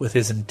all with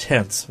his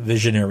intense,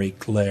 visionary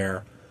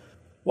glare.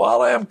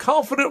 While I am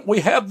confident we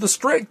have the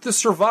strength to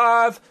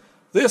survive,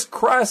 this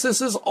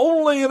crisis is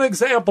only an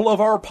example of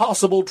our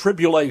possible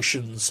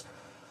tribulations.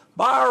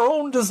 By our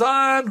own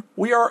design,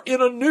 we are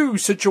in a new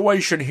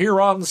situation here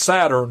on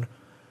Saturn.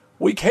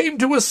 We came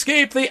to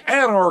escape the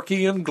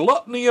anarchy and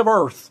gluttony of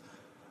Earth,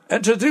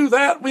 and to do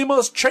that we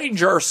must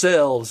change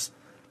ourselves.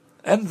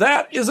 And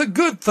that is a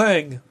good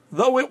thing,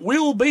 though it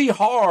will be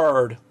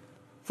hard.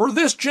 For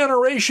this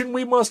generation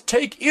we must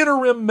take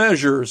interim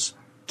measures,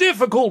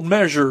 difficult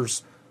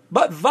measures,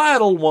 but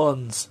vital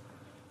ones.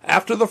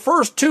 After the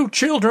first 2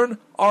 children,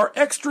 our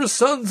extra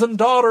sons and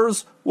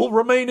daughters will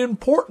remain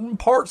important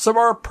parts of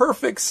our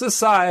perfect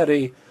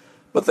society,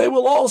 but they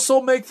will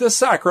also make the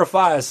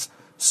sacrifice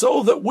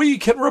so that we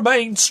can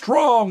remain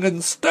strong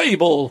and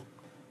stable.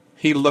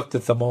 He looked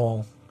at them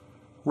all.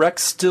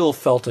 Rex still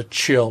felt a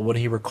chill when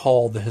he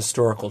recalled the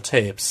historical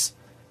tapes.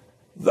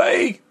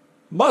 They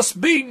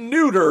must be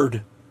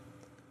neutered.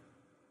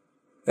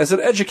 As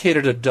an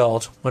educated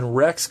adult, when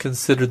Rex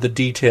considered the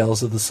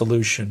details of the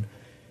solution,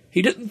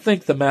 he didn't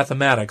think the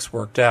mathematics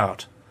worked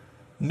out.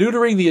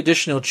 Neutering the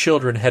additional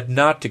children had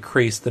not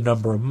decreased the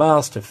number of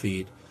mouths to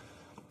feed,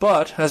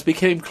 but, as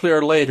became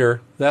clear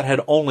later, that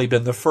had only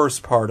been the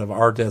first part of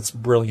Ardette's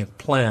brilliant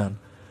plan.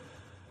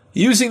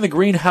 Using the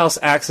greenhouse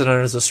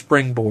accident as a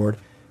springboard,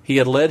 he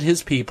had led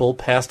his people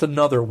past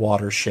another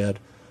watershed,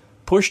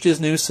 pushed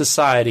his new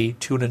society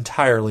to an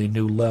entirely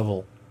new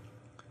level.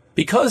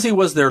 Because he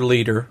was their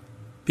leader,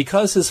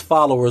 because his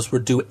followers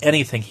would do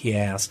anything he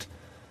asked,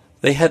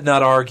 they had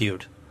not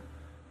argued.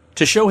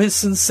 To show his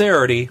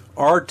sincerity,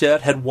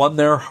 Ardette had won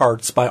their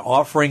hearts by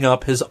offering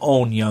up his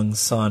own young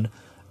son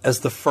as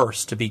the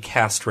first to be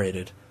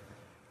castrated.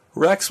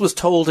 Rex was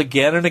told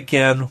again and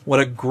again what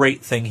a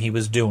great thing he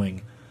was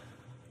doing.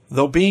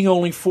 Though being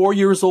only 4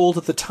 years old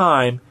at the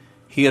time,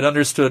 he had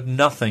understood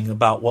nothing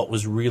about what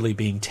was really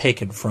being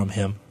taken from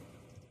him.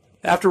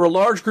 After a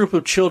large group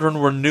of children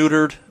were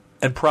neutered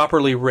and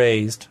properly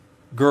raised,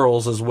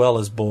 girls as well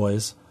as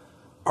boys,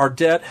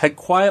 Ardette had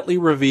quietly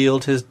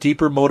revealed his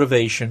deeper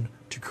motivation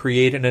to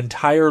create an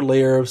entire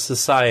layer of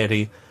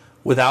society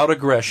without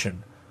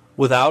aggression,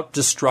 without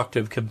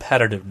destructive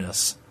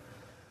competitiveness.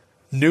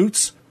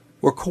 Newts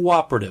were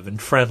cooperative and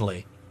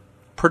friendly,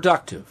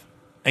 productive,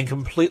 and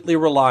completely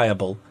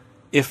reliable,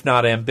 if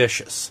not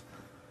ambitious,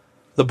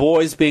 the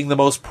boys being the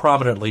most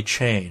prominently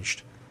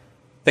changed.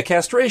 The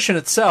castration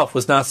itself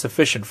was not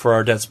sufficient for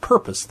Ardette's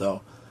purpose,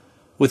 though.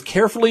 With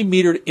carefully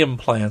metered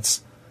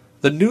implants,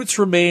 The Newts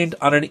remained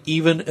on an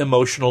even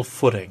emotional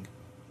footing,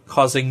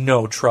 causing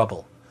no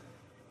trouble.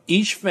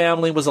 Each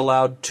family was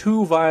allowed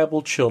 2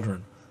 viable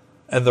children,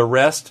 and the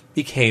rest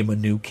became a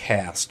new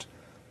caste,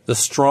 the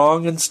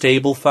strong and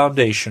stable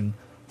foundation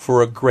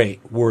for a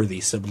great,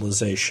 worthy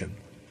civilization.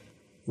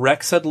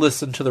 Rex had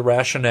listened to the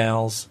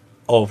rationales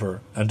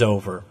over and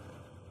over.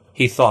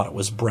 He thought it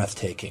was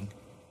breathtaking.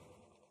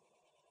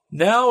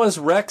 Now, as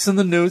Rex and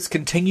the Newts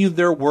continued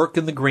their work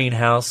in the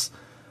greenhouse,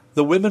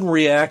 the women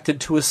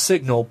reacted to a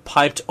signal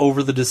piped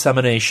over the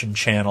dissemination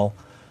channel.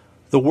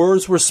 The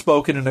words were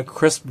spoken in a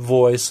crisp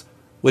voice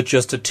with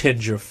just a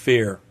tinge of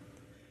fear.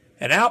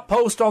 An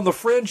outpost on the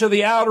fringe of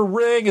the outer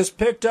ring has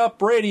picked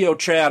up radio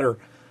chatter,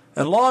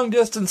 and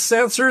long-distance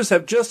sensors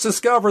have just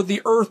discovered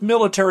the Earth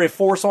military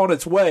force on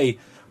its way.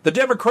 The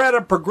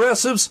Democratic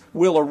Progressives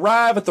will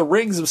arrive at the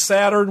rings of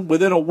Saturn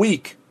within a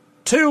week.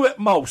 2 at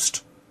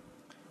most.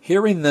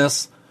 Hearing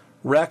this,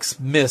 Rex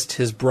missed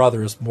his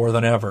brothers more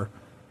than ever.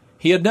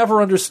 He had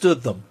never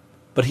understood them,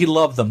 but he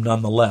loved them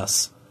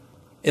nonetheless.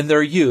 In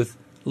their youth,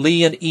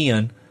 Lee and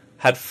Ian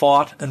had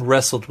fought and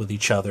wrestled with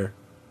each other,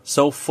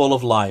 so full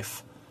of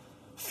life.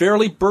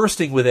 Fairly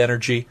bursting with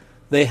energy,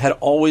 they had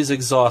always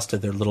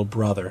exhausted their little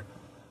brother.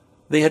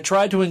 They had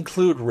tried to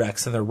include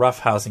Rex in their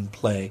roughhousing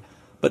play,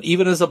 but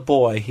even as a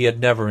boy he had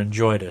never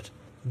enjoyed it,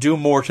 due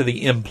more to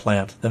the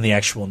implant than the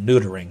actual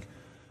neutering.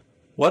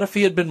 What if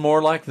he had been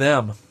more like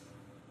them?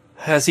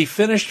 As he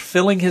finished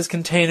filling his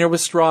container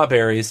with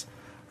strawberries,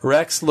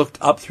 Rex looked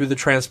up through the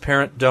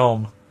transparent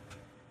dome.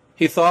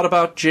 He thought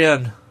about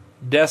Jen,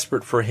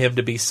 desperate for him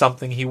to be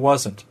something he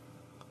wasn't.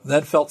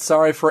 Then felt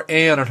sorry for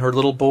Anne and her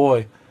little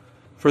boy.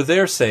 For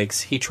their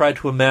sakes, he tried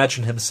to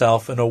imagine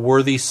himself in a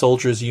worthy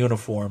soldier's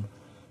uniform.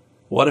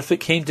 What if it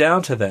came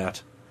down to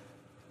that?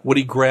 Would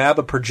he grab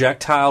a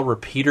projectile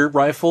repeater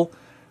rifle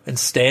and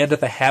stand at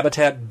the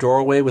habitat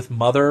doorway with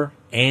Mother,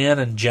 Anne,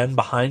 and Jen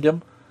behind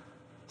him?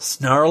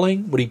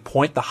 Snarling, would he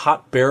point the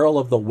hot barrel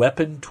of the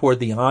weapon toward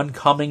the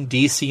oncoming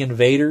DC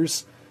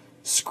invaders,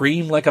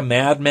 scream like a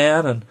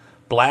madman, and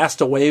blast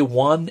away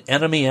one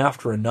enemy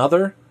after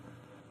another?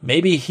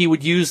 Maybe he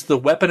would use the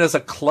weapon as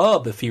a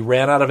club if he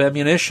ran out of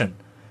ammunition.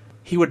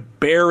 He would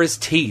bare his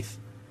teeth.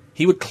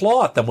 He would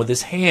claw at them with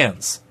his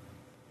hands.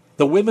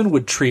 The women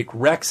would treat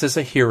Rex as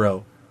a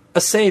hero,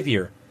 a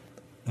savior.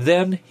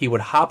 Then he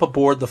would hop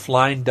aboard the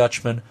Flying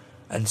Dutchman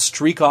and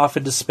streak off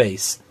into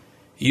space,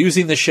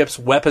 using the ship's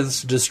weapons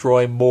to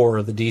destroy more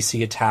of the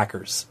DC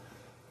attackers.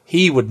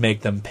 He would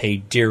make them pay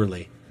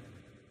dearly.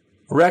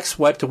 Rex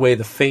wiped away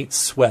the faint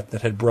sweat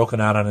that had broken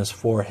out on his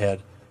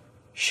forehead,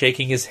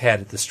 shaking his head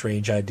at the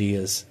strange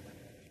ideas.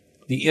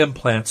 The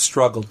implant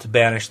struggled to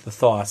banish the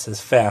thoughts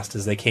as fast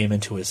as they came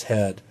into his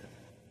head.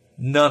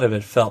 None of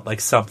it felt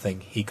like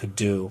something he could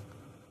do.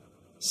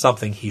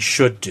 Something he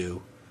should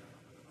do.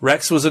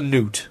 Rex was a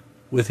Newt,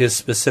 with his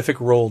specific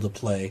role to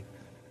play,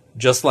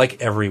 just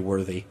like every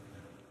worthy.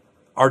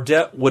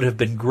 Ardette would have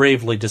been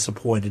gravely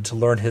disappointed to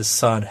learn his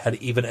son had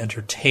even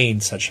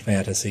entertained such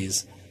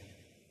fantasies.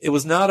 It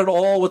was not at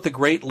all what the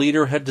great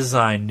leader had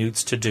designed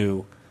Newts to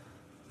do.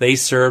 They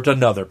served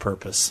another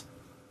purpose.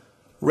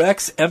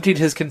 Rex emptied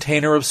his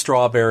container of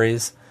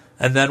strawberries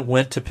and then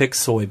went to pick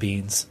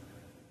soybeans.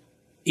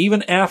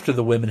 Even after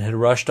the women had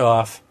rushed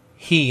off,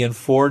 he and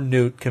 4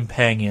 Newt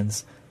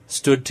companions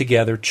stood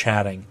together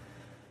chatting.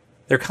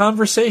 Their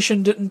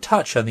conversation didn't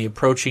touch on the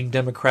approaching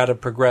Democratic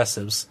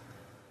Progressives.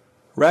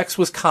 Rex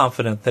was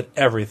confident that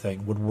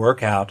everything would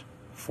work out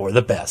for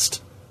the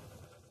best.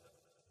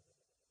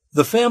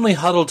 The family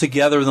huddled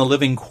together in the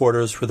living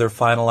quarters for their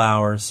final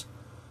hours.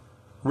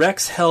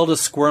 Rex held a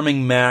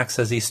squirming Max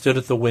as he stood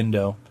at the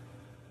window,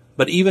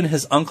 but even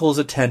his uncle's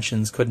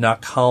attentions could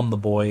not calm the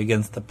boy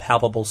against the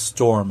palpable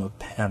storm of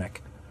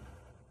panic.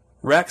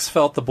 Rex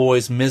felt the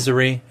boy's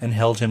misery and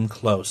held him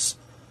close,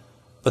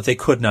 but they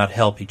could not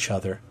help each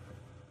other.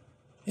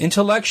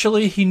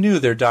 Intellectually, he knew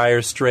their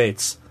dire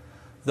straits,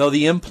 though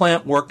the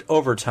implant worked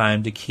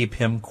overtime to keep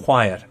him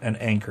quiet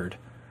and anchored.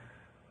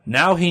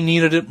 Now he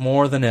needed it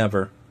more than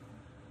ever.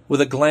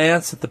 With a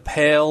glance at the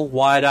pale,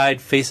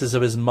 wide-eyed faces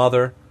of his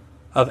mother,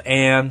 of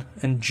Anne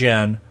and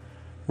Jen,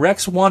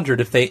 Rex wondered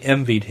if they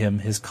envied him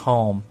his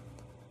calm.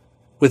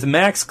 With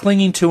Max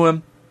clinging to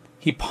him,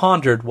 he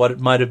pondered what it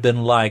might have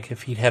been like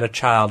if he'd had a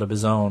child of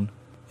his own,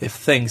 if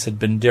things had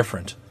been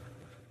different.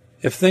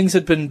 If things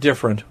had been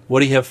different,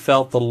 would he have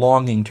felt the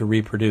longing to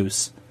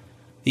reproduce,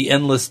 the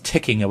endless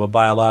ticking of a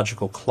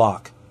biological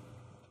clock?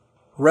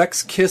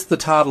 Rex kissed the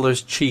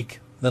toddler's cheek,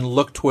 then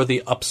looked toward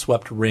the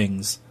upswept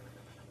rings,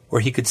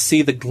 where he could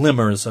see the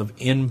glimmers of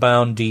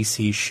inbound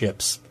DC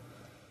ships.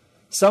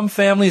 Some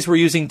families were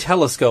using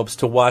telescopes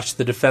to watch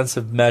the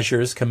defensive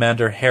measures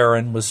Commander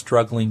Heron was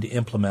struggling to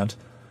implement.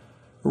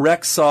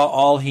 Rex saw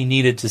all he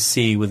needed to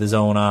see with his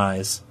own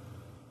eyes.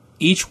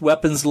 Each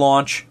weapons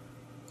launch,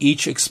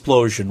 each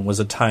explosion was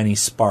a tiny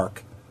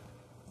spark.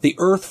 The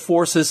Earth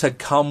forces had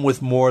come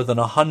with more than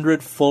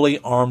 100 fully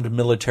armed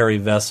military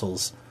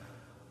vessels,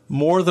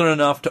 more than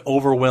enough to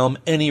overwhelm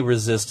any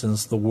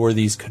resistance the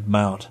worthies could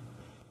mount.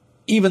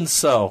 Even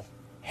so,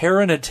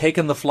 Heron had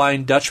taken the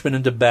Flying Dutchman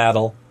into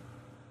battle,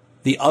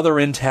 The other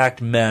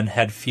intact men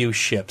had few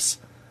ships,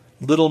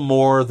 little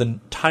more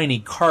than tiny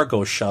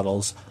cargo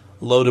shuttles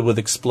loaded with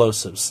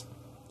explosives.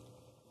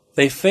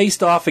 They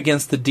faced off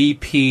against the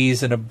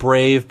DPs in a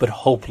brave but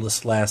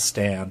hopeless last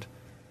stand.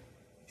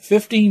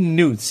 15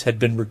 newts had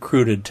been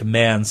recruited to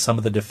man some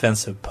of the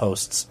defensive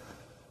posts,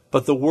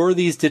 but the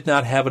worthies did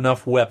not have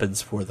enough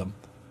weapons for them.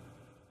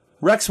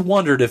 Rex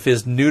wondered if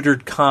his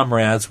neutered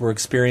comrades were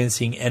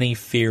experiencing any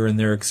fear in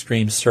their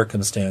extreme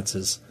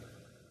circumstances.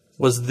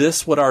 Was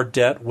this what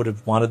Ardette would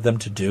have wanted them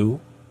to do?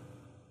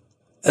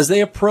 As they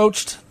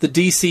approached, the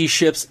DC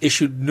ships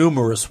issued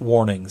numerous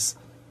warnings.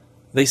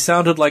 They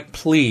sounded like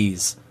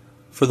pleas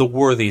for the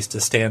worthies to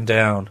stand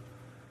down.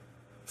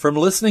 From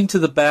listening to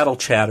the battle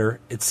chatter,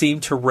 it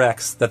seemed to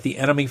Rex that the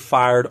enemy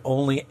fired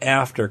only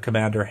after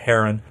Commander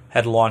Heron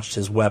had launched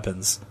his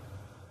weapons.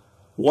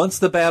 Once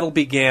the battle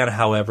began,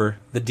 however,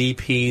 the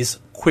DPs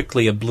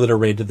quickly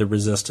obliterated the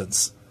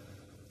resistance.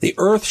 The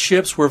Earth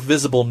ships were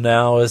visible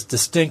now as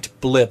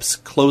distinct blips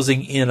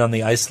closing in on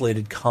the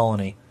isolated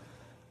colony.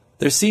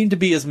 There seemed to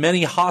be as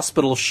many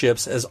hospital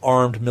ships as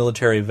armed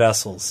military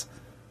vessels.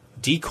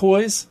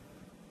 Decoys?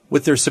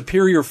 With their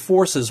superior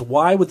forces,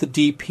 why would the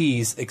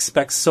DPs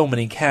expect so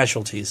many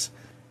casualties?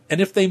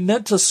 And if they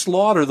meant to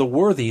slaughter the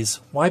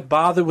worthies, why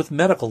bother with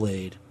medical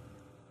aid?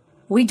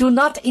 "We do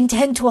not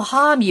intend to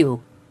harm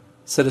you,"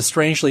 said a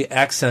strangely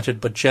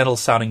accented but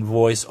gentle-sounding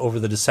voice over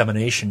the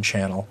dissemination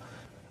channel,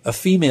 a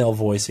female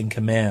voice in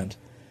command.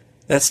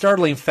 That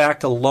startling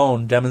fact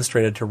alone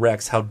demonstrated to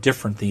Rex how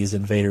different these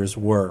invaders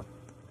were.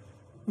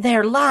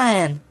 "They're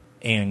lying,"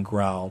 Anne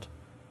growled.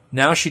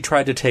 Now she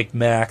tried to take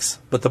Max,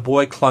 but the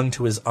boy clung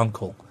to his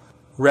uncle.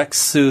 Rex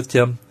soothed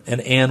him,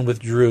 and Anne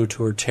withdrew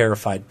to her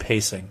terrified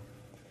pacing.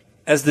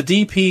 As the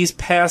DPs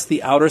passed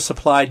the outer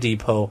supply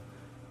depot,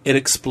 it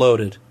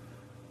exploded,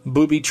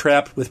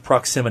 booby-trapped with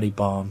proximity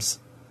bombs.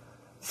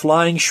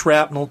 Flying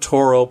shrapnel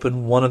tore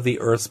open one of the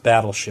Earth's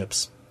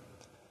battleships.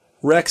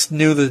 Rex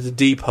knew that the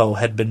depot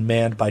had been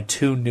manned by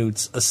 2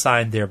 newts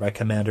assigned there by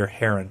Commander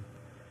Heron.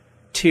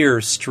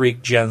 Tears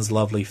streaked Jen's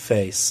lovely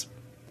face.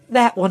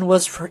 "That one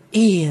was for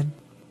Ian,"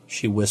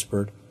 she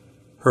whispered,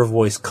 her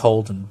voice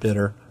cold and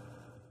bitter.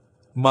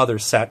 Mother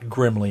sat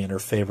grimly in her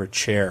favorite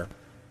chair.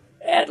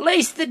 "At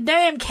least the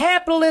damn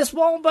capitalists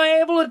won't be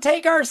able to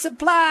take our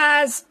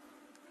supplies.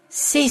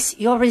 Cease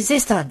your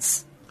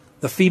resistance."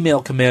 The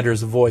female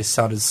commander's voice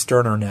sounded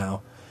sterner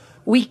now.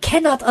 "We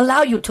cannot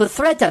allow you to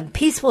threaten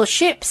peaceful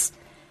ships.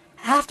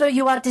 After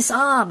you are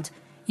disarmed,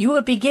 you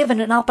will be given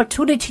an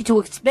opportunity to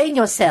explain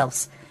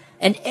yourselves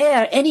and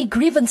air any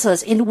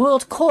grievances in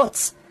world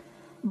courts.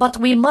 But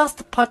we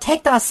must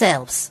protect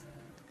ourselves."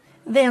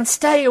 "Then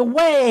stay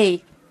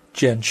away,"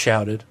 Jen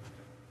shouted.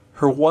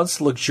 Her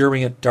once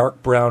luxuriant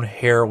dark brown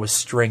hair was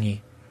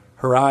stringy.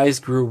 Her eyes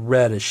grew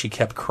red as she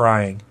kept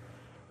crying.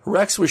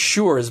 Rex was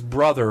sure his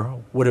brother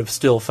would have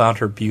still found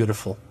her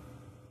beautiful.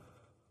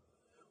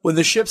 When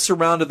the ships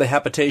surrounded the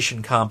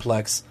habitation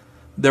complex,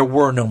 there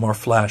were no more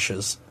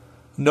flashes,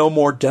 no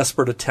more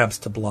desperate attempts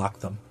to block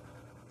them.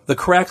 The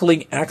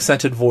crackling,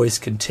 accented voice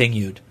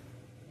continued.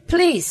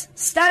 "Please,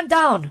 stand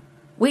down.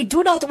 We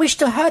do not wish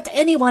to hurt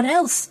anyone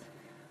else.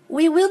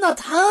 We will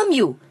not harm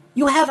you.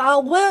 You have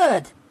our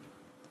word."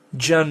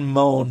 Jen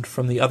moaned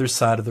from the other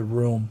side of the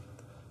room.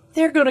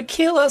 "They're going to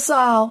kill us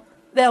all.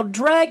 They'll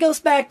drag us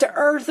back to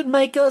Earth and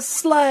make us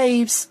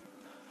slaves."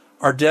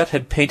 Ardette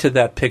had painted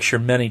that picture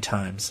many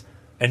times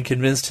and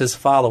convinced his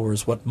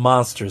followers what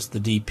monsters the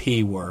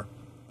DP were.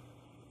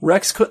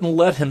 Rex couldn't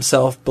let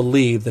himself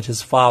believe that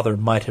his father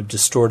might have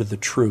distorted the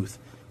truth,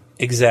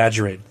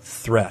 exaggerated the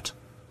threat.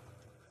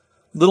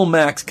 Little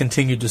Max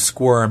continued to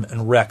squirm,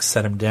 and Rex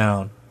set him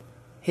down.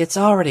 "It's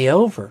already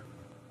over."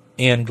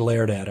 Anne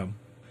glared at him.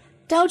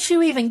 "Don't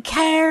you even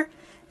care?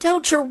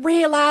 Don't you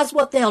realize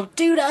what they'll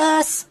do to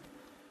us?"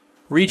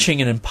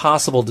 Reaching an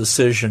impossible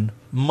decision,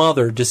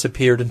 Mother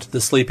disappeared into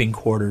the sleeping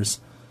quarters,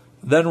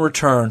 then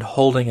returned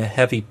holding a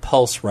heavy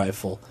pulse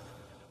rifle.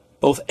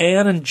 Both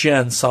Anne and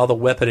Jen saw the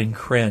weapon and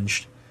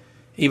cringed.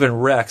 Even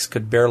Rex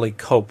could barely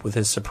cope with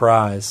his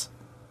surprise.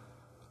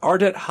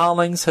 Ardette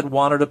Hollings had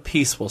wanted a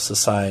peaceful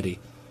society.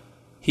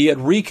 He had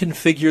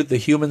reconfigured the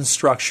human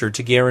structure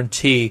to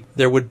guarantee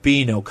there would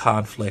be no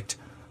conflict,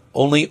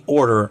 only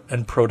order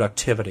and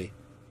productivity.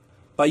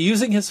 By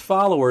using his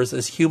followers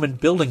as human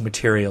building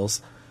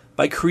materials,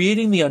 by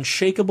creating the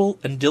unshakable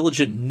and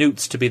diligent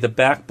newts to be the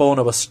backbone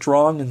of a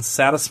strong and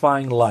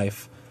satisfying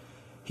life,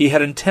 he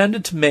had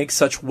intended to make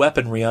such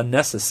weaponry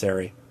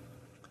unnecessary.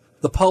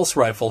 The pulse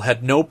rifle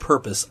had no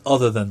purpose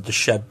other than to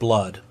shed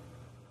blood.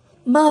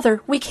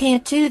 "Mother, we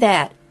can't do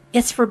that.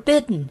 It's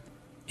forbidden,"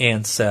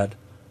 Anne said,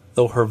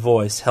 though her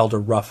voice held a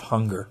rough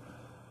hunger.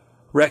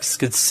 Rex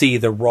could see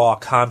the raw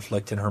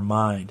conflict in her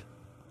mind.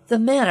 "The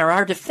men are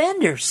our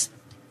defenders,"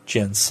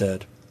 Jen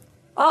said.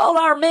 "All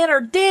our men are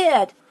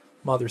dead,"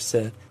 Mother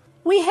said.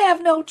 "We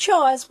have no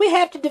choice. We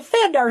have to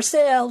defend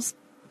ourselves."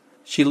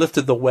 She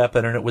lifted the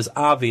weapon, and it was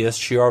obvious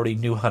she already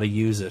knew how to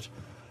use it.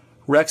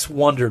 Rex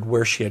wondered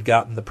where she had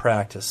gotten the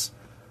practice,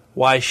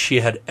 why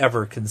she had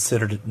ever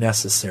considered it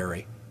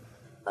necessary.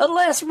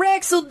 "Unless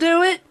Rex'll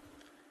do it,"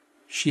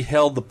 She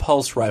held the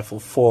pulse rifle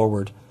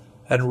forward,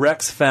 and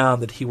Rex found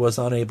that he was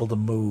unable to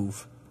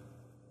move.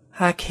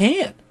 "I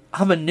can't.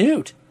 I'm a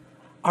newt.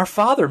 Our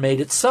father made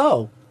it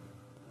so."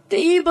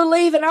 "Do you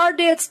believe in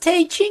Ardet's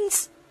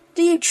teachings?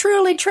 Do you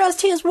truly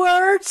trust his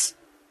words?"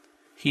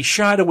 He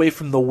shied away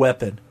from the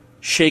weapon,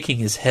 shaking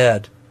his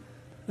head.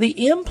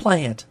 "The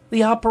implant,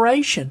 the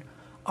operation.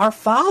 Our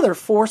father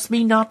forced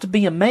me not to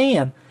be a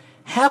man.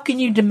 How can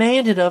you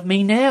demand it of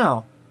me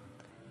now?"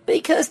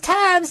 "Because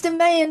times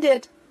demand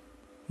it."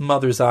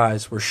 Mother's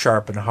eyes were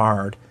sharp and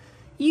hard.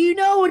 "You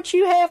know what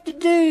you have to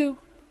do."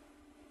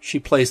 She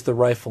placed the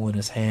rifle in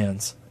his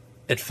hands.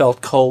 It felt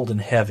cold and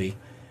heavy.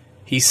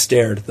 He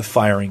stared at the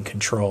firing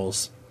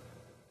controls.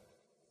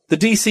 The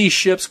DC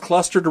ships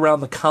clustered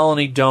around the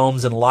colony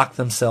domes and locked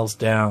themselves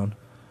down.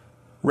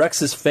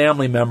 Rex's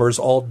family members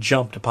all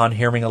jumped upon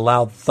hearing a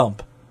loud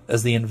thump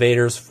as the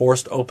invaders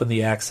forced open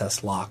the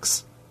access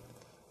locks.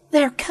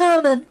 "They're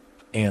coming,"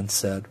 Anne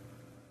said.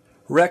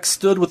 Rex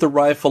stood with the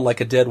rifle like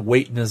a dead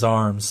weight in his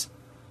arms.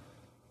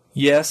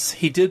 Yes,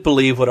 he did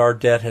believe what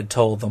Ardet had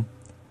told them.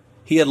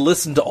 He had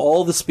listened to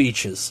all the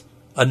speeches,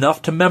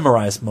 enough to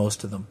memorize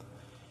most of them.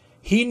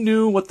 He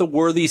knew what the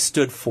Worthies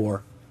stood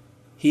for.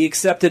 He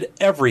accepted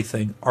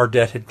everything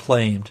Ardet had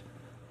claimed,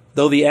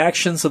 though the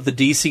actions of the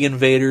DC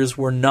invaders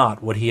were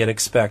not what he had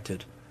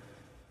expected.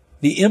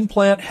 The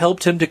implant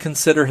helped him to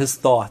consider his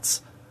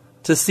thoughts,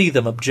 to see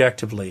them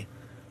objectively,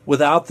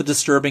 without the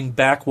disturbing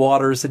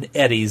backwaters and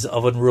eddies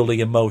of unruly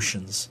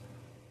emotions.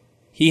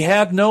 He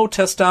had no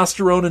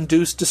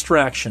testosterone-induced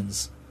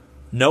distractions,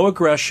 no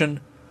aggression,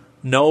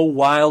 no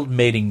wild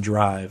mating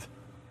drive.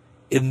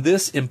 In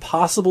this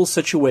impossible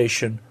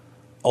situation,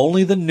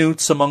 only the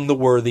newts among the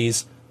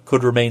Worthies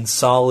could remain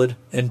solid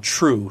and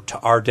true to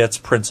Ardet's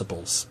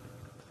principles.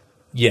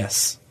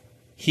 Yes,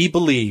 he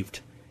believed.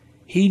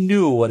 He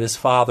knew what his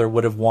father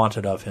would have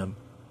wanted of him.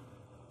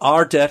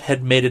 Ardet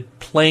had made it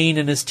plain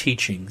in his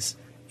teachings,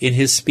 in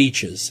his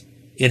speeches,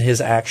 in his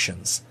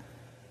actions.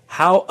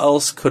 How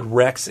else could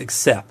Rex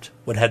accept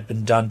what had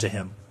been done to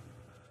him?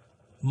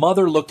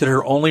 Mother looked at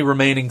her only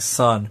remaining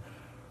son,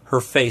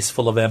 her face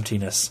full of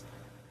emptiness.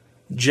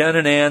 Jen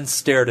and Anne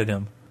stared at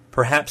him,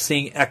 perhaps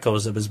seeing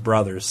echoes of his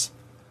brothers.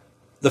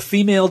 The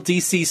female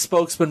DC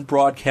spokesman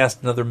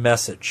broadcast another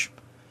message.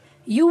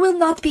 "You will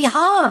not be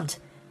harmed.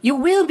 You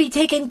will be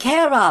taken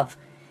care of.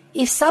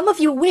 If some of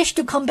you wish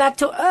to come back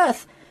to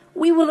Earth,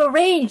 we will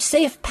arrange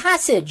safe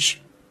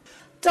passage."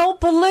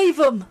 "Don't believe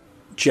them,"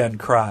 Jen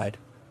cried.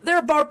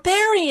 "They're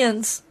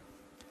barbarians."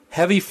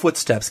 Heavy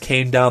footsteps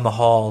came down the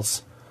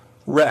halls.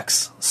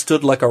 Rex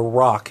stood like a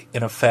rock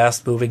in a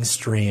fast-moving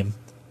stream,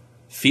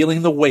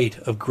 feeling the weight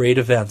of great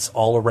events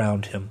all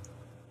around him.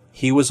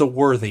 He was a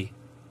Worthy,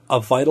 a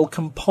vital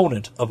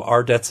component of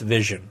Ardet's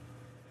vision.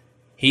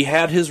 He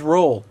had his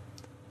role.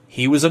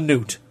 He was a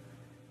newt.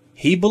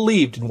 He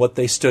believed in what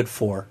they stood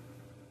for.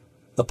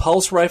 The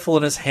pulse rifle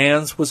in his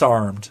hands was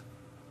armed.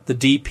 The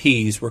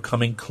DPs were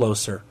coming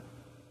closer.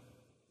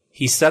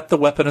 He set the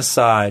weapon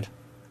aside.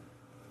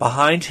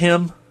 Behind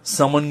him,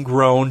 someone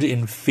groaned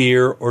in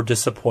fear or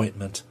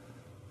disappointment.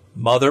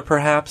 Mother,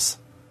 perhaps?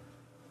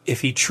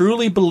 If he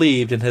truly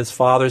believed in his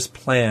father's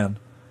plan,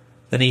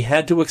 then he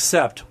had to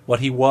accept what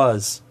he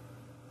was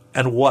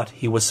and what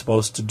he was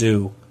supposed to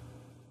do.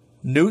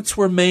 Newts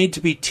were made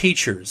to be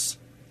teachers,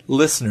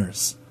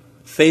 listeners,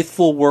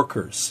 faithful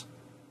workers,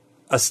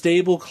 a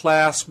stable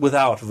class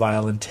without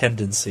violent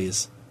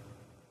tendencies.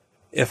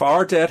 If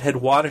Ardet had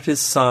wanted his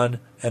son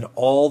and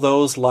all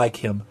those like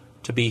him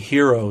to be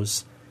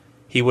heroes,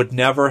 he would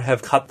never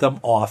have cut them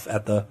off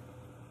at the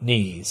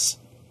knees.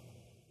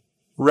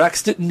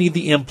 Rex didn't need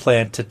the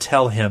implant to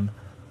tell him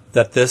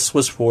that this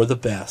was for the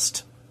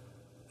best.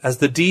 As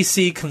the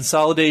DC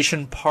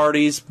consolidation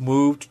parties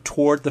moved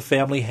toward the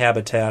family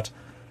habitat,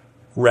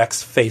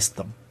 Rex faced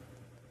them.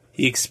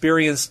 He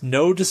experienced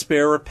no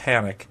despair or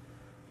panic,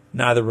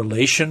 neither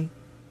elation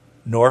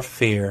nor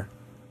fear,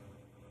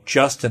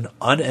 just an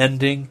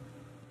unending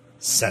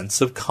sense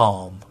of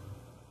calm.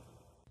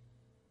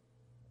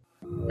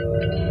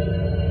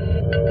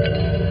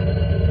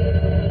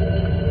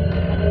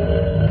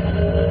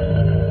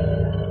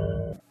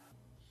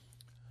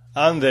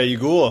 And there you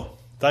go.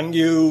 Thank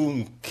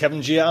you,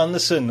 Kevin J.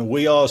 Anderson.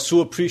 We are so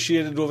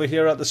appreciated over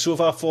here at the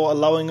Sofa for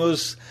allowing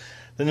us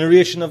the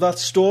narration of that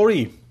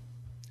story.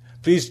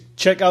 Please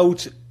check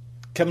out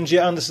Kevin J.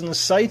 Anderson's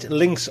site.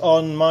 Links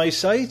on my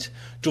site.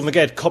 Don't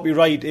forget,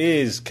 copyright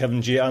is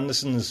Kevin J.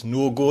 Anderson's.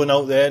 No going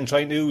out there and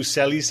trying to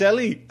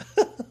selly.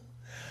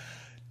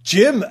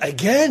 Jim,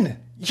 again,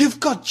 you've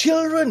got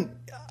children.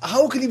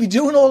 How can you be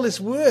doing all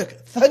this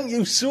work? Thank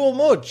you so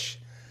much.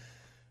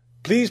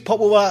 Please pop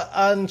over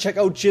and check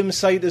out Jim's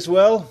site as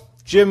well.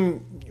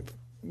 Jim,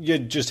 you're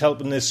just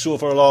helping this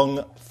sofa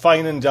along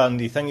fine and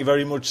dandy. Thank you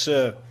very much,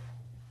 sir.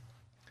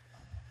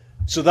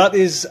 So that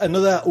is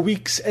another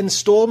week's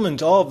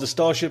instalment of the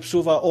Starship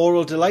Sofa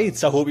Oral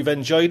Delights. I hope you've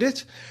enjoyed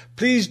it.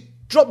 Please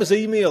drop us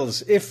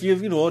emails if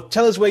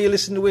tell us where you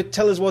listen to it,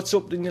 tell us what's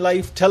up in your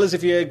life, tell us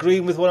if you're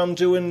agreeing with what I'm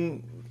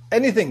doing,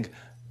 anything.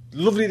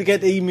 Lovely to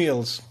get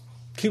emails.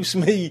 Keeps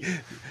me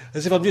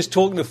As if I'm just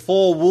talking to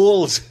four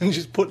walls and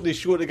just putting this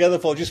show together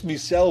for just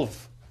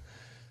myself.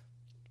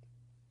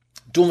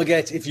 Don't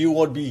forget, if you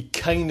would be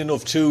kind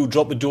enough to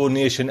drop a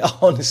donation,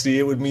 honestly,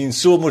 it would mean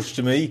so much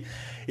to me.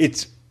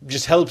 It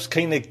just helps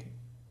kind of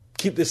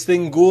keep this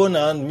thing going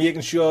and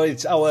making sure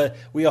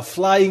we are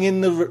flying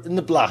in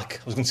the black.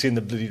 I was going to say in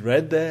the bloody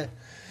red there.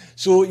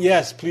 So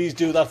yes, please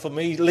do that for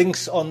me.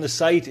 Links on the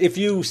site. If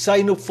you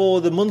sign up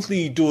for the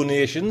monthly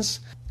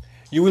donations,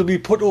 you will be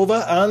put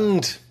over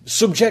and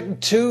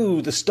subject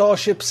to the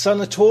Starship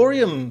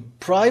Sanatorium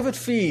private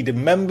feed,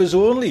 members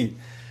only.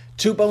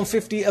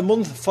 £2.50 a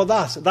month for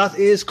that. That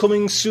is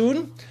coming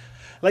soon.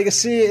 Like I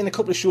say in a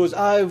couple of shows,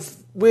 I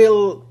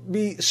will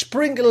be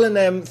sprinkling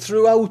them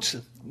throughout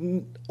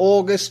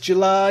August,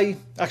 July.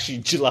 Actually,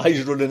 July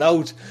is running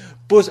out.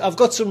 But I've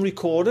got some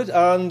recorded,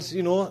 and,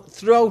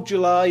 throughout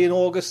July and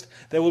August,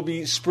 they will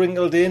be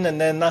sprinkled in, and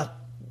then that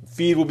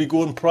feed will be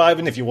going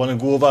private. If you want to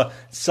go over,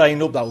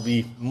 sign up, that would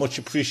be much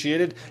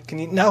appreciated.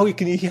 Now you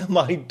can hear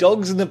my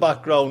dogs in the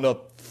background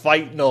up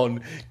fighting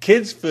on.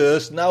 Kids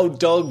first, now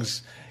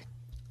dogs.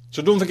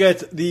 So don't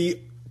forget, the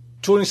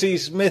Tony C.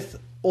 Smith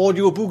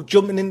audiobook,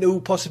 Jumping Into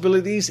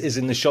Possibilities, is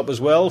in the shop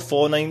as well,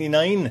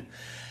 $4.99.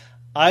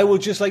 I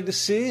would just like to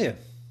say,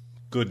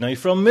 good night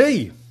from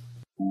me.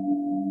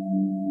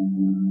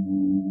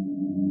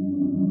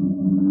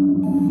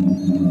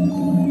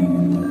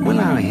 Will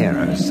our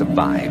heroes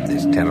survive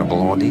this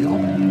terrible ordeal?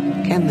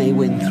 Can they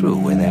win through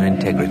with their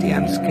integrity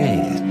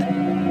unscathed?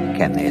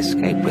 Can they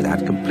escape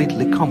without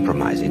completely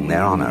compromising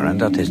their honor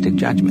and artistic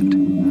judgment?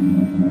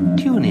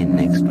 Tune in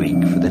next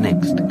week for the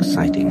next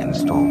exciting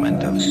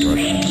installment of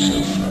Starship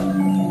Sofa.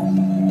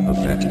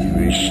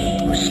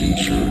 Evacuation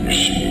procedure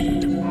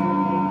initiated.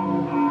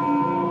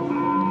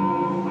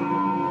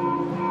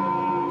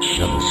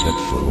 Shuttle set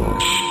for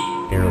launch.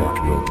 Airlock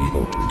will be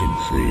opened in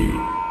 3,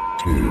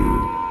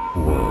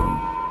 2, 1.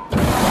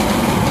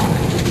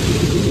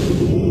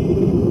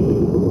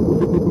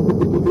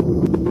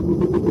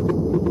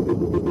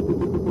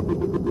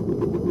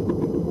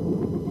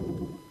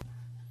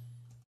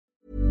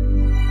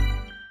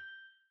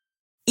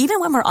 Even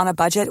when we're on a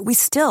budget, we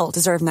still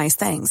deserve nice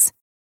things.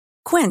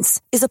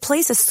 Quince is a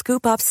place to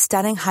scoop up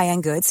stunning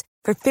high-end goods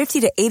for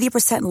 50 to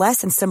 80%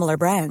 less than similar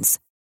brands.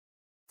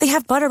 They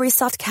have buttery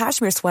soft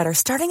cashmere sweaters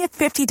starting at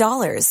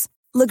 $50,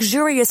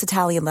 luxurious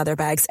Italian leather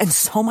bags, and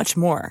so much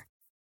more.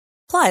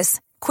 Plus,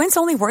 Quince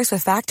only works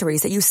with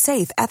factories that use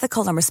safe,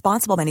 ethical, and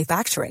responsible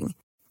manufacturing.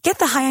 Get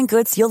the high-end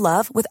goods you'll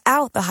love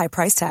without the high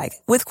price tag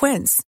with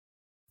Quince.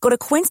 Go to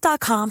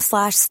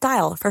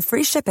quince.com/style for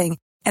free shipping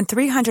and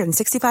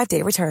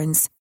 365-day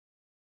returns.